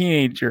be a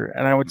teenager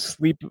and I would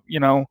sleep,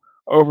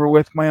 over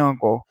with my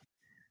uncle,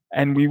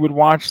 and we would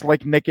watch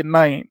like Nick at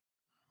Night.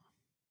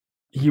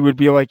 He would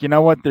be like, you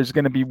know what? There's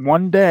gonna be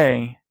one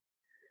day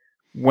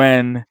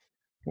when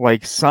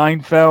like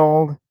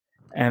Seinfeld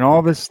and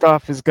all this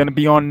stuff is gonna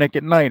be on Nick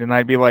at Night, and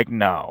I'd be like,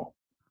 no,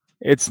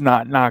 it's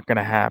not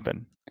gonna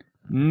happen.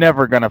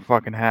 Never gonna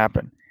fucking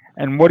happen.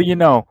 And what do you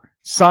know?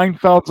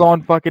 Seinfeld's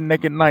on fucking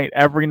Nick at Night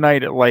every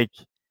night at like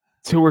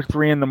 2 or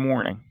 3 in the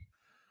morning.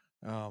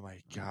 Oh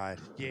my God.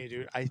 Yeah,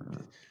 dude.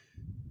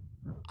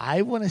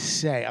 I want to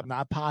say, I'm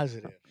not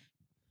positive,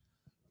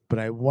 but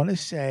I want to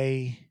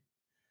say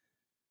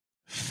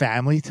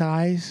Family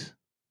Ties.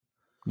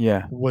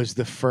 Yeah. Was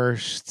the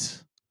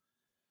first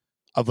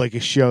of like a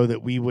show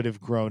that we would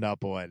have grown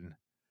up on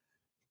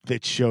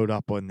that showed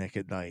up on Nick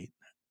at Night.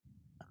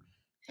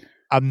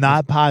 I'm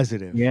not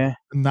positive. Yeah.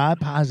 I'm not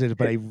positive,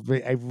 but I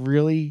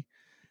really,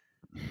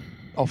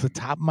 off the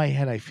top of my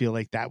head, I feel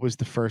like that was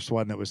the first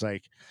one that was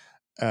like,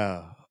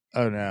 oh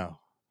no,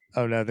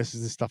 this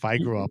is the stuff I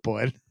grew up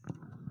on.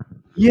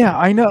 Yeah,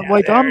 I know. Yeah,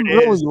 like I'm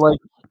really is. like,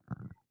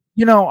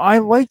 I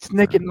liked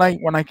Nick at Night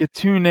when I could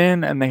tune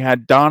in, and they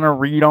had Donna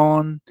Reed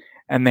on,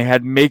 and they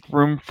had Make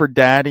Room for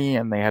Daddy,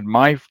 and they had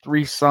My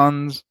Three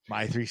Sons.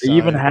 My Three They Sons.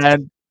 even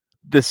had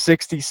the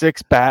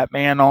 '66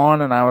 Batman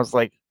on, and I was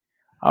like,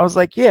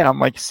 yeah. I'm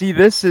like, see,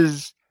 this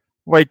is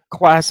like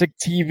classic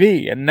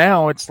TV, and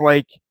now it's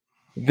like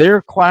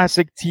their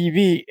classic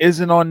TV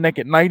isn't on Nick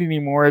at Night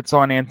anymore. It's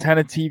on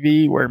Antenna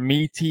TV or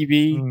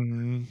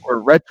MeTV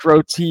or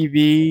Retro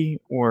TV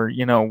or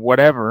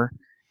whatever,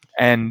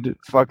 and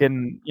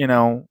fucking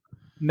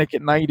Nick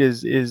at Night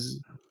is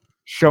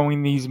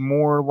showing these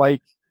more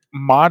like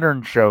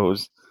modern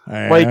shows,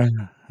 like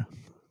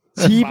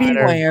TV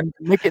Land.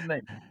 Nick at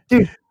Night,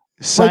 dude.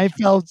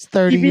 Seinfeld's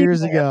 30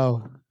 years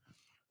ago.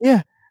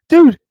 Yeah,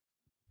 dude.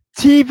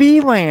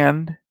 TV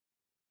Land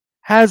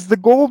has the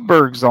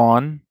Goldbergs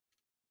on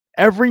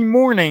every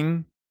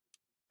morning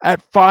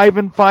at 5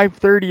 and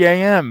 5:30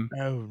 a.m.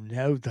 Oh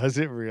no, does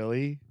it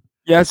really?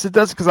 Yes, it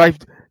does.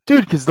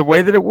 Because the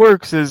way that it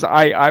works is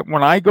I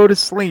when I go to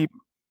sleep,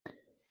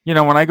 when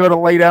I go to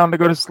lay down to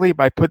go to sleep,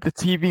 I put the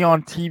TV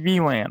on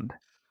TV Land,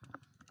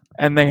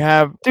 and they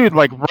have, dude,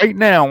 like right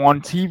now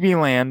on TV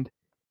Land,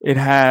 it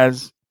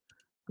has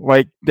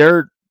like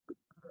their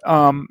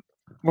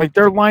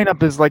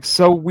lineup is like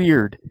so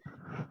weird.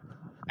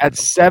 At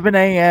 7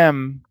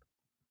 a.m.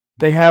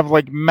 they have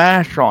like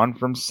MASH on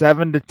from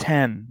 7 to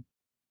 10.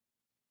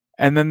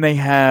 And then they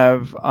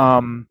have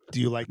Do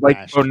you like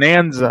MASH?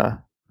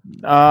 Bonanza.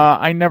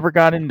 I never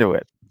got into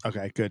it.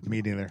 Okay, good.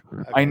 Me neither.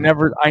 Okay. I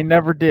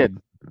never did.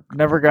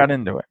 Never got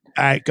into it.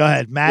 All right, go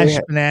ahead. MASH,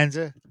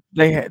 Bonanza.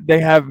 They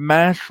have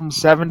MASH from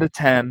 7 to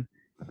 10.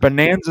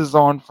 Bonanza's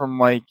on from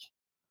like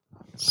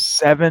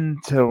 7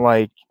 to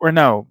like, or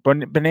no,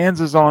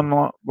 Bonanza's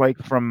on like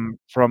from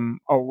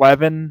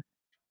 11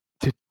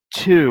 to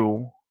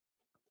 2.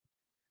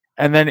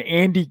 And then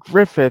Andy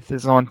Griffith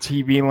is on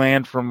TV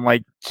Land from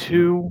like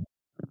 2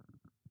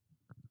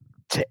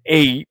 to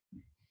 8.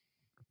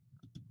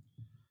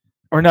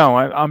 Or no,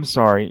 I'm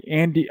sorry.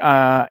 Andy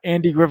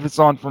Griffith's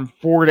on from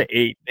 4 to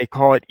 8. They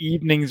call it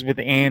Evenings with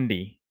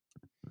Andy.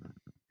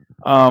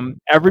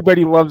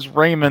 Everybody Loves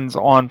Raymond's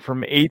on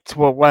from 8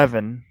 to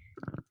 11.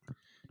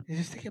 You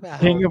just think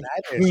about King how of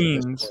that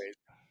Queens. is at this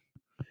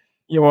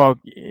Yeah,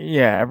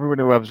 yeah,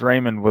 Everybody Loves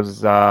Raymond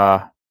was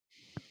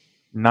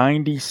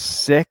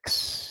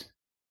 96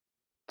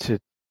 to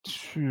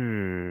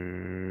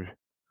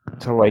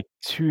like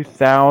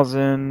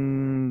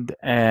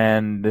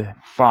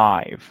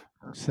 2005.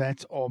 So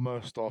that's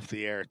almost off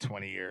the air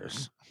 20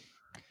 years.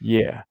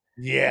 Yeah.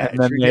 Yeah. And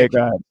then they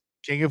got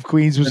King of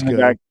Queens was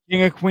good.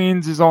 King of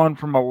Queens is on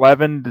from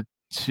 11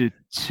 to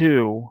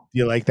 2.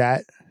 You like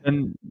that?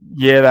 And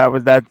yeah,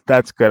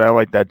 that's good. I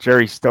like that.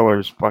 Jerry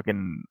Stiller's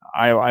fucking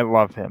I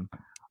love him.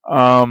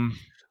 But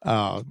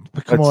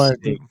come on.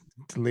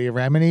 Leah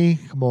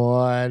Remini, come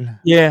on.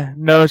 Yeah,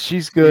 no,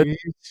 she's good.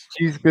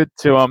 She's good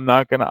too. I won't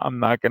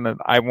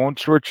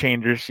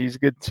shortchange her. She's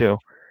good too.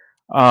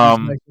 She's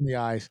nice in the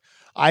eyes.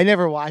 I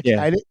never watched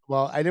Yeah. I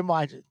didn't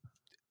watch it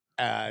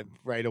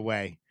right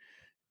away.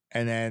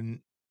 And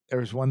then there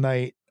was one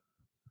night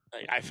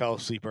I fell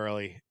asleep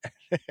early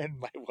and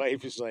my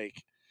wife is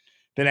like,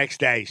 the next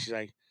day, she's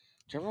like,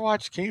 "Did you ever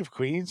watch King of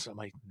Queens?" I'm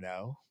like,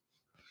 "No."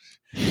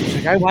 She's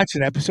like, "I watched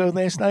an episode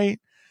last night."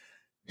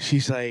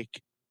 She's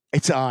like,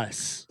 "It's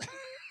us."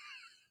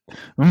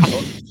 I'm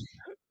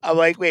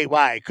like, "Wait,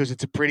 why? Because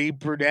it's a pretty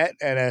brunette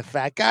and a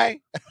fat guy?"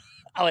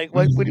 I'm like,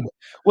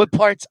 "What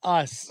part's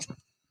us?"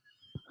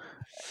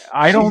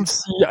 I don't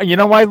see.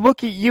 I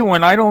look at you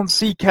and I don't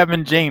see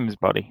Kevin James,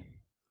 buddy.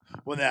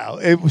 Well, no,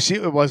 it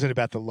wasn't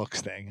about the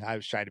looks thing. I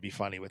was trying to be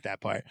funny with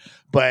that part,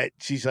 but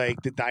she's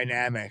like the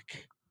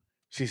dynamic.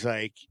 She's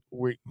like,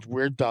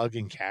 we're Doug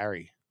and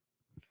Carrie.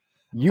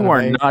 You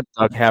are not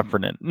Doug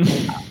Heffernan.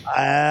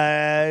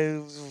 I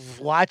was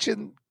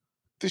watching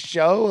the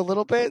show a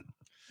little bit,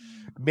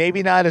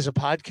 maybe not as a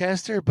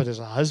podcaster, but as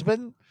a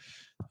husband.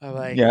 I'm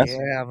like, yes.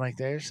 yeah, I'm like,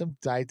 I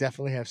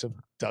definitely have some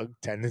Doug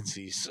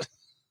tendencies.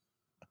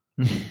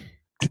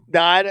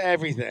 Not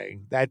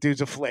everything. That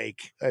dude's a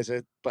flake,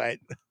 but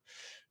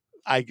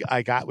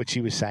I got what she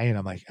was saying.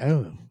 I'm like,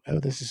 oh,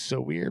 this is so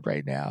weird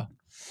right now.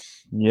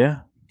 Yeah.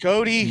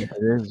 Cody. Yeah,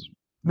 it is.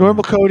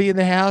 Normal Cody in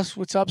the house.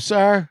 What's up,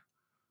 sir?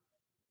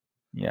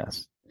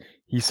 Yes.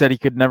 He said he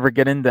could never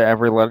get into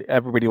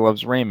Everybody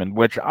Loves Raymond,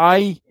 which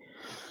I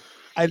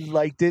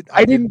liked it.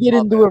 I didn't get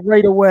into it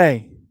right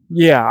away.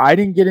 Yeah, I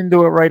didn't get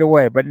into it right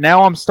away, but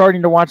now I'm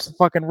starting to watch the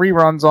fucking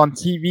reruns on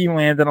TV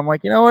Land, and I'm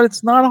like, you know what?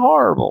 It's not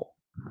horrible.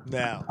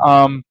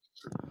 No.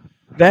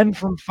 Then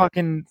from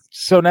 3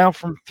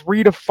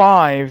 to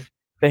 5,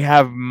 they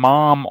have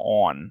Mom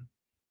on.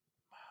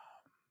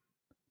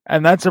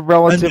 And that's a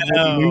relatively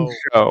new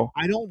show.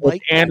 I don't with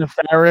like Anna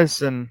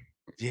Faris and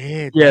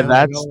yeah,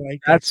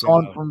 that's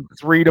on from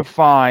 3 to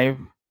 5.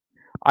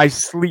 I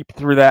sleep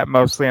through that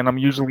mostly, and I'm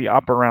usually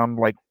up around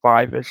like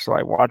 5-ish, so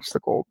I watch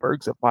the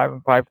Goldbergs at 5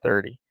 and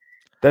 5:30.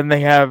 Then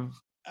they have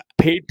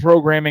paid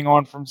programming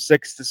on from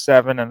 6 to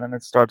 7, and then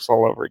it starts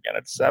all over again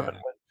at 7.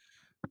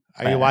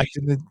 Are you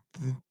watching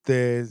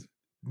the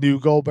new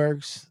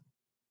Goldbergs?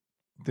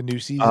 The new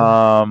season?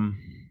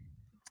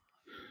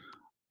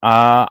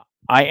 I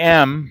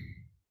am.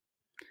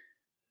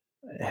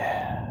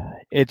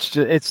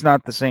 It's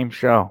not the same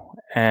show,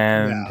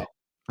 and no,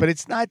 but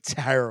it's not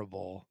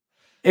terrible.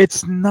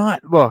 It's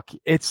not. Look,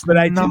 it's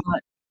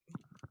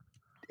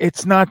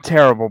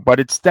terrible, but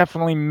it's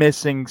definitely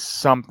missing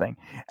something.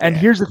 And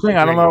here's the thing: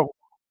 I don't know.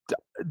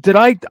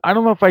 I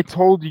don't know if I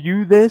told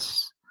you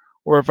this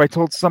or if I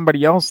told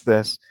somebody else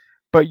this,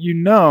 but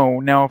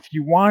now if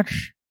you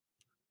watch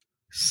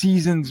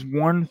seasons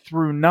 1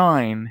 through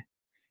 9,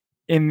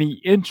 in the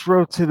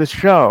intro to the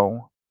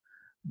show,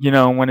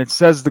 when it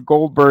says the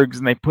Goldbergs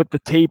and they put the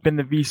tape in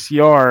the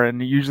VCR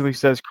and it usually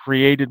says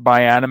created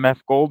by Adam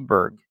F.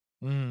 Goldberg.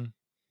 Mm.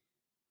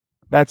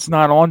 That's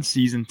not on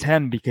season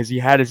 10 because he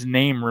had his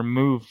name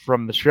removed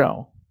from the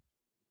show.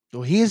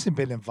 Well, he hasn't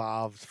been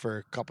involved for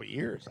a couple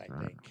years, I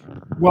think.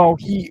 Well,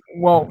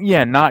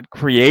 not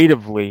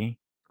creatively,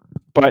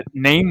 but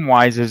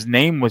name-wise, his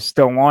name was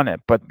still on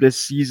it. But this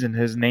season,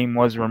 his name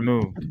was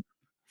removed.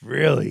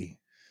 Really?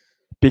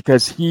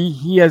 Because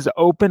he has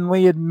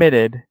openly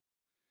admitted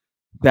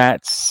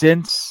that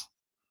since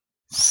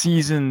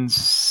season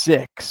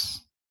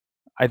 6,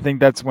 I think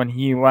that's when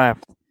he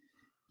left,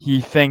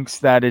 he thinks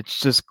that it's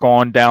just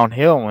gone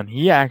downhill. And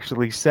he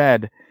actually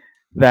said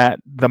that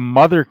the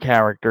mother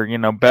character,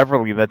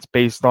 Beverly, that's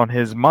based on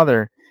his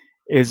mother,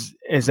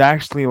 is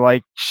actually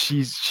like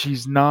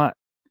she's not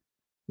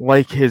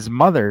like his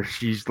mother.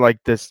 She's like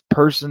this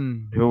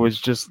person who was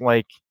just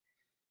like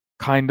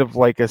kind of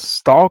like a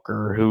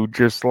stalker who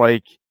just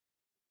like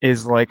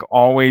is like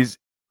always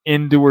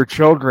into her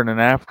children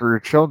and after her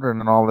children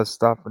and all this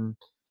stuff. And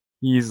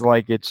he's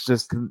like,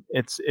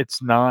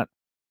 it's not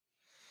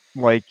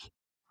like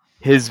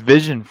his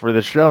vision for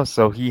the show.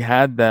 So he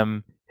had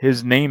them.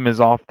 His name is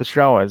off the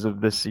show as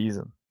of this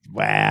season.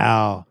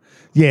 Wow.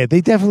 Yeah,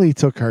 they definitely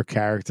took her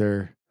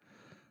character,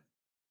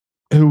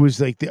 who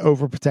was like the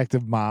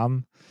overprotective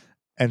mom,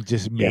 and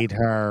just made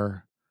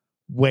her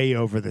way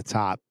over the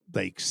top,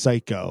 like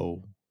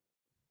psycho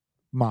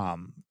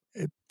mom.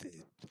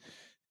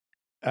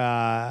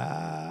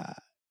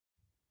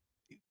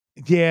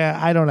 Yeah,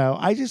 I don't know.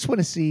 I just want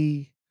to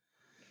see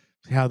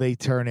how they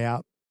turn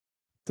out,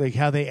 like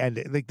how they end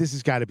it. Like this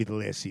has got to be the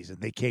last season.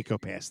 They can't go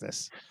past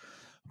this.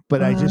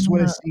 But I just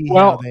want to see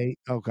how they.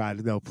 Oh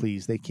God, no!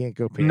 Please, they can't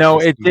go past. No,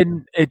 this it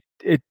season.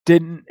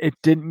 didn't. It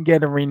didn't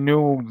get a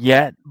renewal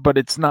yet, but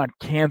it's not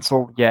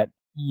canceled yet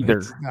either.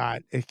 It's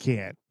not. It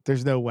can't.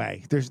 There's no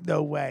way. There's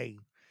no way.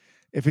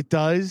 If it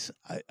does,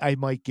 I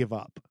might give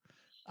up.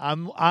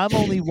 I'm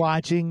only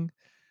watching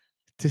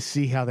to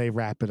see how they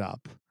wrap it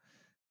up.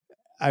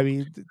 I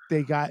mean,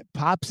 they got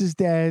Pops is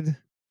dead.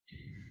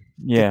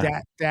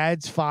 Yeah.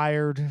 Dad's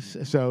fired,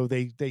 so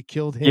they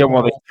killed him. Yeah,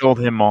 well, they killed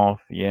him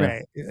off. Yeah.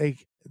 Right.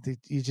 Like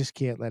you just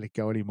can't let it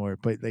go anymore.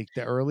 But like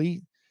the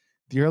early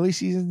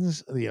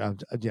seasons,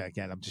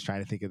 again, I'm just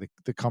trying to think of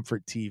the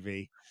comfort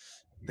TV.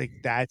 Like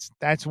that's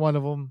one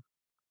of them.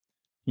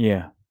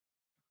 Yeah.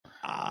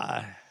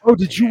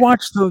 Did you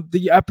watch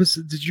the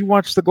episode? Did you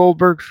watch the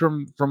Goldbergs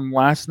from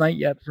last night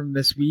yet? From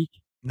this week?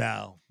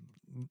 No.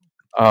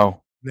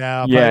 Oh.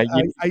 No. Yeah.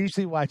 I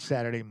usually watch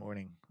Saturday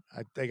morning.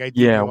 I think I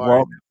do. Yeah.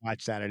 Well,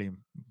 watch Saturday.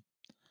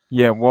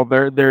 Yeah. Well,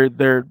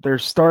 they're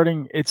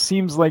starting. It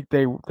seems like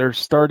they're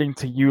starting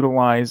to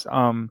utilize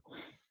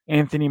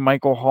Anthony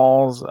Michael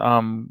Hall's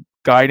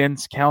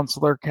guidance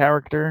counselor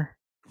character.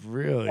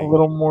 Really? A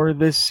little more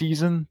this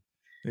season.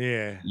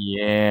 Yeah.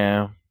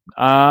 Yeah.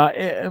 I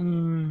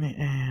don't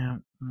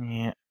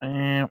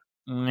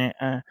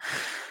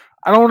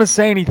want to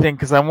say anything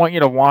because I want you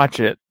to watch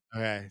it.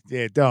 Okay.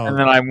 Yeah. Don't. And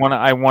then I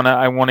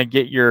want to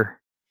get your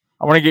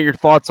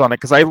thoughts on it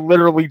because I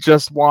literally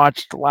just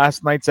watched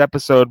last night's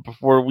episode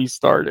before we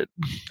started.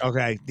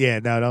 Okay. Yeah.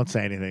 No. Don't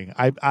say anything.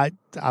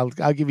 I'll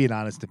give you an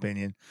honest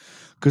opinion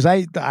because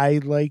I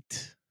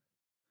liked.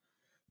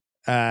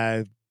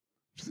 Now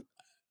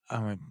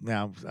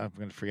I'm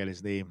going to forget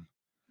his name.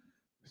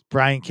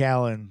 Brian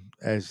Callen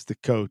as the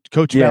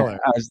Coach Miller.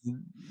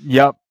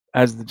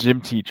 As the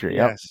gym teacher.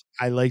 Yep. Yes,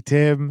 I liked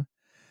him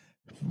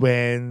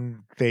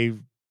when they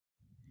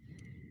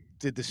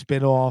did the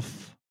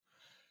spinoff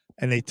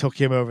and they took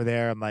him over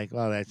there. I'm like,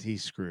 oh,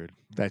 he's screwed.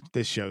 That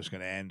this show's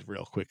going to end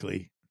real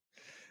quickly.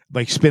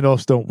 Like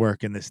spinoffs don't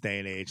work in this day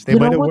and age. They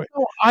might have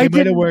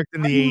worked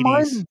in the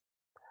 80s.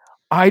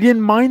 I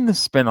didn't mind the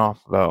spinoff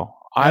though.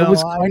 I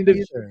was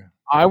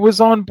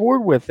on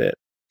board with it.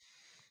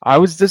 I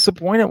was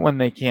disappointed when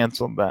they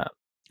canceled that.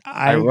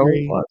 I agree.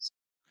 Really was.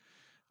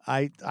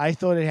 I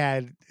thought it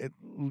had at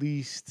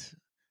least.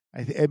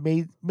 It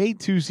made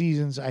 2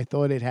 seasons. I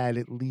thought it had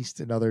at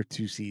least another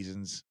 2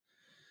 seasons.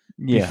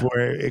 Yeah. Before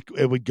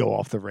it would go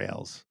off the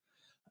rails.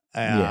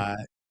 So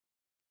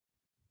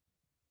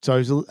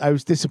I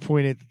was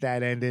disappointed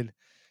that ended,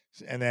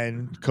 and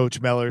then Coach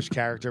Miller's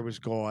character was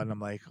gone. I'm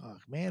like, oh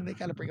man, they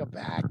got to bring him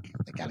back.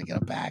 They got to get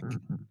him back.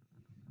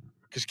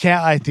 Because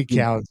I think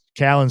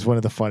Callen's one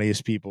of the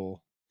funniest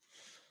people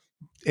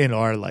in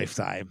our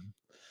lifetime.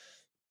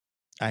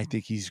 I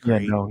think he's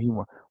great. Yeah,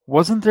 no,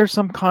 wasn't there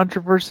some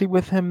controversy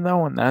with him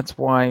though, and that's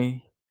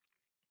why.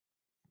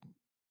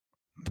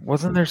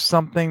 Wasn't there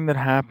something that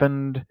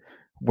happened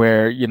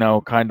where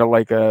kind of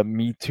like a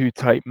Me Too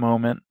type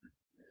moment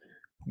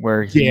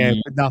where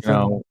but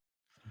nothing.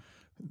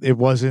 It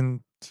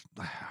wasn't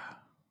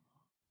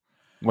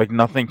like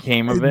nothing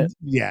came of it.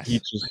 Yes.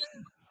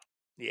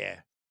 Yeah.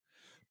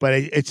 But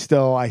it's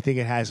still, I think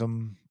it has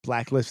him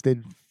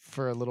blacklisted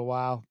for a little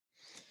while.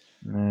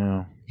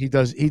 Yeah. He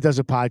does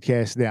a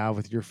podcast now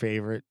with your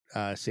favorite,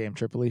 Sam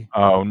Tripoli.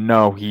 Oh,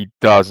 no, he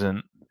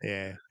doesn't.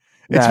 Yeah.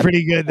 It's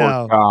pretty good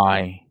though.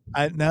 Guy.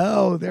 I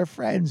know, they're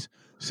friends.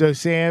 So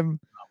Sam,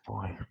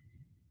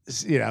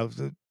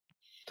 Sam's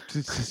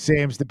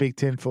the big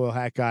tinfoil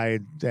hat guy,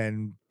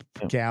 and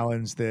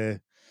Callen's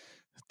the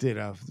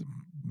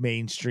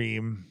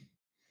mainstream,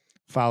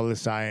 follow the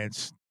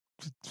science.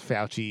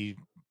 Fauci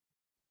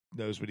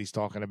knows what he's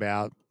talking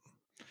about.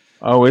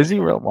 Oh, is he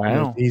real?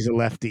 Wow. He's a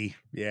lefty.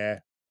 Yeah.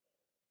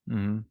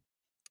 Mm-hmm.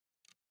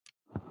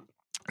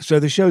 So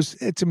the show's,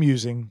 it's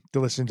amusing to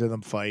listen to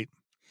them fight.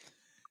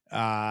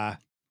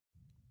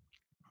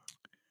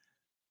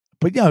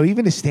 But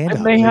even a stand-up.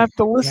 I may have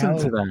to listen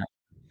to that.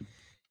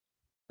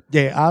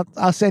 Yeah,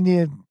 I'll send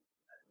you.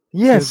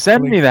 Yeah,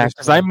 send me that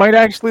because I might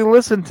actually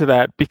listen to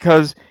that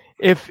because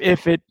if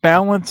it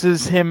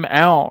balances him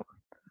out,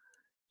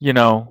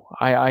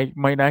 I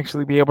might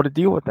actually be able to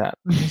deal with that.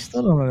 I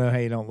still don't know how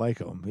you don't like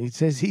him. He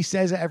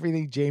says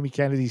everything Jamie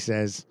Kennedy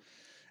says.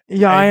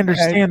 Yeah, I And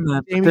understand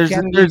that. Jamie There's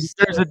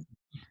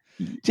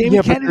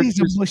Kennedy's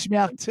a there's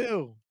mushmouth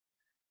too.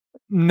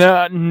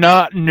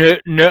 no.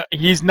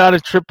 He's not a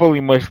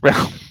Tripoli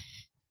mushmouth.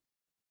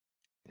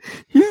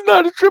 He's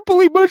not a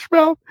Tripoli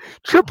mushmouth.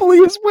 Tripoli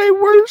is way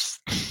worse.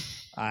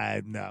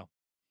 No.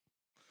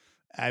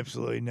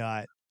 Absolutely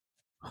not.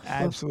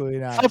 Absolutely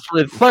not.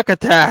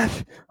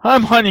 Fuckatath.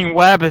 I'm hunting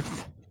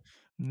wabbits.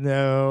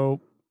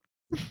 No.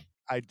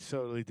 I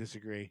totally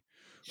disagree.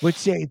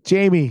 Which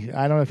Jamie,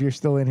 I don't know if you're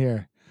still in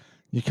here.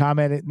 You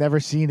commented, never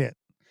seen it.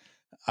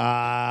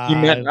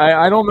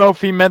 I don't know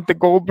if he meant the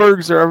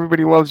Goldbergs or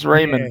Everybody Loves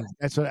Raymond. Yeah,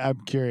 that's what I'm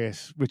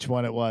curious which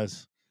one it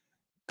was.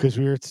 Because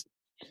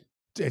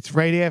it's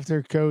right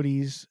after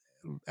Cody's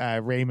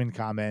Raymond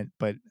comment,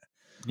 but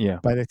yeah,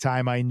 by the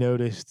time I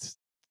noticed,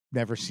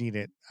 never seen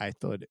it, I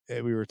thought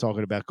we were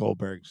talking about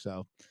Goldberg.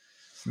 So,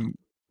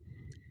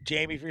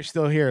 Jamie, if you're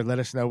still here, let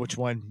us know which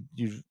one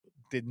you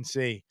didn't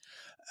see.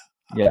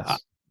 Yes.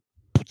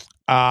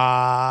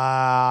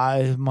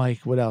 Mike,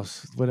 what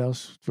else? What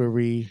else were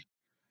we?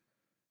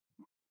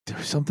 There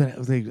was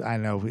something I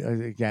know.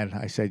 Again,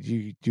 I said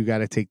you got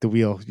to take the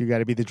wheel. You got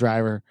to be the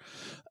driver.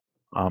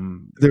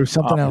 There was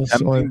something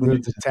else on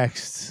the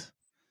texts.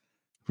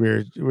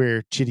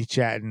 We're chitty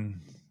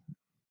chatting.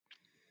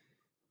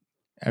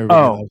 He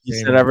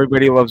said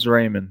Everybody Loves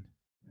Raymond.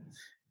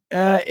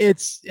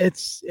 It's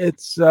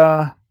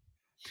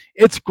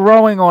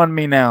growing on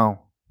me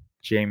now,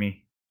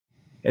 Jamie.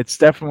 It's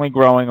definitely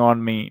growing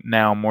on me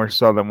now more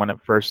so than when it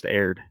first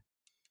aired.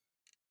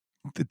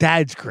 The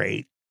dad's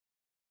great.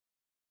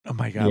 Oh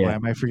my God, why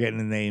am I forgetting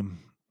the name?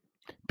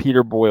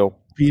 Peter Boyle.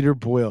 Peter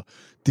Boyle.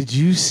 Did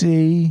you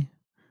see?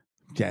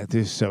 Yeah,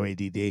 this is so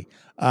ADD.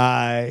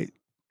 Oh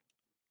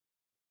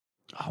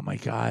my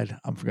God,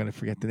 I'm going to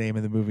forget the name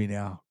of the movie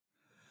now.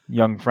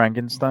 Young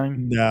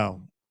Frankenstein?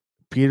 No.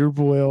 Peter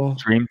Boyle.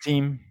 Dream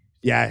Team?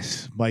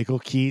 Yes. Michael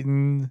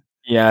Keaton.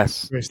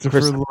 Yes.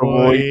 Christopher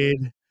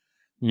Lloyd.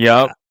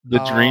 Yep. The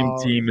Dream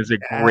Team is a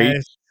great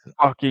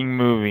fucking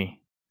movie.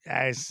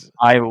 Yes.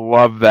 I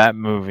love that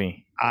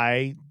movie.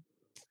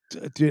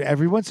 Dude,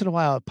 every once in a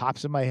while it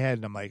pops in my head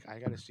and I'm like, I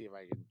got to see if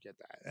I can get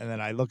that. And then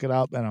I look it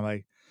up and I'm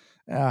like,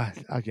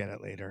 I'll get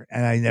it later.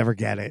 And I never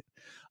get it.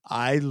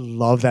 I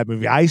love that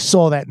movie. I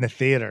saw that in the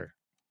theater.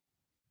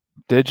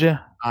 Did you?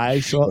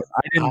 I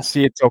didn't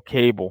see it till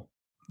cable.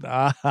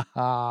 Yeah,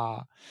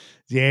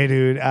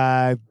 dude.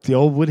 The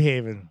old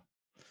Woodhaven.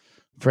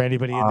 For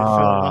anybody in the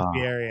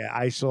Philadelphia area,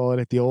 I saw it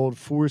at the old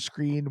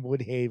 4-screen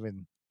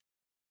Woodhaven.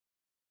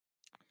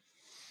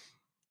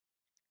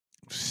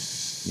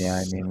 Yeah,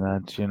 I mean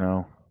that's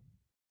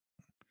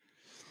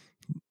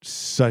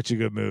such a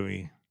good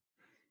movie.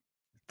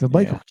 The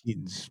Michael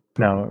Keaton's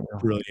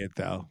brilliant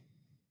though.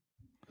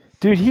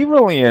 Dude, he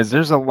really is.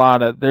 There's a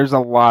lot of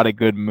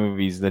good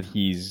movies that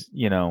he's,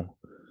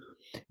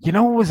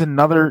 what was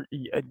another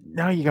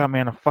now you got me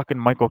on a fucking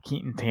Michael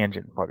Keaton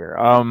tangent, fucker.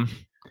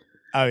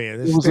 Oh yeah,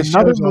 there was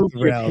another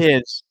movie of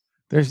his.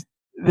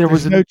 There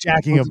was no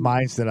jacking of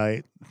minds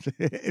tonight.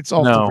 It's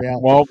off the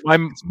rail. Well,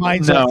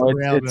 mine's off the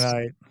rail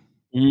tonight.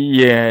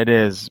 Yeah, it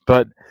is.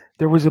 But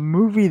there was a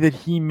movie that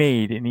he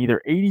made in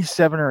either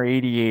 87 or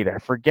 88. I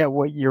forget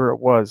what year it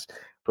was,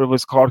 but it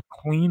was called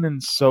Clean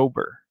and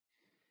Sober.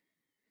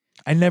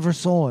 I never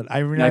saw it.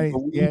 I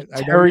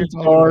Terry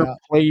Garr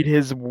played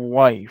his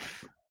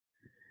wife.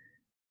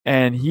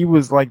 And he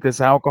was like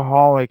this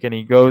alcoholic and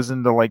he goes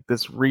into like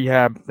this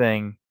rehab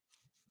thing.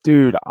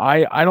 Dude,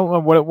 I don't know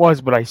what it was,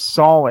 but I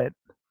saw it.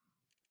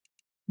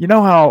 You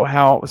know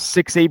how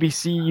 6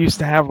 ABC used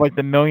to have like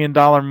the $1 million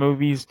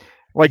movies?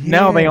 Like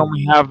now they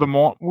only have them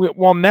on.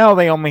 Well, now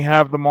they only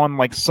have them on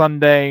like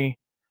Sunday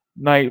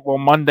night. Well,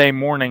 Monday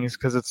mornings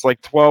because it's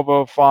like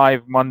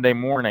 12:05 Monday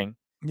morning.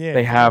 Yeah,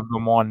 they have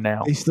them on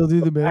now. They still do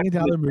the $1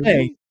 million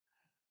movie.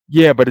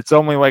 Yeah, but it's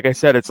only like I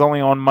said, it's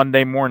only on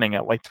Monday morning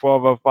at like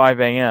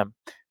 12:05 a.m.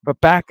 But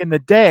back in the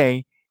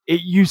day, it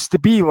used to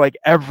be like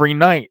every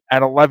night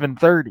at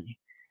 11:30,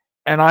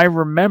 and I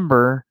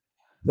remember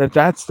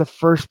that's the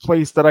first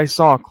place that I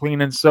saw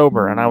Clean and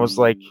Sober, and I was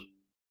like.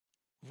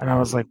 And I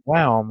was like,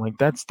 wow, I'm like,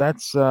 that's it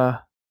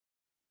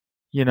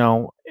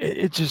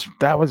just,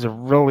 that was a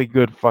really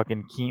good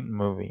fucking Keaton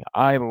movie.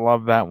 I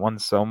love that one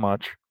so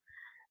much.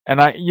 And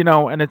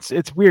and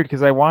it's weird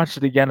because I watched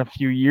it again a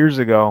few years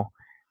ago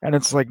and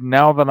it's like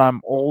now that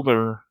I'm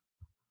older,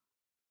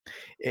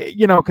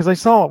 because I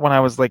saw it when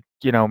I was like,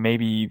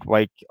 maybe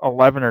like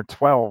 11 or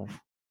 12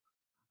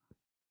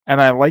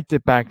 and I liked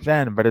it back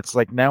then, but it's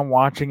like now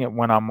watching it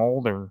when I'm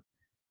older,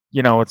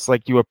 it's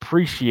like you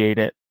appreciate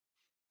it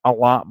a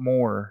lot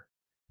more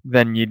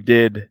than you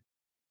did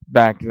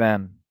back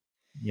then,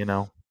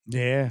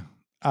 Yeah.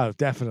 Oh,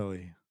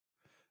 definitely.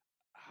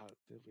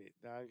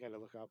 Now I gotta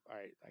look up. All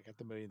right, I got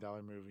the $1 million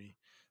movie.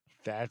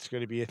 That's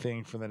going to be a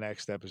thing for the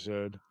next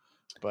episode.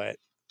 But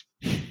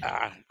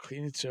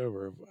Clean and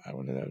Sober. I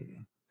want to know.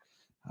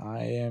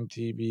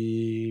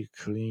 IMDb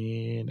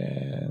Clean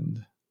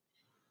and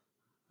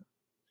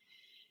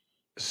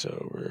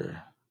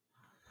Sober.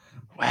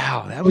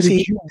 Wow, that was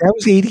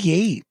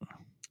 88.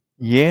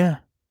 Yeah.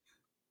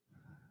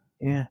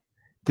 Yeah.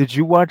 Did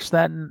you watch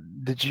that?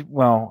 Did you?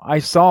 Well, I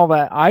saw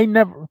that. I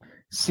never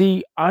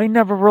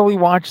really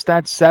watched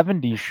that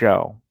 70s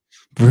show.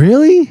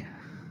 Really?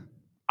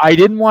 I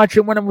didn't watch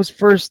it when it was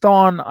first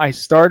on. I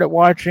started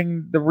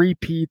watching the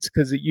repeats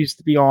because it used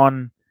to be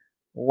on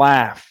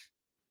Laugh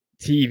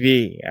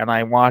TV, and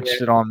I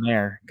watched it on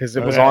there because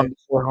it was on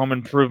before Home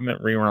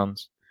Improvement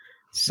reruns.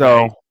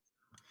 So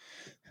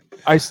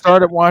I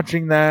started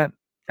watching that,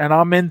 and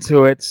I'm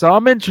into it. So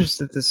I'm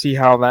interested to see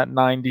how that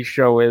 90s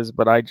show is,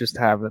 but I just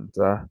haven't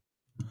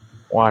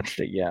watched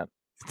it yet.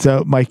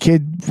 So my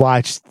kid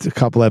watched a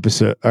couple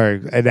episodes or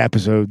an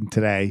episode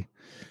today,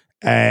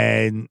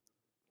 and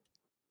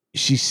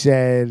she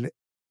said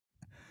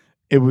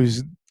it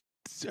was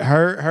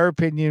her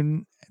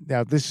opinion.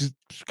 Now this is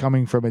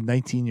coming from a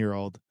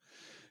 19-year-old.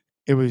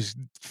 It was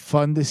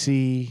fun to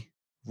see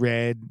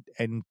Red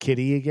and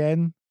Kitty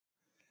again,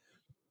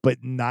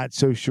 but not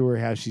so sure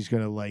how she's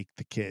going to like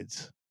the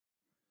kids.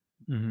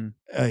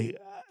 Mm-hmm.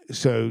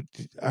 So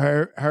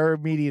her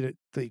immediate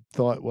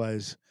thought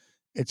was,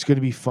 it's going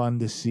to be fun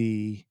to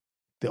see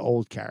the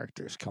old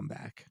characters come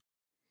back.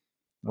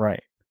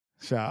 Right.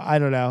 So I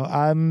don't know.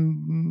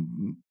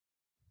 I'm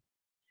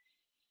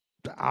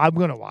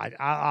going to watch.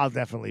 I'll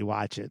definitely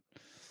watch it.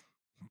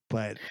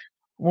 But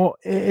well,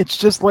 it's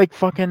just like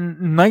fucking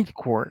Night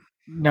Court.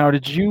 Now,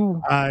 did you?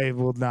 I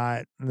will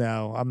not.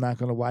 No, I'm not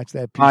going to watch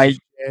that piece of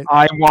shit.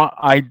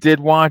 I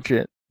did watch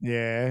it.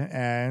 Yeah,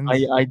 and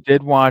I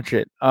did watch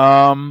it.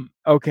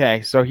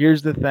 Okay, so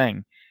here's the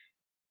thing.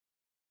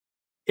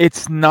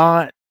 It's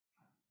not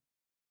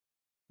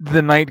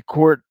the Night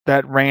Court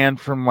that ran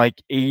from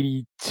like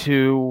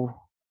 82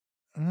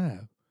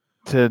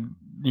 to,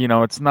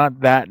 it's not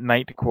that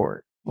Night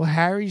Court. Well,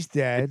 Harry's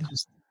dead.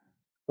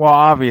 Well,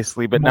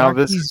 obviously, but now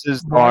this is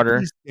his daughter.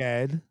 Marky's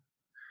dead.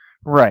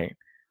 Right.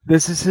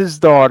 This is his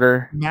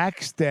daughter.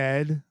 Mac's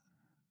dead.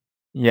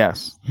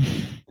 Yes.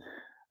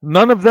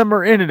 None of them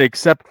are in it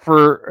except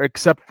for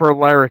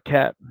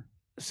Larroquette.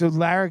 So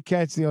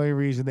Larroquette's the only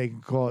reason they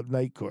can call it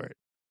Night Court.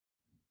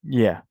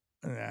 Yeah.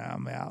 Nah,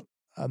 I'm out.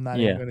 I'm not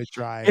even going to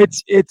try.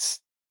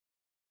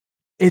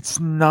 It's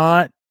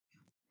not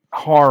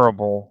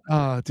horrible.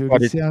 Oh, dude,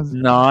 but it's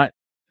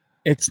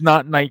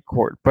not Night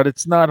Court, but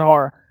it's not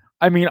horror.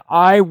 I mean,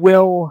 I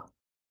watched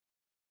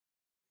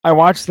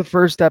the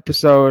first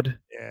episode.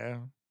 Yeah.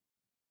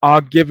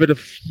 I'll give it a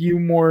few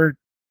more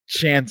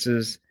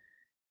chances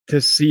to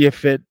see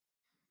if it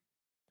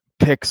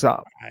picks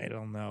up. I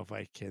don't know if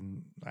I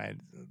can. I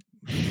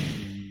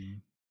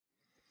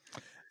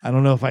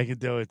don't know if I can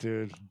do it,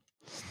 dude.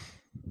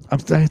 I'm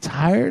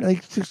tired.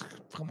 Like, just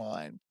come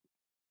on,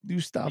 do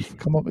stuff.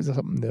 Come up with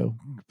something new.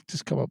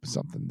 Just come up with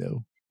something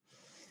new.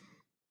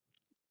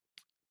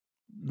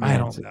 I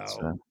don't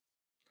know.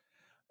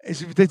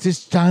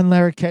 Does John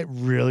Larroquette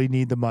really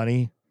need the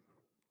money?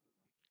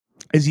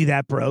 Is he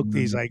that broke?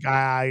 He's like,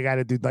 I got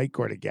to do Night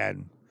Court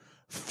again.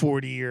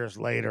 40 years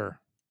later.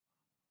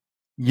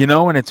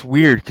 And it's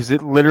weird because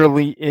it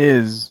literally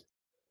is.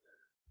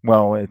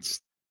 Well,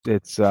 it's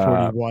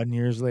 41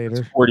 years later.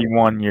 It's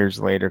 41 years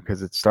later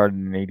because it started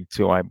in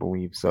 82, I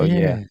believe. So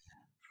yeah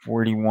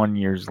 41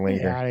 years later.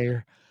 Get out of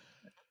here.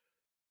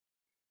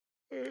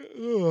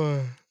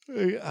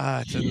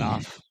 It's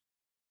enough.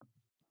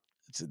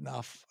 It's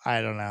enough.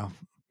 I don't know.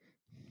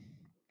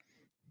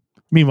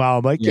 Meanwhile,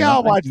 I'm like,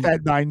 I'll watch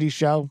that 90s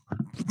show.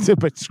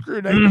 But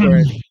screw Night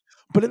Court.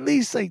 But at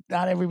least, like,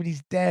 not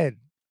everybody's dead.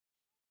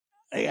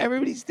 Like,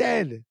 everybody's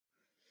dead.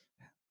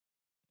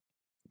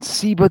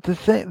 See, but the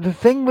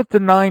thing with the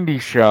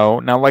 90s show,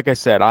 now, like I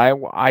said,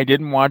 I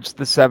didn't watch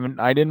that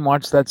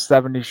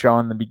 70s show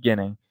in the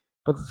beginning.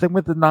 But the thing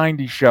with the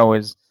 90s show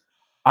is,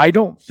 I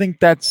don't think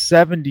that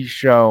 70s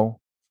show,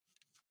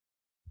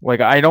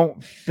 like, I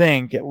don't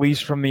think, at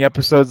least from the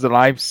episodes that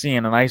I've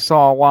seen, and I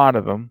saw a lot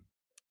of them,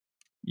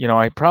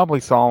 I probably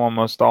saw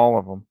almost all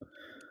of them.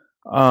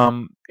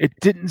 It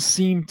didn't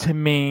seem to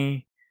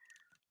me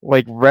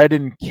like Red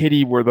and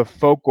Kitty were the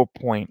focal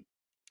point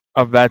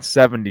of that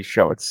 70s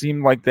show. It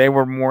seemed like they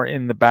were more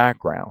in the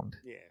background.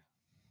 Yeah.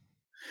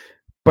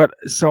 But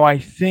so I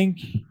think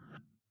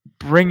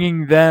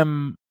bringing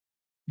them,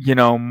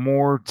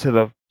 more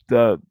to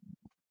the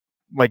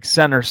like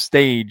center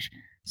stage,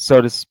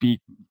 so to speak,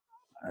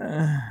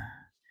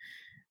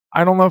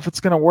 I don't know if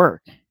it's going to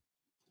work.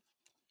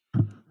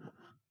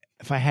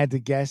 If I had to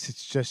guess,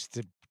 it's just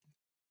to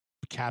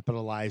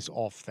capitalize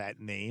off that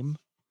name.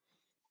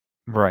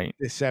 Right.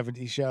 The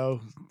 70s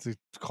show, to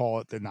call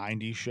it the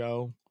 90s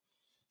show.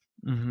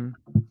 Mm-hmm.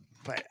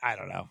 But I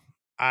don't know.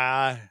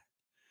 I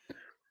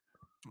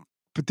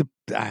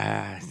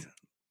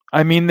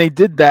mean, they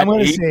did that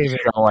 80s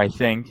show, I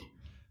think.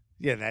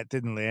 Yeah, that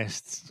didn't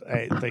last.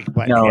 Like,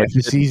 what, half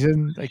the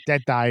season? Like,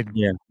 that died.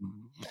 Yeah.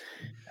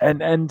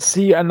 And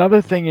see,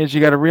 another thing is you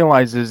got to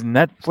realize is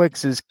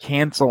Netflix is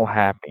cancel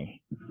happy.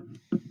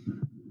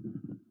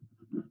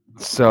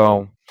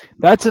 So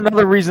That's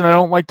another reason I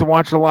don't like to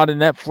watch a lot of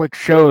Netflix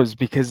shows,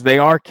 because they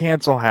are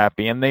cancel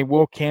happy and they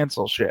will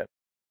cancel shit.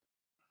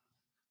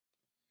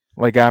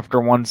 Like after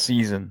one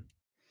season.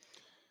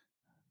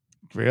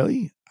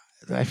 Really?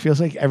 It feels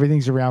like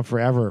everything's around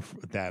forever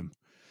with them.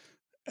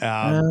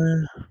 I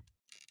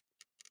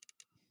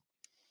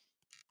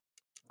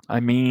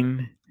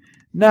mean,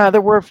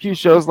 there were a few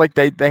shows like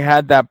they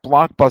had that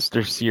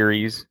Blockbuster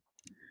series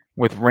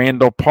with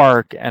Randall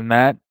Park, and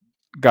that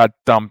got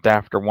dumped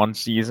after one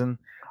season.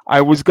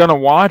 I was gonna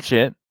watch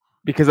it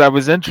because I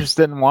was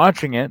interested in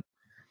watching it,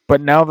 but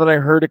now that I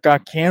heard it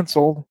got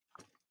canceled,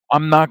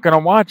 I'm not gonna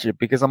watch it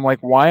because I'm like,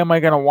 why am I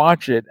gonna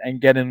watch it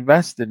and get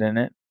invested in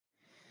it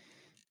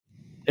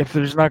if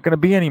there's not gonna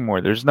be any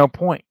more? There's no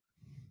point.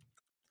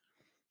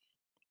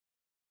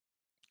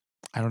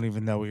 I don't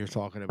even know what you're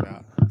talking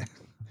about.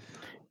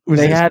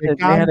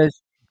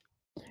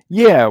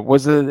 Yeah, it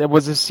was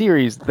a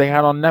series they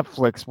had on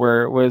Netflix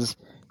where it was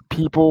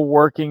people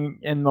working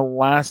in the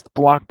last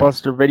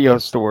Blockbuster video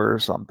store or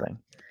something.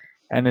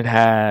 And it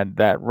had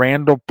that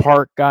Randall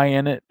Park guy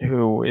in it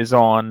who is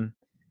on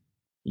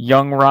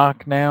Young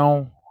Rock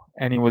now,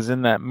 and he was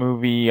in that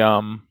movie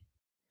what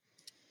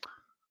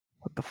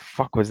the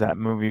fuck was that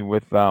movie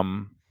with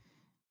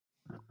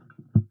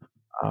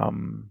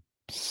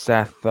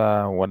Seth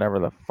whatever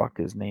the fuck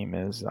his name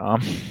is.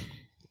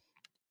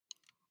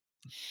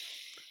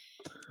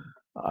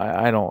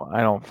 I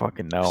don't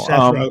fucking know.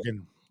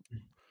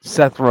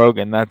 Seth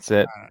Rogen, that's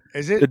it.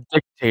 Is it the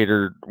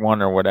Dictator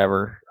one or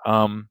whatever?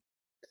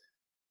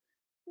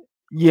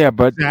 Yeah,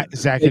 but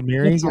Zach and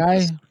Miri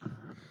guy?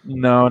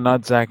 No,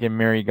 not Zach and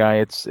Miri guy.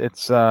 It's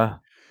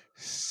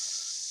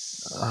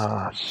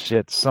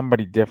shit,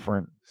 somebody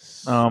different.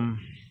 I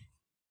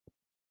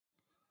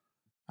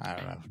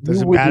don't know.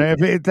 Doesn't matter.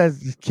 It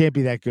can't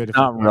be that good if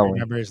not you really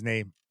remember his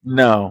name.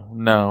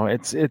 No.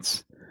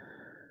 It's.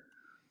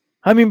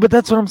 I mean, but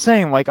that's what I'm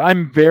saying. Like,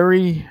 I'm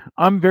very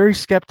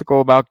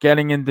skeptical about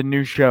getting into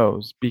new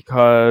shows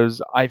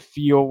because I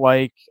feel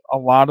like a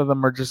lot of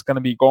them are just going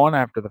to be gone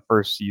after the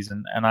first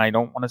season, and I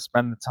don't want to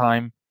spend the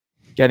time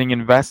getting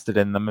invested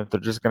in them if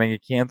they're just going to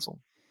get canceled.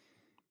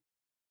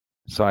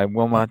 So I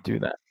will not do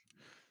that.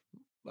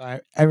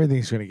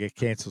 Everything's going to get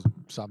canceled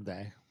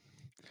someday.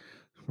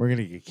 We're going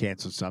to get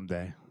canceled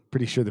someday.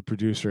 Pretty sure the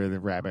producer of the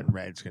Rabbit and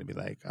Red is going to be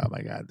like, "Oh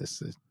my god,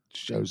 this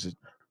show's a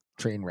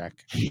train wreck."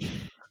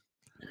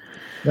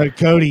 But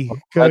Cody,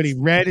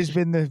 Red has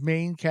been the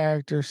main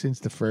character since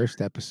the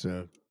first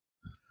episode.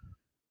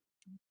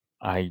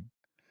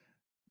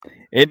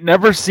 It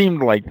never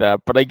seemed like that,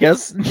 but I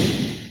guess.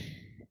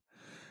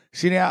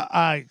 See now,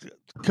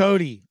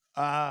 Cody.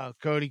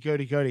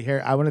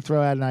 Here, I want to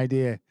throw out an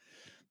idea.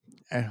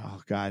 And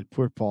oh God,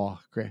 poor Paul,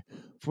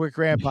 poor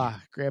Grandpa.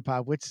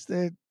 What's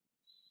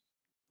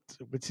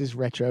his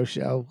retro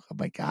show? Oh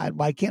my God,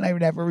 why can't I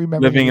never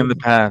remember? Living in the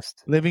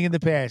Past. Living in the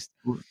Past.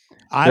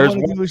 There's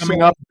one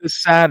coming up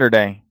this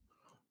Saturday.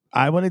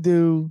 I want to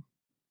do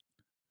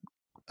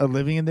a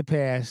Living in the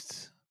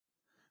Past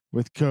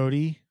with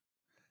Cody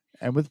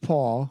and with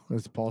Paul.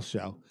 It's Paul's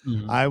show.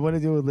 Mm-hmm. I want to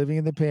do a Living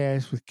in the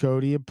Past with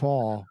Cody and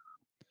Paul.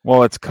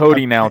 Well, it's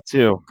Cody now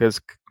too,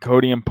 because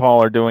Cody and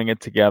Paul are doing it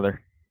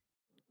together.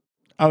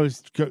 Oh,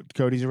 is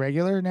Cody's a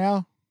regular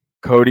now?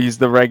 Cody's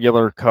the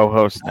regular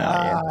co-host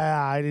now.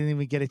 I didn't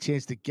even get a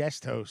chance to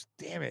guest host.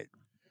 Damn it.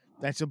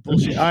 That's some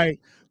bullshit. All right,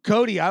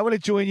 Cody, I want to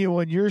join you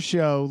on your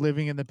show,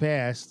 Living in the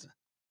Past.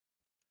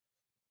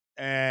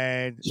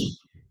 And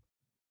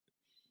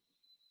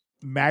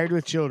Married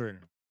with Children.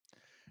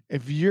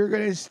 If you're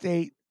going to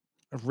state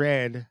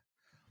Red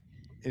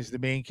is the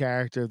main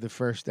character of the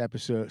first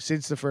episode,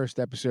 since the first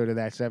episode of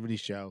That 70s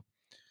Show,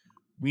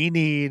 we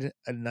need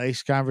a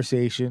nice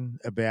conversation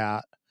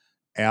about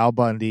Al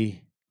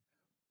Bundy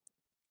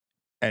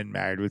and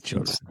Married with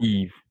Children.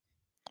 Steve,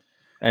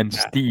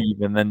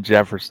 and then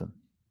Jefferson.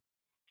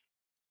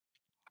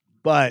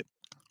 But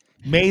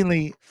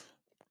mainly,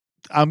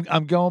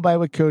 I'm going by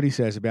what Cody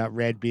says about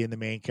Red being the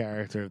main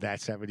character of That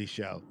 70s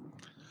Show.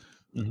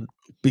 Mm-hmm.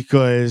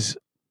 Because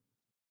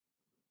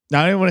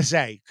now I don't want to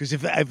say, because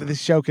if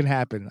this show can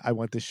happen, I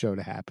want this show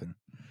to happen.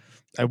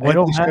 I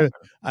want this show.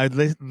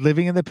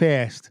 Living in the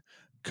Past.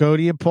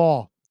 Cody and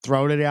Paul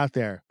throwing it out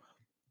there.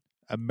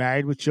 I'm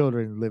Married with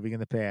Children, Living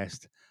in the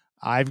Past.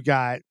 I've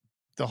got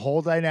the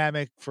whole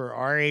dynamic for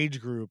our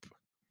age group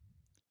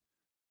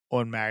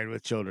on Married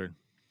with Children.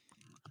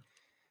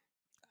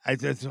 I'm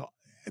done.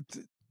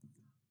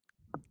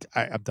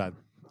 All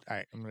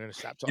right, I'm going to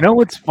stop talking. You know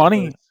what's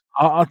funny?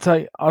 I'll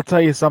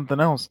tell you something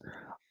else.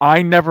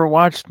 I never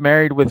watched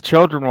Married with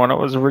Children when it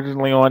was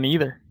originally on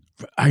either.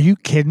 Are you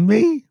kidding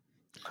me?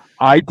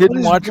 I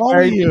didn't watch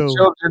Married with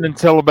Children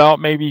until about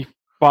maybe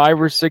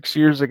 5 or 6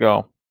 years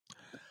ago.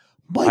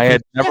 I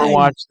had never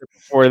watched it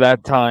before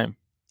that time.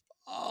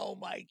 Oh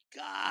my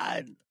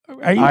God!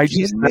 Are you I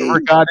kidding just me?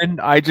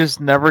 I just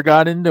never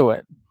got into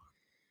it.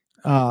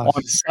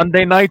 On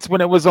Sunday nights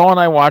when it was on,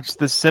 I watched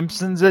The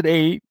Simpsons at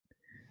 8.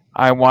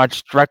 I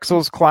watched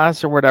Drexel's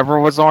Class or whatever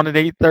was on at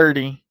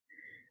 8:30,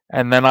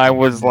 and then I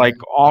was like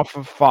off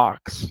of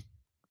Fox.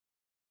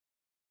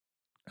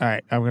 All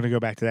right, I'm going to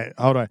go back to that.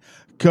 Hold on.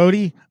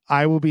 Cody,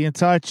 I will be in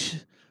touch.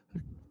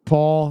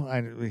 Paul,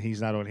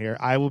 he's not on here.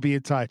 I will be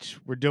in touch.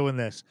 We're doing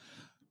this.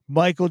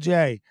 Michael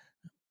J.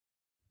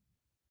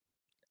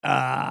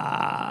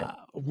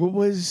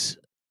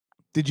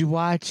 Did you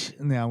watch?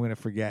 No, I'm going to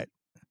forget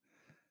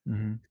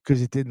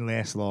because it didn't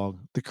last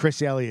long. The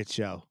Chris Elliott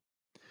Show.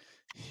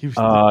 He was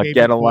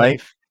Get a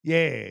Life.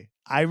 Yeah.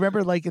 I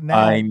remember liking that.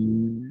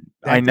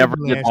 I never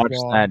did watch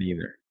that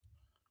either.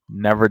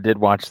 Never did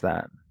watch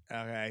that.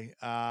 Okay.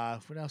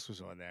 What else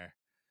was on there?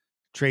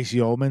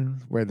 Tracy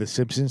Ullman, where The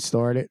Simpsons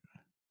started.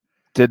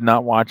 Did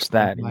not watch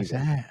that either.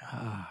 That?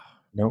 Oh.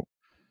 Nope.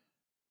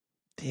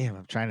 Damn,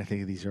 I'm trying to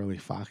think of these early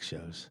Fox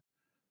shows.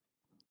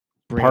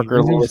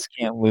 Parker Lewis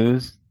Can't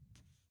Lose.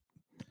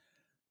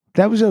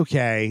 That was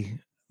okay.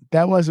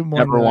 That wasn't one.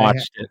 Never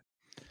watched it.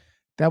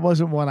 That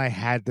wasn't one I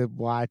had to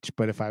watch,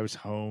 but if I was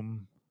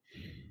home,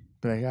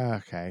 be like, oh,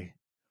 okay.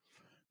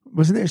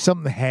 Wasn't there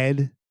something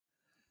Head?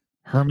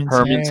 Herman's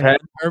Head.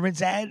 Herman's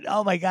Head.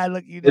 Oh my God!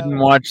 Look, you didn't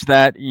watch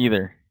that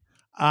either.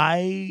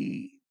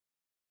 I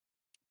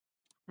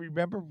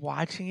remember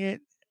watching it.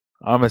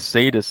 I'm a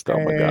sadist.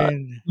 Oh my God!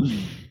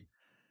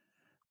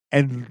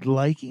 And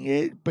liking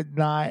it, but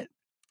not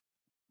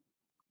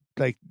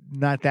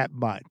that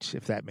much.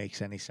 If that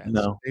makes any sense.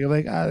 No. You're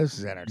like, oh, this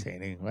is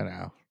entertaining.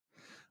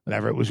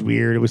 Whatever. It was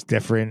weird. It was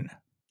different.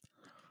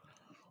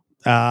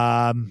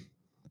 Yeah,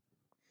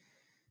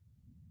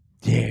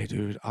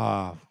 dude.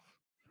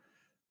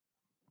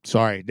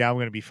 Sorry. Now I'm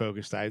going to be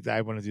focused.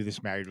 I want to do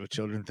this Married with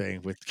Children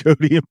thing with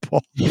Cody and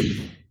Paul.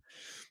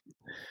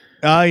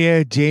 Oh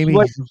yeah, Jamie.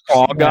 Like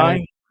Fall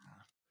Guy.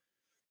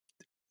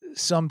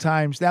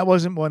 Sometimes that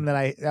wasn't one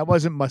that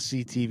wasn't must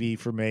see TV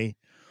for me.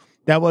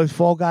 That was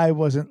Fall Guy.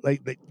 Wasn't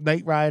like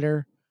Knight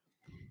Rider.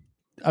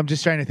 I'm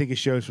just trying to think of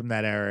shows from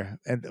that era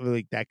and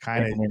like that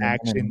kind of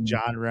action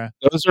genre.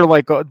 Those are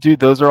like, dude,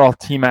 those are all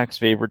T-Mac's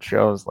favorite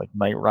shows, like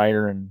Knight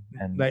Rider and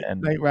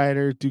Knight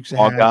Rider, Dukes of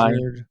Fall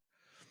Hazzard.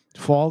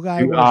 Fall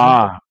Guy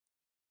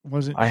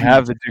wasn't. I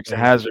have the Dukes of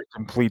Hazzard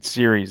complete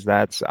series.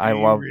 I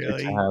love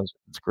Dukes of Hazzard.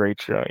 It's a great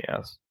show.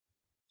 Yes.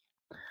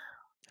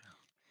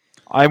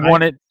 I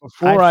wanted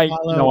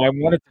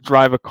to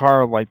drive a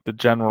car like the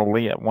General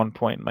Lee at one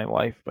point in my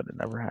life, but it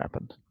never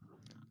happened.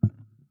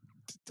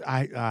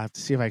 I have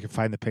to see if I can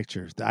find the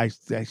pictures. I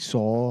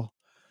saw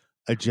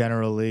a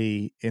General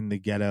Lee in the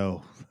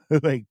ghetto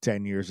like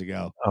 10 years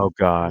ago. Oh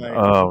God!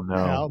 Oh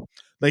no!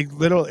 Like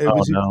little, it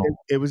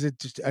was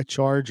just a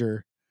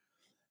Charger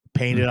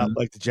painted up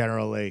like the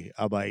General Lee.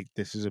 I'm like,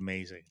 this is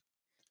amazing.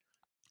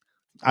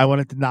 I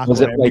wanted to knock.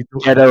 Was it like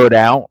ghettoed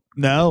out?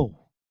 No,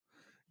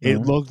 it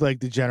looked like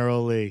the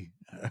General Lee.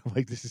 I'm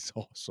like, this is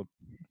awesome.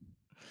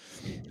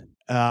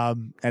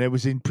 And it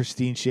was in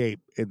pristine shape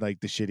in like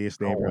the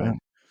shittiest neighborhood.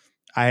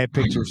 I have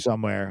pictures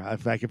somewhere.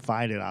 If I can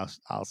find it,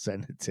 I'll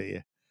send it to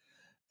you.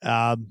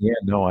 I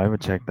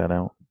would check that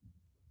out.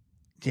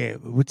 Yeah,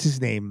 what's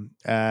his name?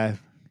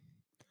 Ben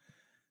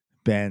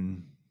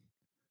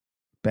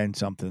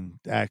something.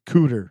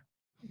 Cooter.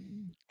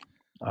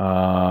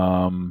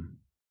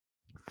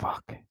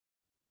 Fuck.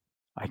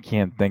 I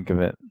can't think of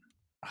it.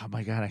 Oh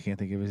my God, I can't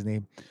think of his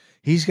name.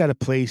 He's got a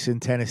place in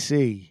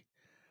Tennessee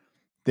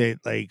that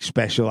like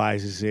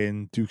specializes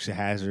in Dukes of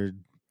Hazzard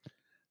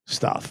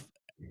stuff.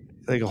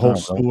 Like a whole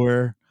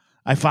store.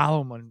 I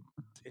follow him on.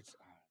 Let's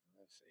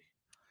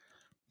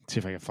see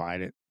if I can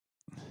find it.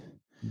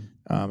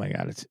 Oh my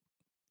God, it's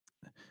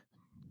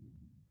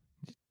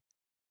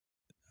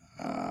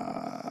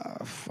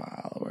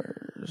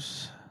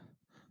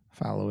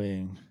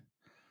following.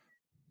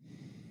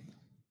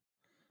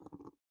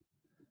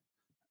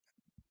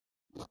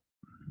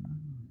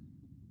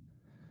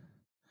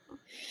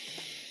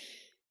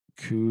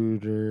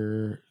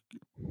 Cooter's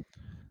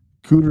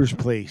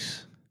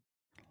Place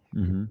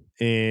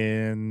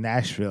in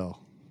Nashville.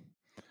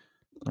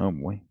 Oh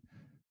boy.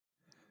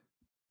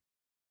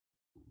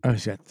 Oh,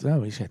 he's got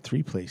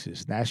 3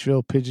 places: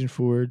 Nashville, Pigeon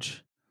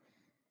Forge,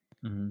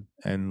 and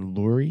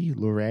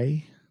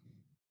Luray.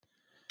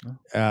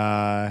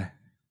 Yeah,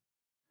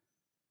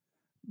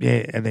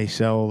 and they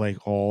sell like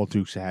all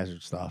Dukes of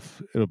Hazzard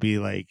stuff. It'll be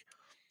like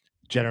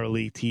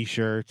generally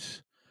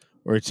T-shirts,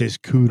 or it says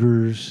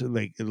Cooters.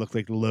 Like it looked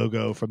like the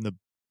logo from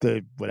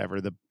the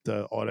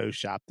auto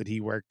shop that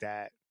he worked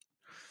at.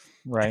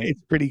 Right,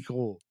 it's pretty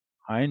cool.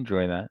 I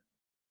enjoy that.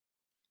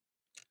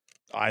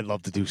 I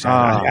love the Dukes of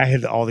Hazzard. I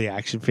had all the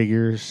action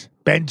figures.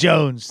 Ben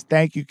Jones,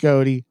 thank you,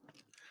 Cody.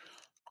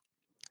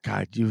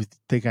 God, you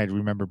think I'd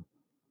remember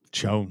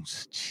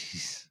Jones?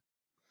 Jeez.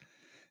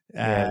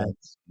 Yeah,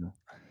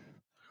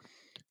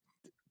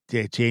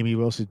 Jamie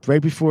Wilson.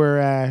 Right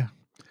before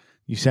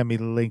you sent me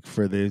the link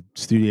for the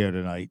studio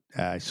tonight,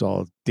 I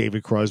saw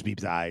David Crosby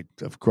died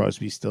of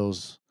Crosby,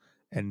 Stills,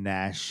 and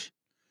Nash.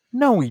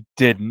 No, he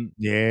didn't.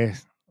 Yeah,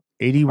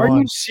 81. Are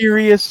you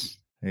serious?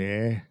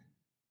 Yeah,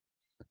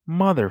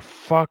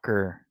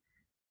 motherfucker.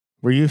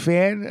 Were you a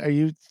fan? Are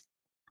you?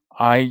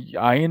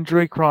 I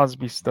enjoy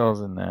Crosby,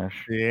 Stills, and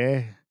Nash.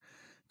 Yeah,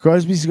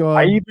 Crosby's gone.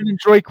 I even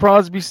enjoy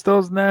Crosby,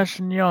 Stills, Nash,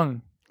 and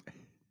Young.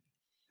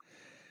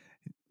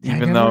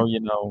 Even though,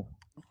 you know,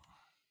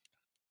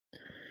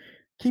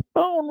 keep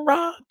on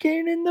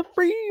rocking in the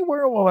free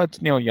world. Well,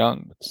 that's Neil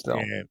Young, but still.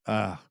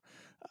 Yeah.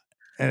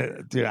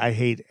 Dude, I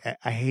hate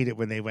it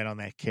when they went on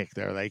that kick.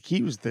 They're like,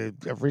 he was the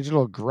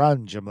original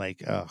grunge. I'm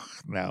like, oh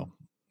no,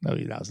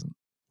 he doesn't.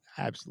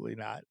 Absolutely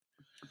not.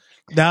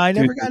 No, I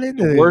never got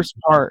into the worst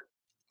part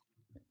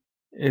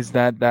is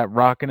that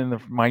rocking in the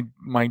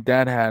my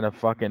dad had a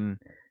fucking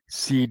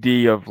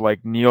CD of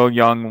like Neil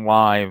Young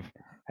live,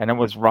 and it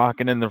was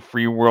Rocking in the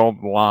Free World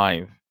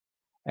live,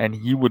 and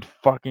he would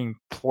fucking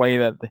play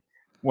that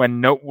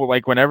when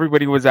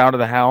everybody was out of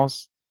the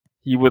house.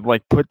 He would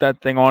like put that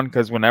thing on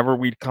because whenever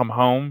we'd come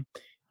home,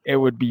 it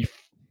would be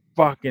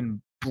fucking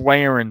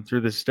blaring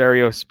through the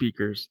stereo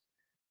speakers,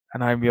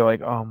 and I'd be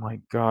like, "Oh my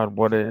god,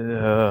 what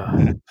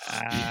a."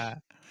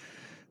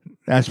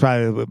 That's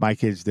probably what my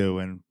kids do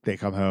when they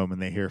come home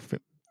and they hear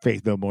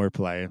Faith No More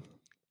playing.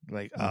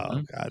 Like,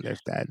 oh god,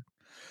 there's dad.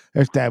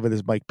 There's dad with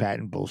his Mike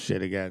Patton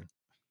bullshit again.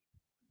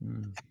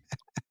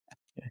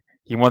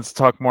 He wants to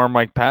talk more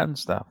Mike Patton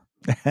stuff.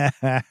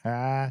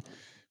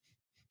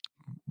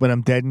 When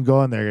I'm dead and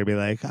gone, they're gonna be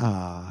like,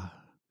 "Ah,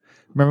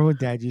 remember when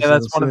Dad used to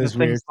listen to this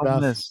weird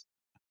stuff?"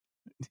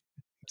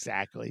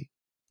 Exactly.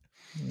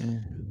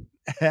 Yeah.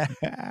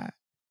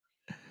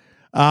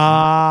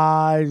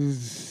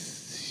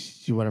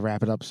 You want to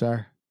wrap it up,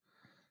 sir?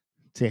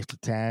 It's after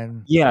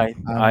 10. Yeah,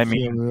 I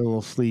mean, feeling a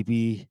little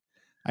sleepy.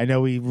 I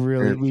know we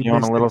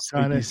missed a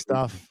ton of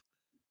stuff.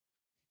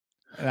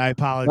 And I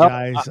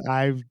apologize.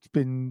 I've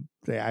been,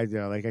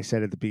 like I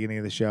said at the beginning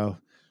of the show,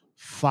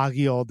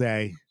 foggy all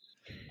day.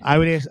 I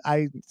was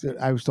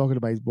talking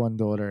to my one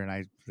daughter, and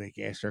I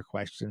asked her a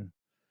question,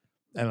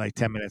 and like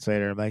 10 minutes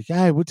later, I'm like,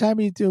 "Hey, what time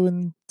are you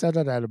doing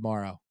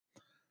tomorrow?"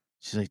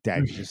 She's like,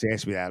 "Dad, you just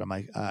asked me that." I'm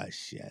like, "Oh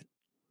shit!"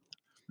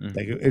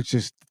 Like it's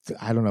just,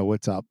 I don't know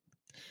what's up.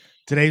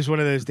 Today's one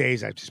of those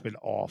days I've just been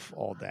off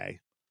all day.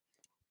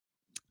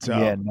 So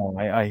yeah, no,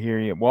 I hear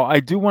you. Well, I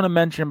do want to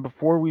mention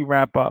before we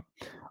wrap up,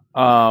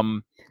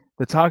 the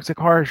Toxic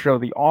Horror Show,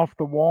 the Off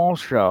the Wall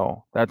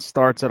show that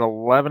starts at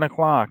 11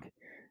 o'clock.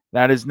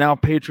 That is now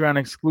Patreon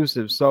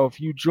exclusive. So if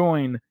you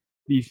join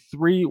the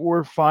 $3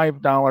 or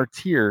 $5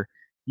 tier,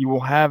 you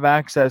will have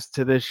access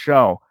to this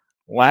show.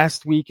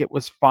 Last week it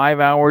was 5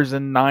 hours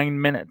and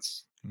 9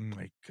 minutes. Oh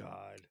my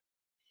god!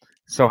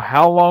 So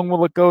how long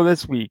will it go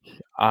this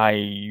week?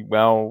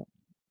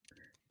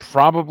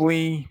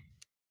 Probably.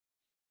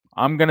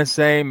 I'm gonna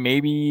say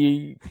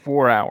maybe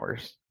 4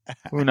 hours.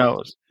 Who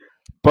knows?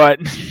 But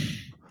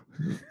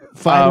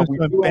find us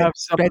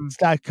on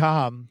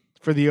bets.com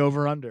for the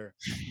over/under.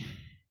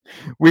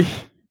 We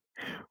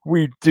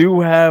do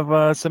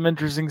have some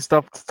interesting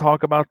stuff to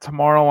talk about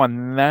tomorrow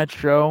on that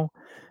show.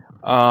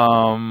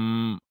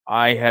 I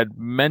had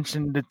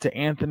mentioned it to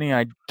Anthony.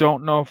 I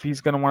don't know if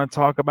he's going to want to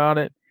talk about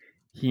it.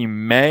 He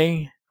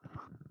may.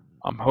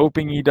 I'm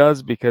hoping he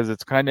does because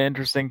it's kind of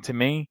interesting to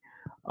me.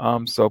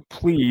 So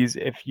please,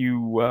 if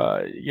you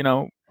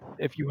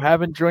if you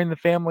haven't joined the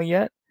family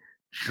yet,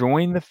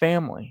 join the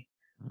family.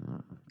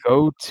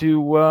 Go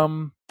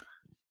to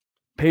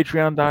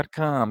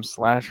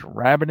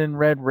patreon.com/Rabbit and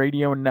Red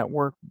Radio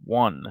Network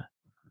 1.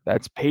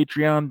 That's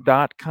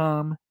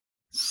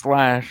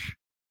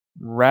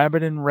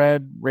patreon.com/Rabbit and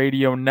Red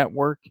Radio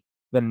Network,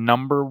 the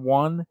number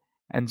 1,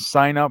 and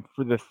sign up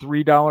for the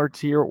 $3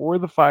 tier or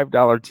the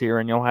 $5 tier,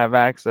 and you'll have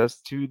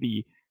access to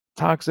the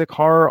Toxic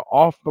Horror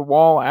Off the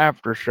Wall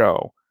after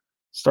show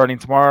starting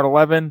tomorrow at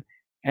 11,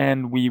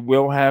 and we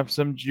will have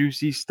some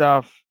juicy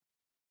stuff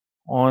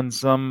on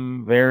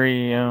some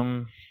very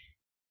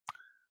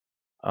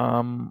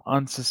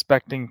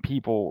unsuspecting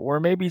people, or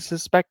maybe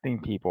suspecting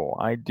people.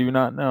 I do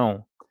not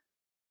know,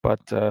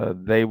 but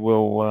they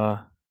will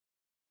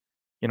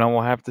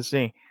we'll have to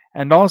see.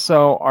 And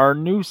also, our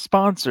new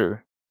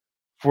sponsor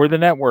for the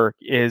network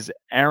is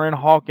Aaron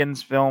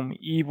Hawkins' film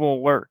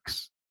Evil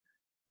Lurks.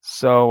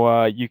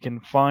 So you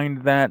can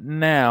find that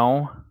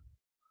now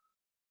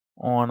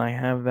on, I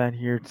have that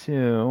here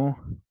too.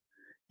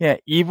 Yeah,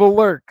 Evil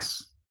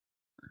Lurks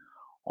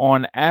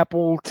on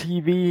Apple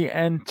TV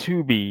and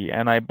Tubi,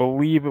 and I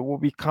believe it will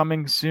be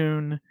coming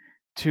soon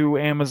to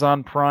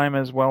Amazon Prime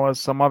as well as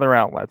some other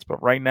outlets,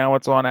 but right now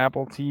it's on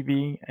Apple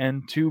TV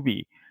and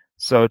Tubi,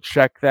 so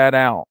check that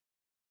out.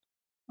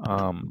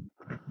 And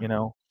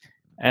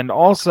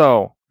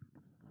also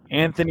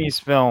Anthony's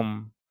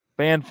fan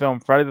film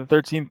Friday the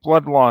 13th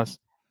Blood Loss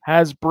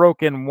has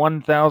broken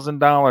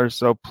 $1,000,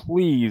 so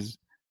please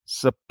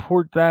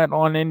support that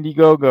on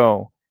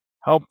Indiegogo.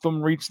 Help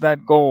them reach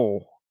that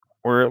goal,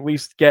 or at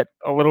least get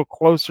a little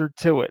closer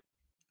to it,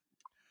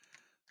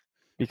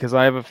 because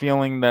I have a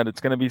feeling that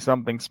it's going to be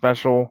something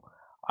special.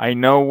 I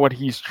know what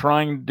he's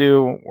trying to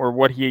do, or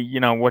what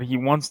he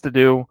wants to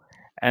do,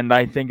 and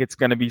I think it's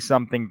going to be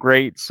something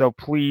great. So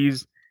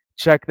please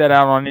check that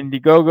out on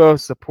Indiegogo,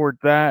 support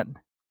that.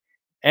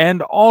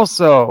 And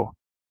also,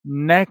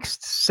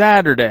 next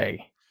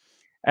Saturday,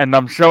 and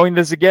I'm showing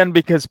this again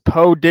because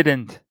Poe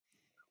didn't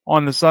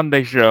on the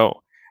Sunday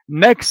show.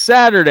 Next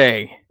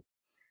Saturday,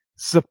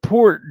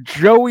 support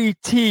Joey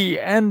T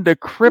and the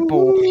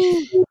Cripple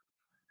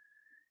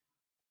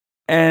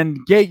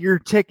and get your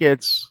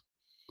tickets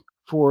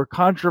for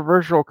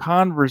Controversial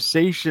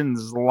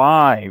Conversations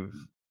Live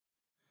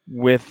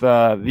with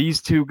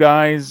these two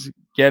guys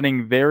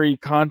getting very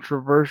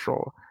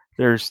controversial.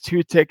 There's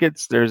 2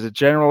 tickets. There's a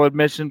general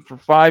admission for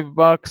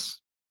 $5,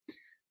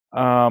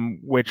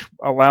 which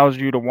allows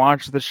you to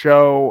watch the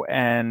show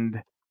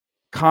and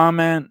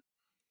comment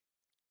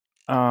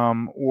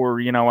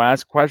or,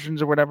 ask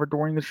questions or whatever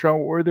during the show.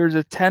 Or there's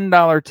a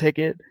 $10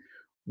 ticket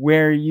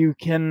where you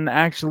can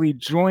actually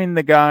join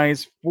the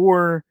guys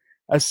for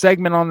a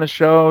segment on the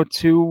show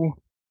to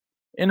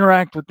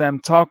interact with them,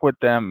 talk with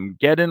them,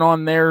 get in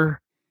on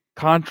their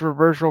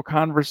controversial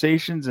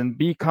conversations and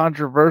be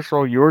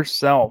controversial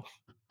yourself.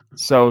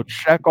 So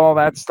check all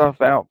that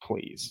stuff out,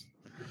 please.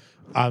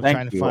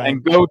 Thank you.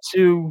 And go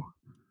to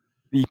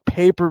the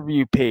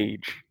pay-per-view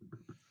page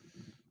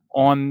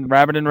on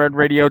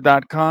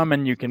rabbitandredradio.com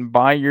and you can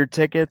buy your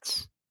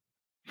tickets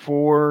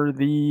for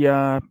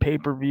the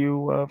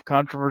pay-per-view of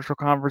Controversial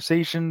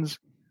Conversations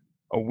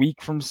a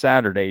week from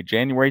Saturday,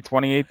 January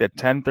 28th at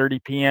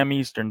 10:30 p.m.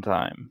 Eastern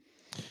Time.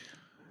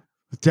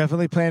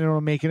 Definitely planning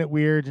on making it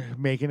weird,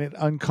 making it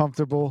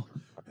uncomfortable.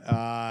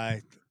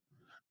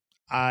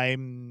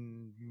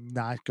 I'm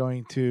not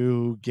going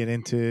to get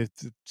into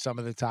some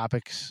of the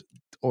topics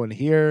on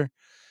here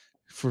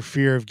for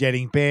fear of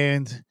getting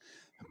banned,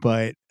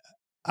 but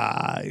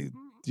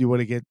you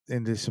want to get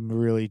into some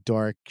really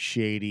dark,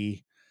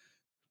 shady,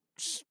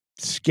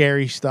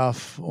 scary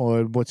stuff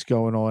on what's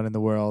going on in the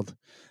world.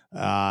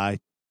 That's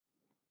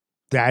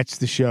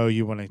the show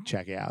you want to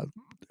check out.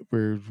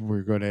 We're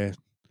gonna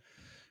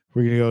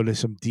go to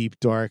some deep,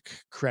 dark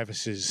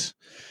crevices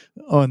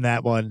on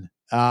that one.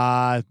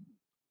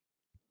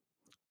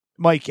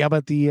 Mike, how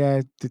about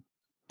the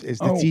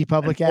T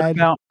Public ad?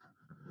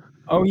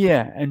 Oh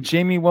yeah, and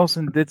Jamie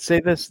Wilson did say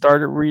this.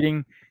 Started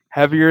reading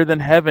Heavier Than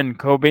Heaven,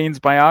 Cobain's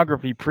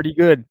biography. Pretty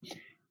good.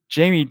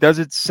 Jamie, does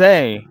it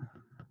say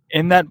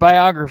in that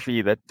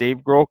biography that Dave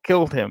Grohl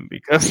killed him?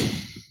 Because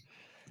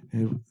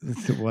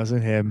it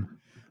wasn't him.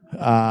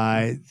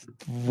 I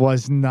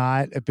was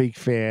not a big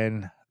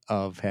fan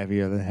of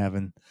Heavier Than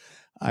Heaven.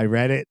 I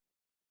read it.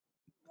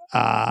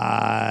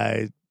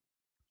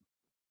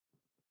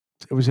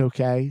 It was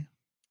okay.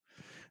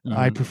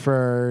 I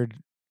preferred,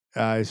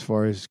 as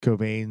far as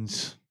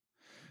Cobain's,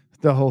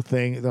 the whole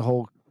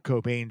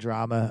Cobain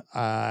drama.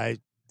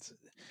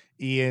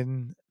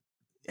 Ian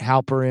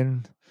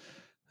Halperin,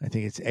 I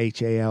think it's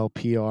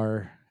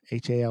Halperin.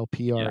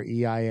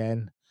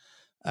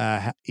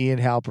 Ian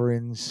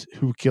Halperin's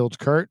Who Killed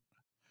Kurt.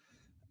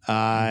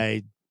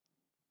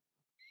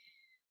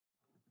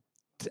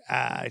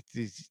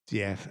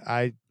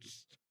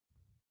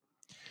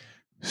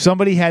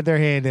 Somebody had their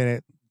hand in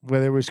it,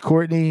 whether it was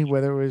Courtney,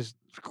 whether it was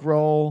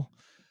Grohl.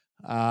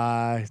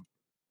 I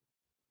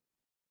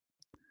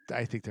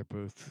think they're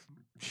both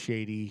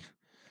shady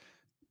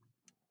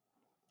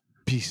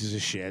pieces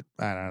of shit.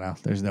 I don't know.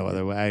 There's no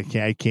other way. I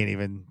can't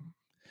even.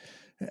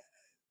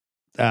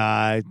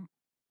 There's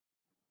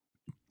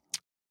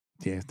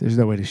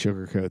no way to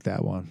sugarcoat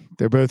that one.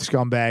 They're both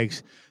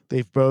scumbags.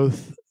 They've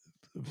both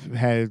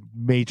had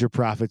major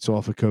profits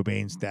off of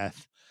Cobain's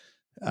death.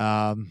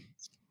 I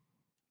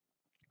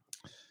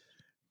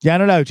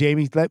don't know,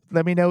 Jamie.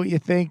 Let me know what you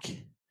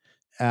think.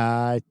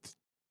 Message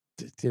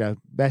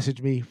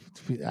me.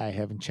 I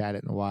haven't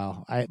chatted in a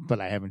while. But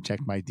I haven't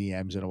checked my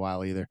DMs in a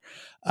while either.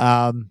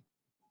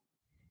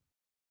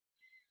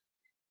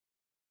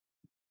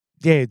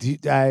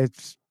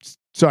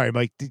 Sorry,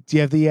 Mike. Do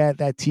you have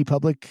that T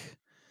Public?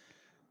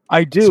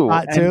 I do.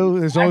 Spot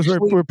too. As long as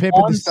we're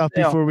pimping the stuff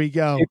before we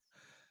go.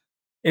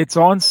 It's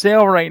on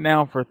sale right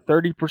now for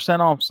 30%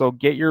 off. So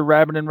get your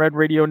Rabbit and Red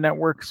Radio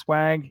Network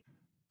swag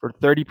for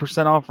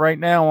 30% off right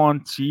now on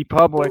T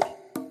Public.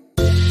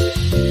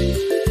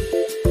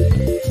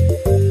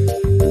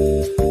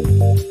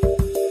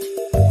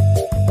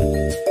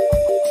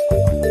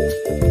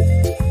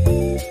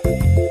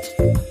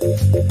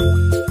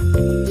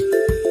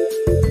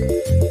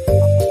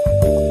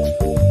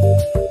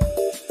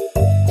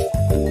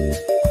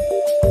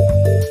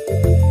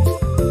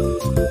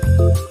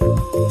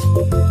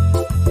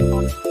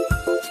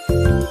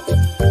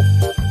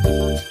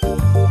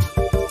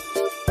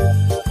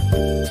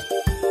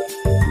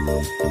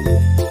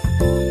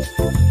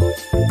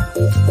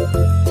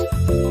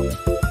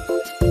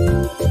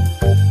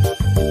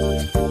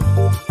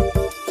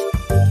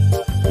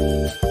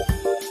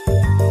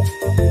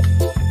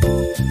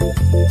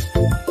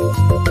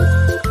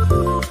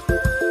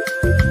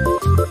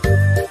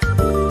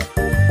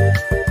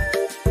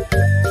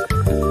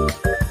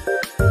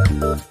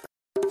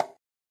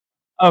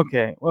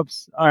 Okay.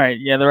 Whoops. All right.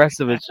 Yeah. The rest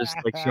of it's just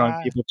like showing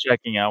people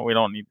checking out. We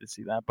don't need to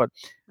see that, but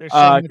there's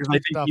so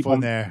much stuff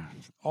on there.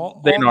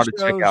 They know how to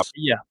check out.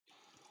 Yeah.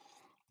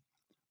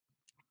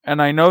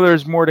 And I know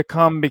there's more to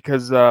come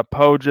because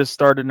Poe just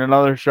started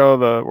another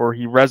show, or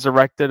he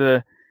resurrected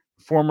a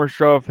former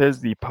show of his,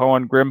 the Poe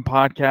and Grimm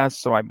podcast.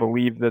 So I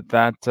believe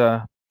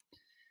that'll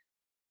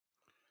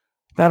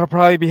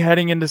probably be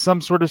heading into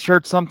some sort of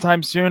shirt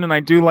sometime soon. And I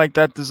do like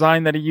that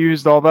design that he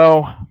used,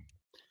 although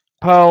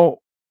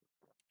Poe,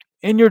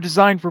 in your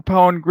design for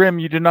Poe and Grimm,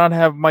 you did not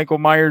have Michael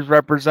Myers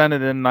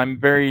represented, and I'm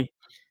very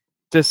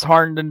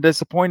disheartened and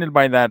disappointed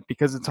by that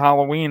because it's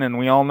Halloween, and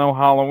we all know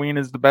Halloween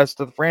is the best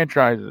of the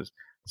franchises.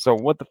 So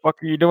what the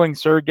fuck are you doing,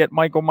 sir? Get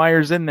Michael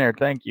Myers in there.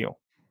 Thank you.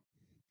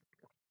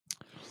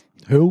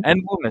 Who?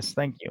 And Loomis,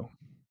 thank you.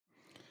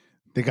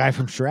 The guy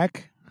from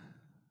Shrek?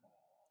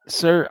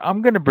 Sir,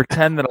 I'm going to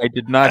pretend that I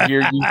did not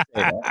hear you say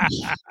that.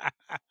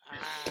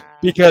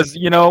 Because,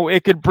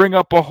 it could bring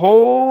up a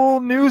whole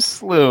new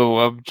slew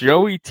of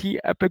Joey T.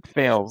 epic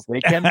fails.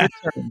 They can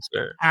return,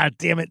 sir. Ah,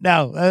 damn it.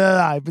 No.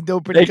 I've been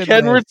doing pretty good.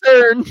 They can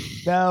return.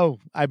 No,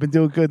 I've been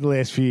doing good the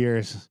last few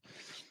years.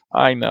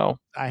 I know.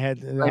 I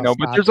know,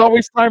 but there's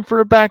always time for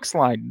a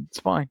backslide. It's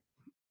fine.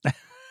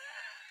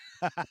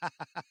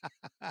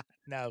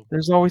 No.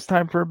 There's always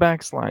time for a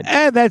backslide.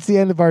 And that's the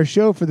end of our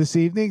show for this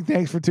evening.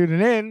 Thanks for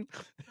tuning in.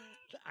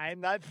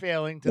 I'm not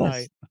failing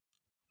tonight.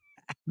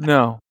 Yes.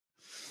 No.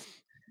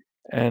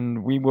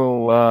 And we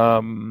will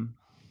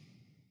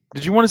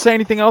did you want to say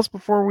anything else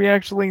before we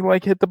actually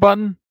hit the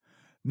button?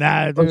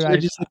 Nah, dude, I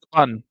just hit the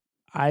button.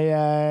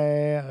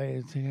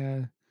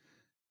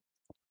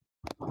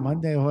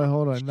 Monday,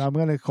 hold on. I'm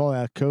going to call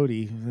out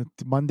Cody.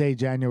 Monday,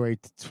 January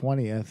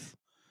 20th.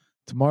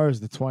 Tomorrow's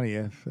the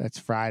 20th. That's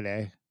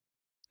Friday.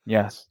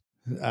 Yes.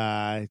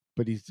 But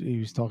he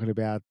was talking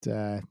about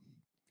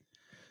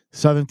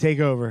Southern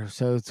Takeover.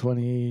 So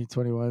 20,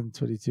 21,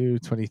 22,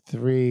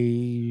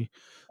 23.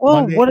 Well,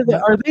 Monday, what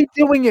are they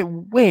doing it?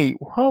 Wait,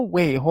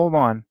 hold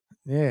on.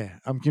 Yeah,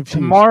 I'm confused.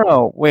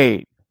 Tomorrow,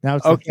 wait. Now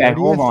it's okay, the 30th?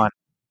 hold on.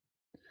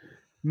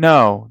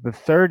 No, the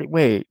 30th.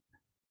 Wait.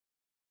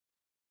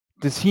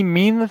 Does he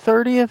mean the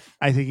 30th?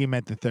 I think he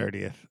meant the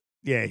 30th.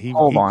 Yeah,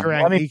 Hold on.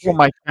 Let me pull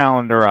my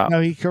calendar up.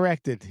 No, he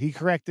corrected. He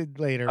corrected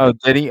later. Oh,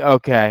 did he?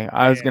 Okay.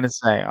 I was going to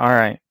say. All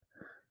right.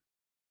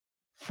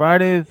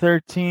 Friday the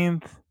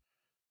 13th.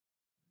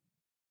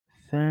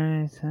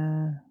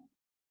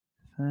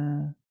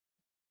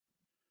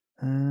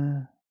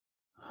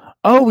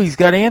 Oh, he's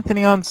got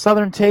Anthony on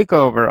Southern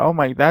Takeover. Oh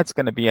my, that's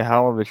going to be a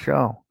hell of a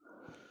show.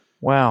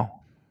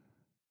 Wow.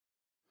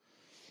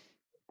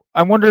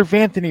 I wonder if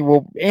Anthony,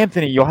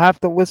 you'll have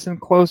to listen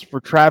close for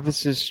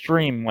Travis's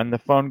stream when the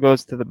phone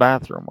goes to the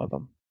bathroom with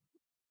him.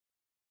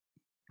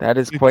 That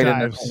is quite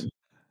entertaining.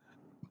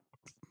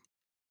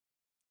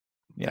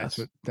 Yes.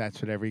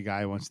 That's what every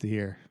guy wants to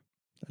hear.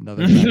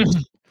 Another guy.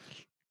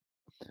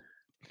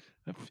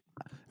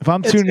 If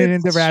I'm tuning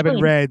into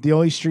Rabbit Red, the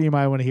only stream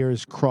I want to hear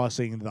is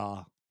Crossing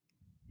the.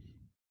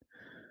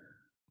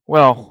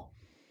 Well,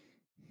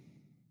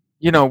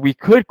 we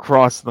could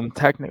cross them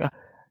technically.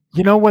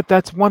 You know what?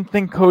 That's one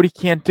thing Cody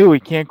can't do. He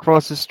can't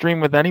cross the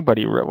stream with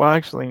anybody. Well,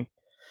 actually,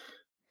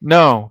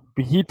 no.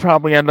 But he'd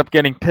probably end up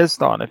getting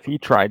pissed on if he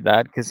tried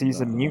that because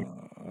he's a mutant.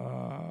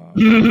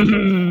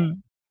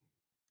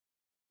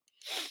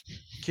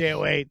 Can't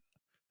wait.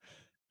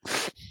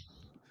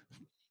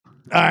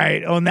 All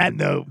right. On that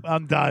note,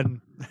 I'm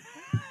done.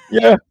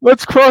 Yeah,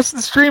 let's cross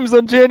the streams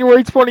on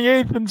January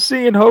 28th and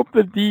see and hope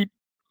that they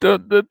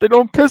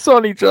don't piss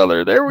on each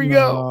other. There we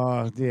go.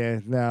 Oh, yeah.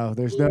 No,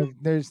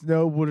 there's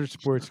no water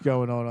sports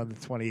going on the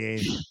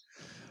 28th.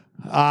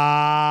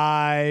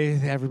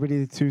 Everybody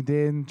that tuned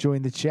in,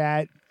 joined the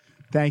chat.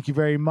 Thank you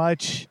very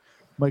much,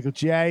 Michael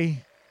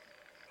J.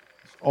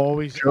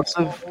 Always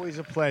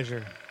a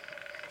pleasure.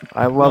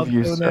 I love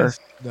you, sir.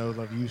 No,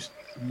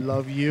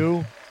 love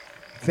you.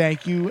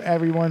 Thank you,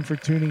 everyone, for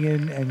tuning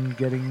in and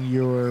getting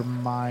your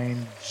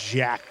mind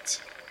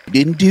jacked.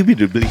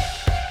 Indubitably.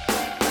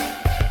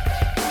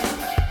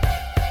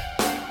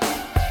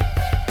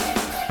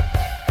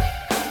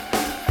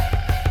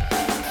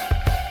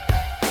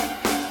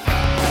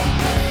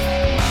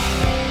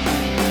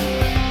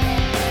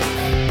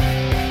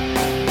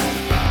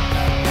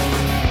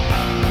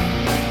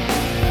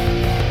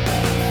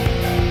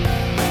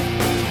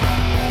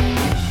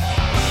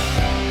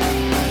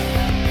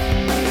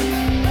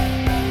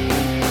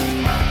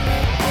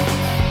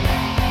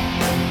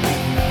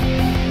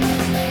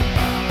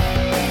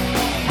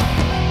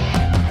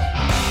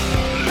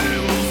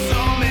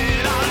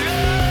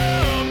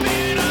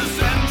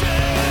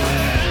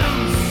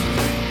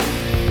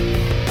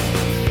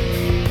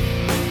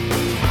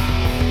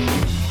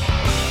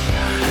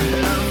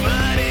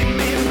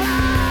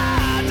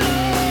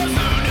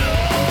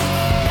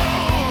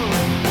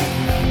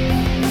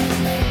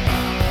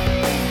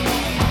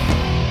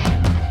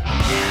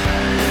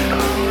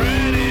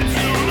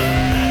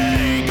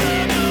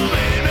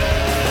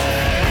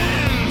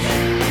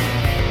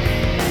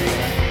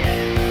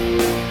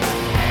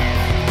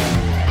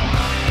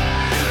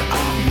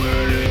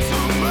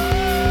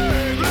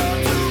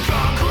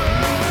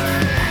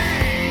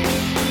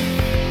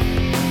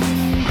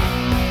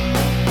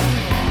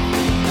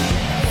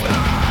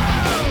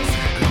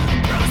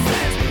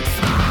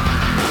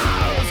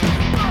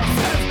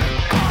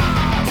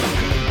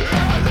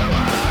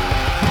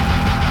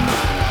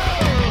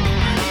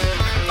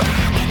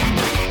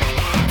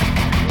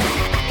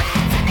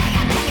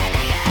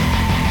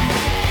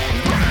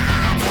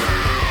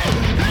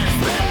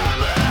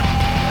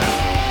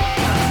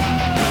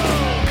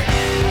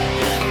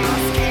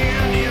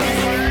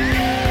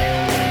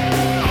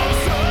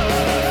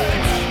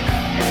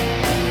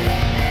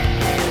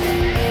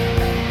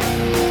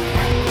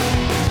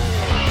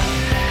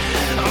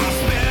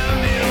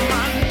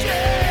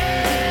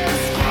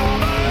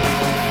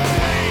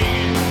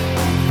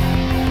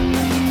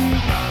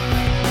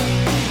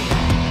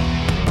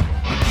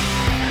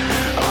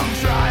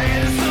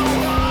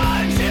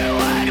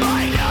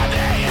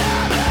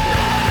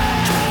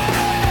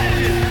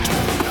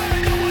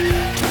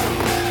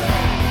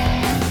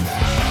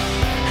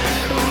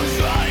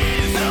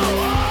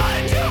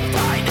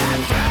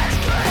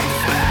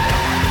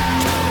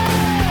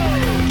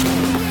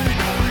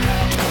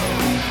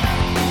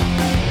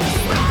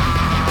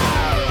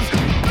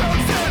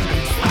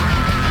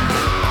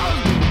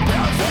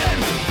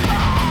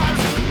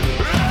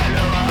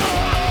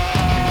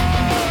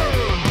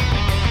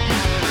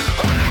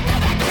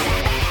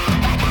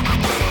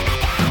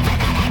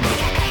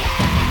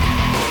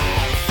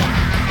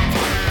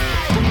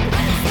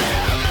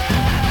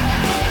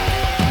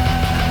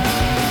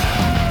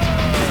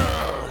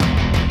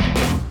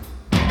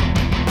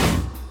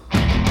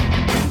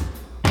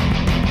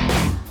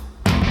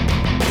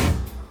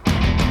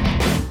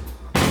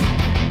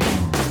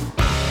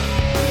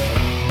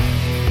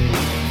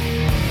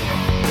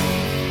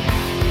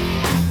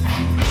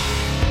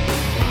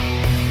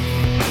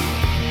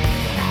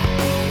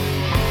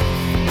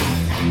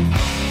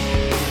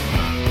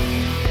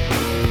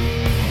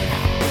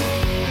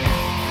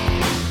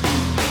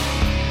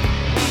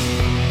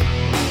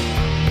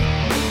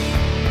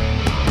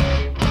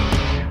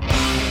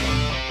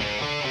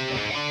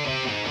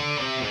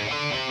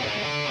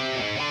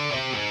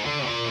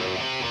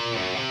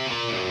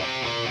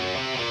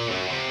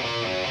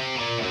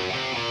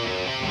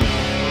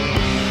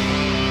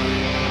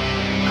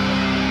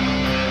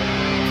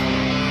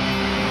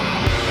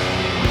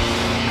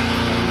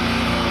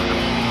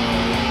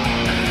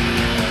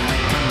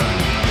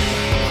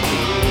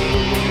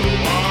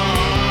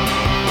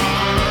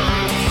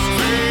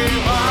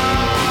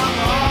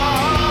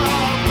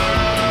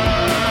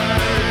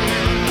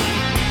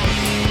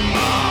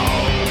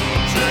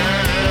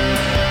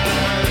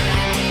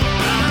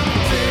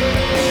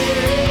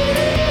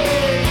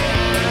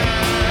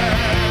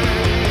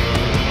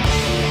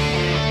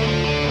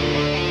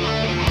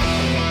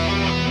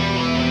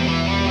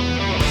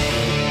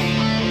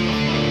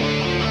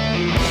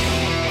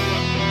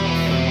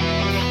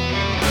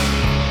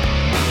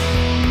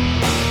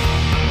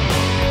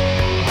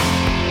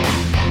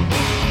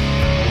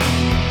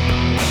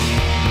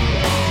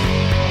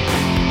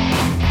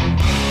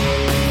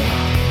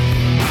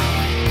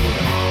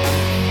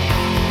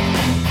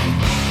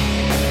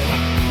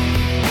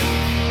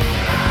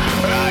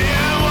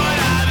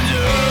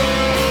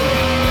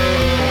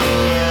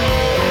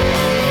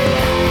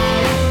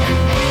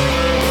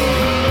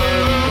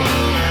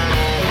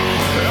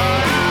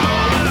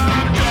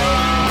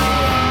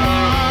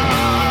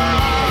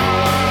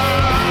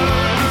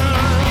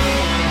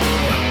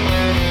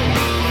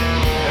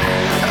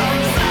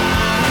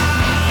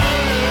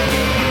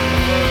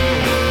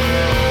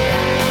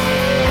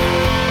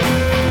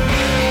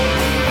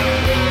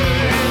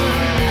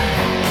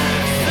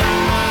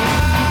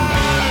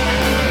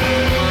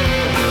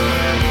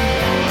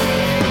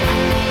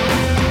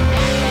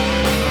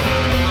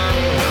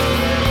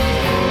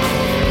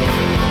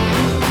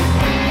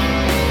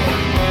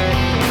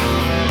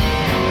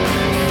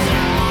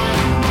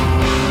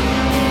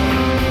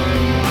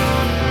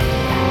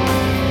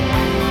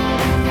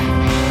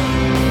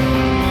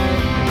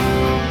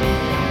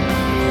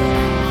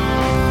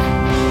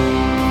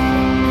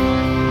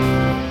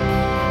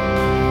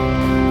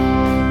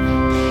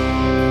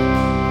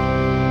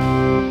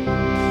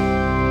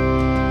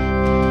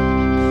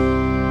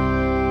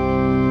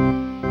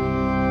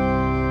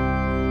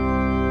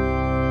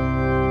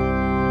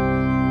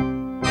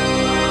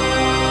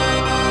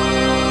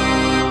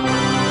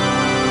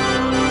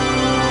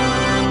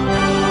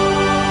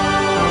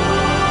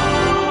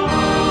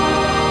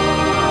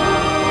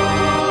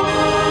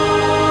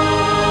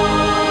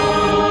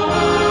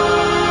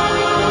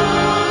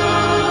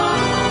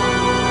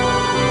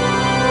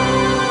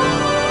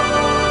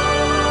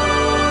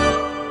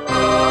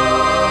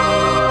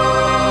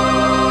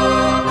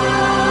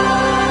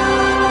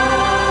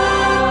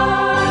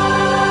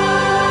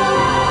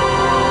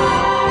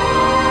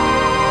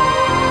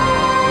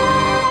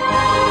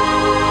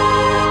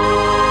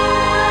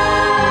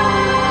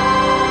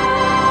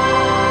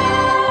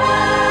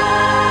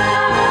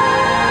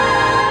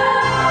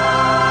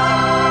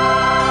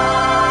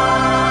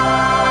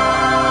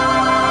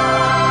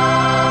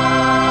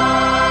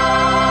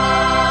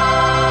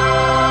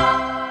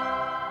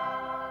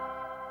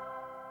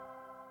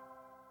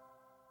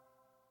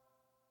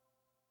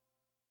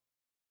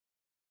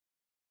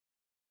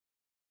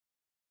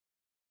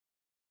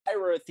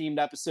 Helvira themed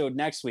episode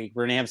next week.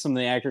 We're gonna have some of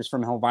the actors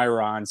from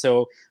Helvira on,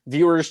 so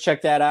viewers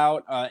check that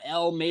out.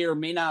 L may or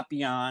may not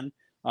be on.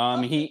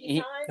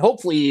 He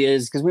hopefully he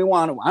is, because I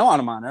want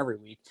him on every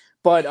week.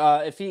 But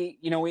if he,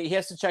 he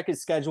has to check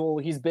his schedule.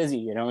 He's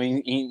busy,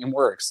 he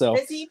works. So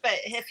busy, but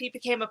if he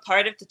became a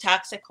part of the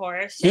Toxic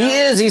Horror Show, he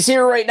is. He's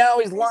here right now.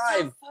 He's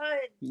live. So fun.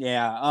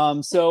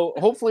 Yeah. So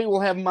hopefully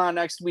we'll have him on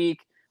next week.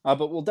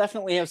 But we'll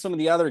definitely have some of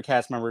the other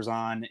cast members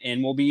on,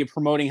 and we'll be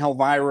promoting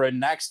Helvira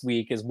next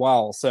week as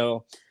well.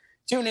 So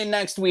tune in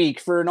next week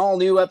for an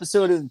all-new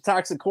episode of the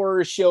Toxic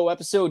Horror Show,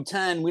 episode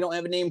 10. We don't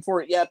have a name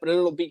for it yet, but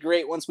it'll be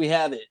great once we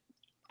have it.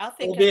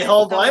 It'll be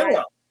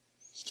Helvira.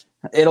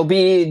 It'll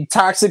be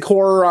Toxic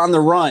Horror on the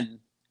Run.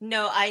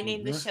 No, I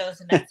named the shows,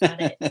 and that's not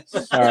it.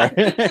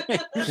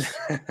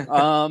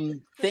 All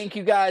right. Thank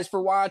you guys for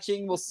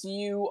watching. We'll see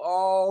you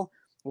all.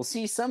 We'll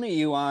see some of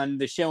you on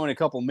the show in a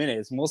couple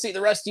minutes, and we'll see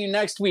the rest of you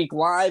next week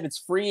live. It's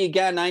free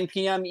again, 9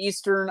 p.m.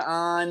 Eastern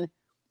on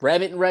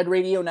Rabbit and Red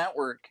Radio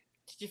Network.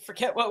 Did you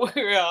forget what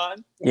we were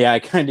on? Yeah, I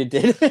kind of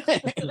did.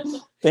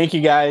 Thank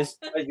you, guys.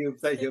 Thank you.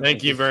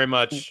 Thank you very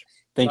much.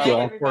 Thank you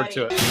all. Look forward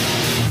to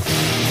it.